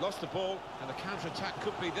 They've lost the ball and the counter-attack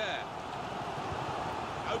could be there.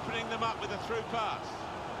 Opening them up with a through pass.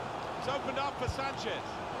 It's opened up for Sanchez.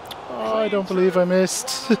 Oh, I don't believe I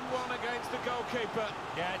missed. One-on-one against the goalkeeper.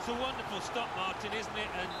 Yeah, it's a wonderful stop, Martin, isn't it?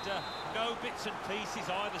 And no bits and pieces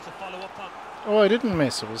either to follow up on. Oh, I didn't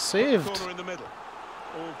miss. It was saved. Corner in the middle.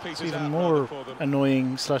 All It's pieces even out more for them.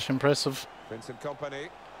 annoying / impressive. Vincent Kompany.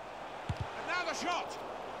 And now the shot.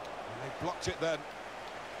 And they blocked it then.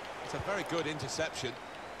 It's a very good interception.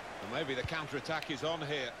 And maybe the counter-attack is on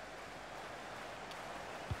here.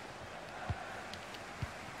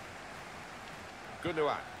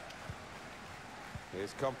 Gundogan.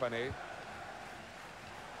 Here's Kompany.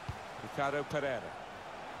 Ricardo Pereira.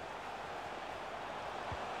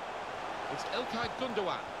 It's Ilkay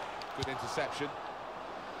Gundogan. Good interception.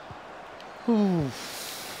 Ooh.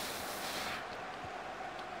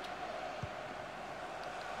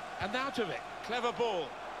 And out of it. Clever ball.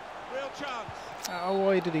 Real chance. Oh,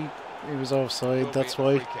 why did he? He was offside, Will that's be a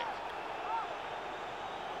why. free kick.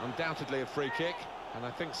 Undoubtedly a free kick. And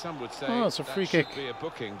I think some would say Oh, it's a that free should kick. be a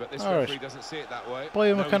booking, but this All right. referee doesn't see it that way.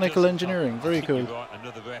 Biomechanical No, he doesn't. engineering, I very think cool. you're right.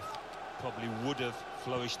 Another ref probably would have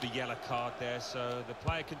flourished the yellow card there, so the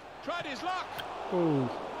player can... Tried his luck. Ooh.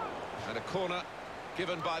 And a corner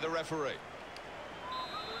given by the referee.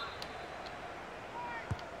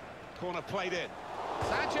 Corner played in.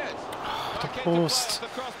 Sanchez. The Back into play post. off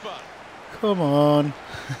the crossbar. Come on.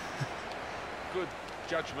 Good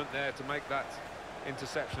judgment there to make that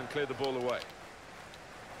interception and clear the ball away.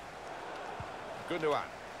 Gundogan.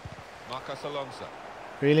 Marcos Alonso.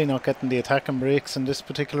 Really not getting the attacking breaks in this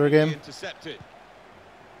particular game. Intercepted.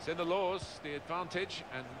 It's in the laws, the advantage,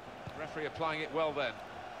 and the referee applying it well then.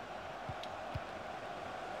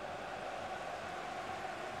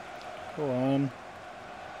 Go on.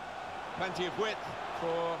 Plenty of width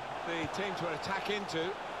for the team to attack into.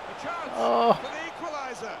 A chance Oh. for the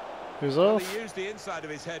equaliser. Who's Well, off? he used the inside of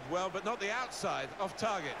his head well, but not the outside, off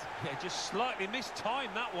target. Yeah, just slightly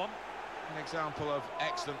mistimed that one. An example of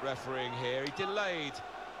excellent refereeing here. He delayed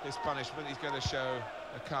this punishment. He's going to show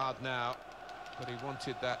a card now, but he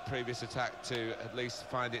wanted that previous attack to at least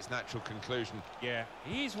find its natural conclusion. Yeah,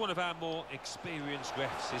 he's one of our more experienced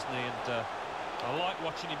refs, isn't he? And I like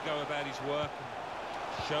watching him go about his work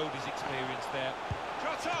and showed his experience there.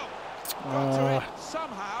 Shot on. Got to Ah. it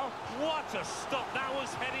somehow. What a stop! That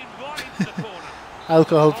was heading right into the corner.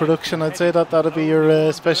 Alcohol production, I'd say that'd be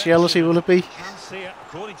your speciality, will it be? Can see it,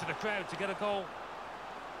 according to the crowd, to get a goal.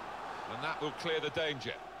 And that will clear the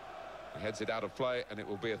danger. He heads it out of play, and it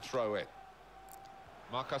will be a throw-in.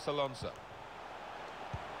 Marcos Alonso.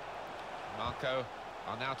 Marco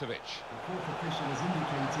Arnautovic. The fourth official has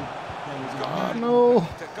indicated there was Oh a no.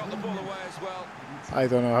 Got the ball away as well. I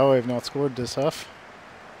don't know how I've not scored this half.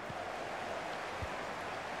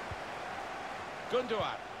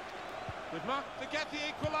 Gundogan. With Mark to get the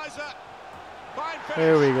equaliser. Fine finish.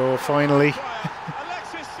 There we go, finally.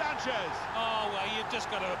 Alexis Sanchez. Oh, well, you've just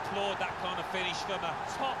got to applaud that kind of finish from a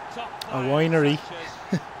top A player. winery.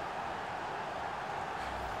 Sanchez.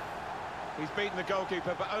 He's beaten the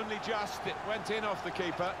goalkeeper, but only just. It went in off the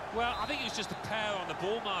keeper. Well, I think it was just a pair on the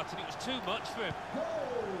ball, Martin. It was too much for him.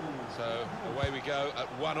 So away we go at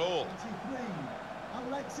 1-1.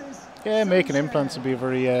 Yeah, making implants would be a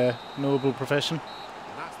very noble profession.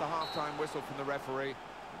 And that's the half-time whistle from the referee.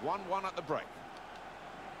 1-1 at the break.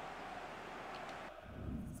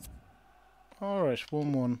 All right,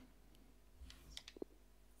 1-1.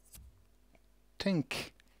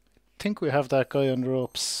 Think we have that guy on the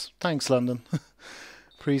ropes. Thanks, London.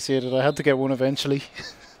 Appreciate it. I had to get one eventually.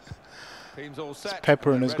 Team's all set. It's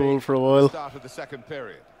Pepper in his goal for a while. Start of the second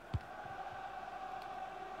period.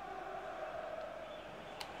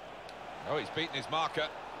 Oh, he's beaten his marker.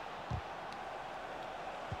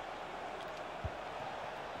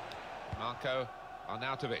 Marco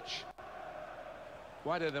Arnautovic.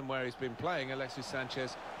 Wider than where he's been playing. Alexis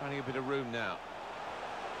Sanchez finding a bit of room now.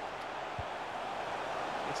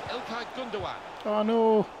 It's Ilkay Gundogan. Oh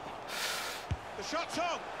no! The shot's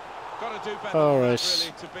on. Got to do better All than right. that,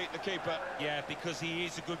 really, to beat the keeper. Yeah, because he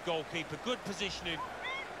is a good goalkeeper. Good positioning.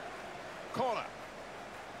 Corner.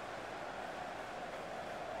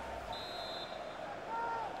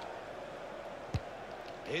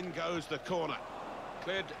 In goes the corner.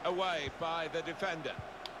 Cleared away by the defender.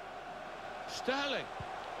 Sterling.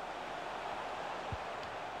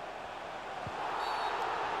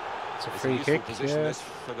 It's a It's free useful kick. position, Yeah. this,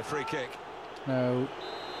 for the free kick. Now,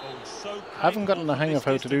 Oh, so I haven't gotten the capable hang from of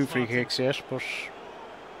how this to do distance, free Martin. kicks yet, but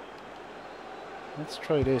let's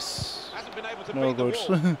try this. Hasn't been able to No beat the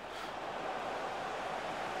good. wall.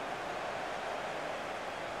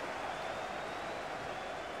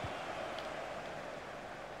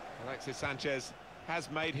 Alexis Sanchez has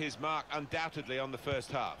made his mark undoubtedly on the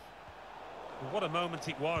first half. What a moment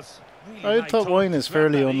it was. Really I made thought time wine to is grab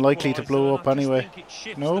fairly that unlikely to equaliser, blow and up I just anyway. think it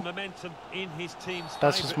shifts No? the momentum in his team's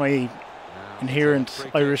That's just favour. my Now, inherent it's a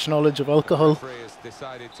free Irish kick. knowledge of The alcohol. referee has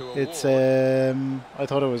decided to It's award. I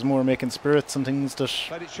thought it was more making spirits and things that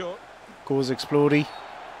Played it short. goes explodey.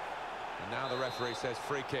 And now the referee says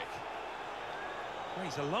free kick. Well,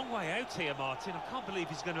 he's a long way out here, Martin. I can't believe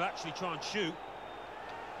he's going to actually try and shoot.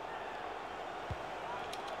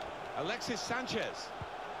 Alexis Sanchez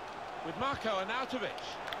with Marco Arnautovic.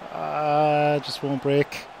 Just won't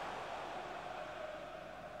break.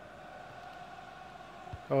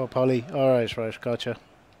 Oh, Polly. Alright, right, gotcha.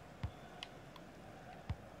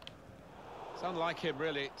 It's unlike him,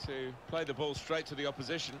 really, to play the ball straight to the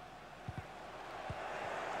opposition.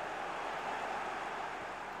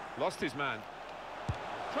 Lost his man.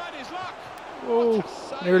 Tried his luck. Oh, What a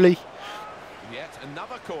save. nearly. Yet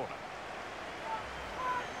another corner.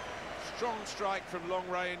 Strong strike from long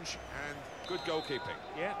range and good goalkeeping.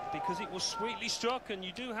 Yeah, because it was sweetly struck, and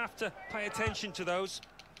you do have to pay attention to those.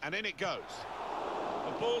 And in it goes.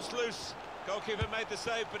 The ball's loose. Goalkeeper made the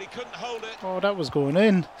save, but he couldn't hold it. Oh, that was going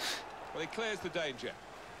in. Well, he clears the danger.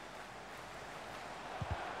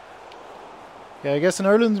 Yeah, I guess in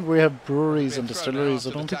Ireland we have breweries and Being thrown distilleries. out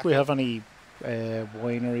I to don't the think we have any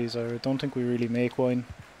wineries, or I don't think we really make wine.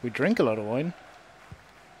 We drink a lot of wine.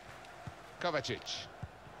 Kovacic.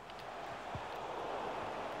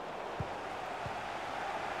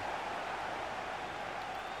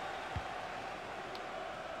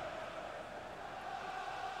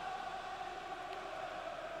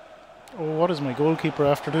 Oh, what is my goalkeeper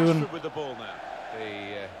after doing? Rashford with the ball now.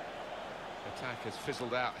 The attack has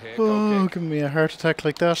fizzled out here. Oh, Goal kick. giving me a heart attack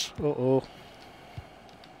like that. Uh-oh.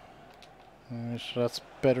 Right, that's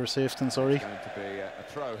better safe than sorry. It's going to be a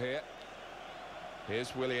throw here.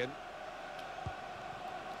 Here's Willian.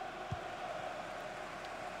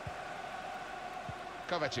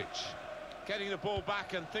 Kovacic getting the ball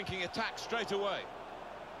back and thinking attack straight away.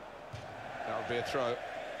 That'll be a throw.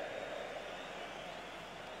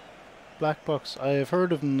 Black box. I have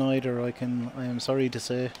heard of neither. I am sorry to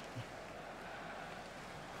say.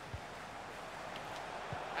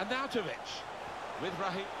 And Arnautovic with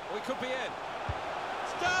Raheem. Oh, he could be in.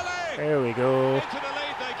 Sterling! There we go. Into the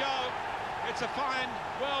lead they go. It's a fine,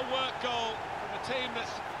 well-worked goal from a team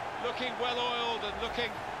that's looking well-oiled and looking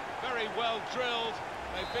very well-drilled.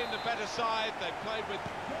 They've been the better side. They've played with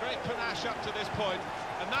great panache up to this point.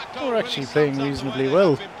 And that goal We're really actually sums playing up the way reasonably they well.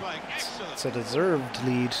 have been playing. Excellent. It's a deserved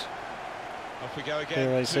lead. Off we go again.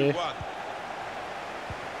 Dare I say. 2-1.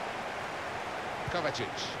 Kovacic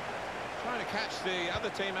trying to catch the other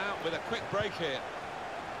team out with a quick break here.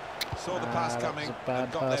 Saw the pass that coming was a bad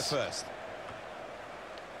and got pass. there first.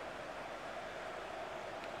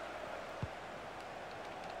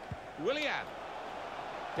 Willian.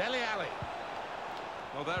 Dele Alli.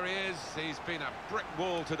 Well, there he is. He's been a brick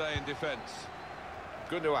wall today in defence.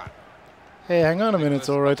 Gundogan. Hey, hang on a minute,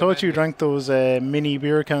 Zora. I thought you drank those mini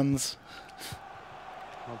beer cans.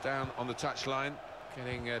 Well, down on the touchline,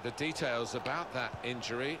 getting the details about that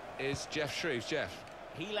injury is Jeff Shreves. Jeff.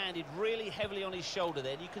 He landed really heavily on his shoulder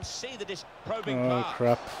there. You can see the probing Oh, pass.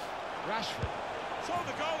 crap. Rashford saw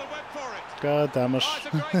the goal and went for it. God damn it. Oh, it's a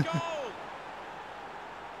great goal.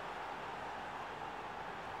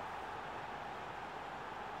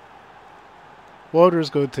 Water's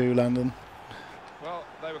good too, Landon. Well,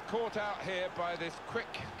 they were caught out here by this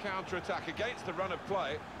quick counter-attack against the run of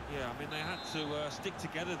play. Yeah, I mean, they had to stick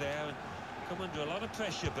together there and come under a lot of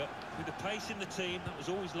pressure, but with the pace in the team, that was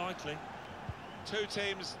always likely. Two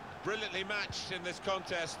teams brilliantly matched in this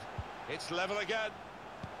contest. It's level again.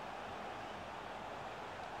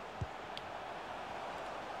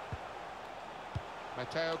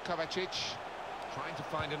 Mateo Kovacic trying to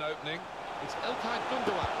find an opening. It's Ilkay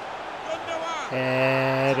Gundogan.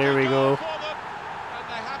 There we go. And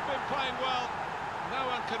they have been playing well. No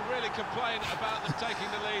one can really complain about them taking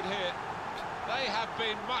the lead here. They have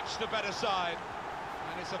been much the better side.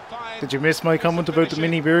 And it's a fine. Did you miss my comment about the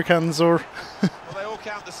mini beer cans, or? Well, they all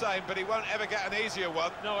count the same, but he won't ever get an easier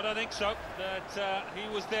one. No, I don't think so. That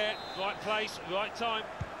he was there, right place, right time.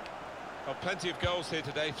 Well, plenty of goals here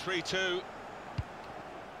today, 3-2.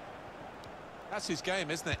 That's his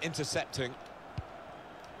game, isn't it? Intercepting.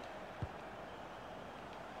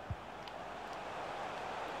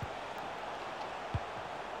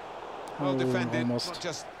 Well defended, almost. not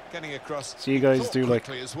just getting across. So you guys do like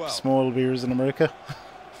as well. small beers in America?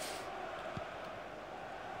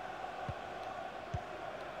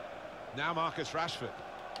 Now Marcus Rashford.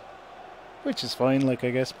 Which is fine, like,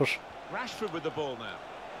 I guess, but... Rashford with the ball now.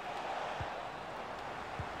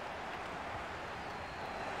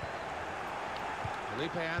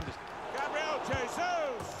 Felipe Anderson. Gabriel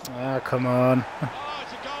Jesus. Ah, come on. Oh,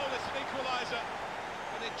 it's a goal, it's an equaliser.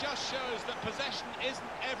 And it just shows that possession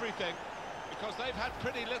isn't everything, because they've had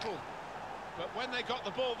pretty little. But when they got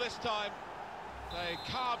the ball this time, they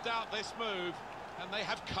carved out this move, and they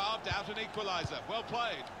have carved out an equaliser. Well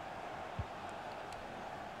played.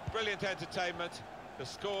 Brilliant entertainment. The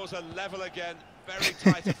scores are level again. Very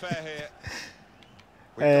tight affair here.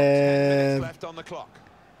 We've got 10 minutes left on the clock.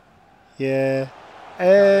 Yeah.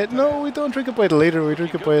 No, we don't drink it by the liter. We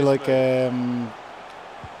drink it by, like,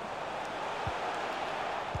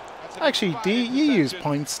 Actually, you use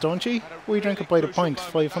pints, don't you? We drink it by the pint,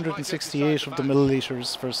 568 of the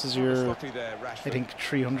millilitres versus your, I think,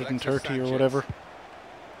 330 or whatever.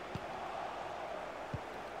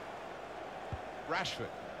 Rashford.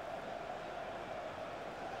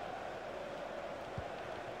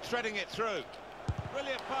 Threading it through.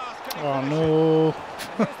 Brilliant pass. Can he Oh finish no. it?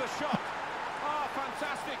 Here's the shot. Oh,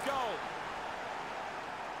 fantastic goal.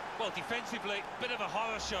 Well, defensively, bit of a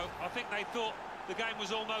horror show. I think they thought the game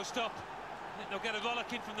was almost up. I think they'll get a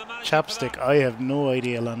rollicking from the manager. Chapstick, I have no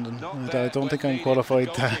idea, Landon. I don't think I'm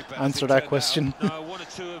qualified to answer that question. No, one or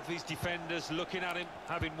two of his defenders looking at him,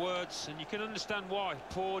 having words, and you can understand why.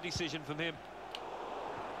 Poor decision from him.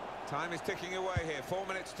 Time is ticking away here. 4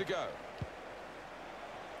 minutes to go.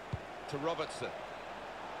 To Robertson.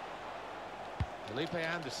 Felipe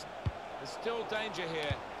Anderson. There's still danger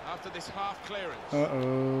here after this half clearance.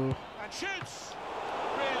 Uh-oh. And shoots!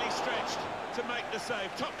 Really stretched to make the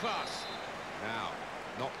save. Top class. Now,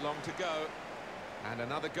 not long to go. And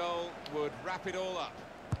another goal would wrap it all up.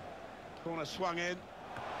 Corner swung in.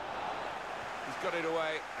 He's got it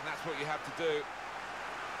away, and that's what you have to do.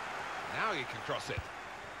 Now you can cross it.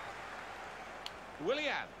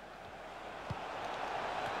 Willian.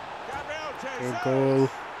 Gabriel Jesus. Good goal.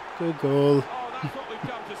 Good goal. Oh, that's what we've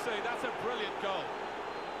come to see. That's a brilliant goal.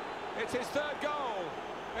 It's his third goal.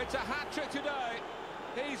 It's a hat-trick today.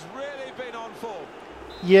 He's really been on form.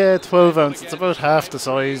 Yeah, 12 ounce. It's about half the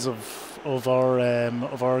size of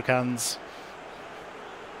our cans.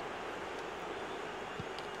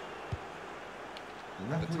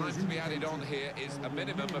 The time to be added on here is a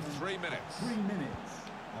minimum of 3 minutes. 3 minutes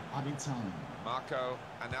of added time. Marco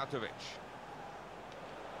Arnautovic.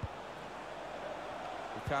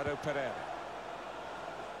 Ricardo Pereira.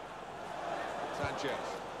 Sanchez.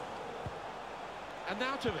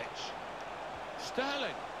 Arnautovic.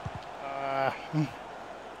 Sterling.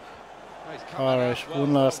 Alright,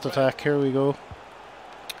 one last attack. Here we go.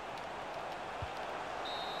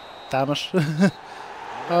 Damn it.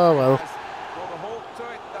 Oh well. Brought a halt to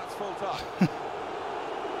it. That's full time.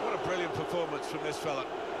 What a brilliant performance from this fella.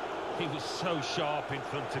 He was so sharp in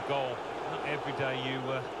front of goal. Not every day you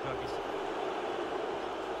grab his...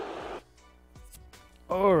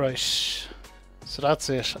 Alright. So that's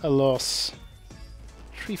it. A loss.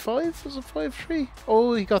 3-5? Was it 5-3?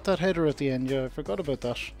 Oh, he got that header at the end. Yeah, I forgot about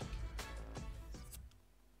that.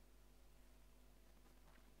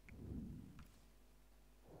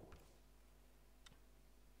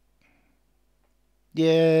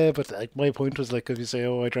 Yeah, but like my point was like if you say,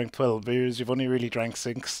 "Oh, I drank 12 beers," you've only really drank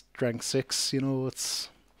six. You know, it's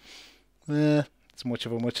much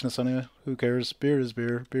of a muchness anyway. Who cares? Beer is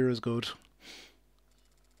beer. Beer is good.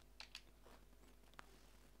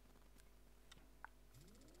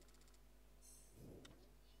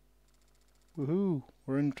 Woohoo!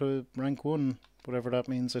 We're into rank one, whatever that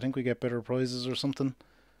means. I think we get better prizes or something.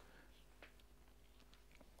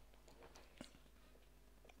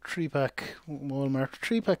 3-pack Walmart.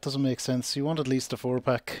 3-pack doesn't make sense. You want at least a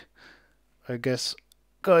 4-pack, I guess.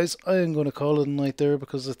 Guys, I am going to call it a night there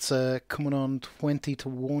because it's coming on 20 to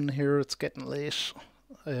 1 here. It's getting late.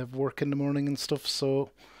 I have work in the morning and stuff, so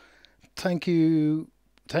thank you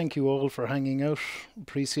all for hanging out.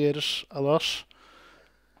 Appreciate it a lot.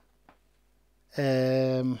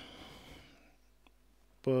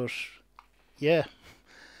 But yeah,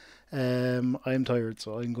 I'm tired,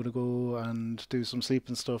 so I'm gonna go and do some sleep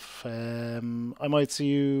and stuff. I might see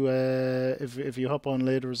you if you hop on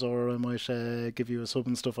later, or I might give you a sub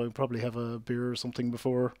and stuff. I'll probably have a beer or something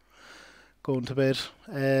before going to bed.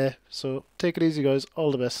 So take it easy, guys.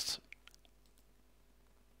 All the best.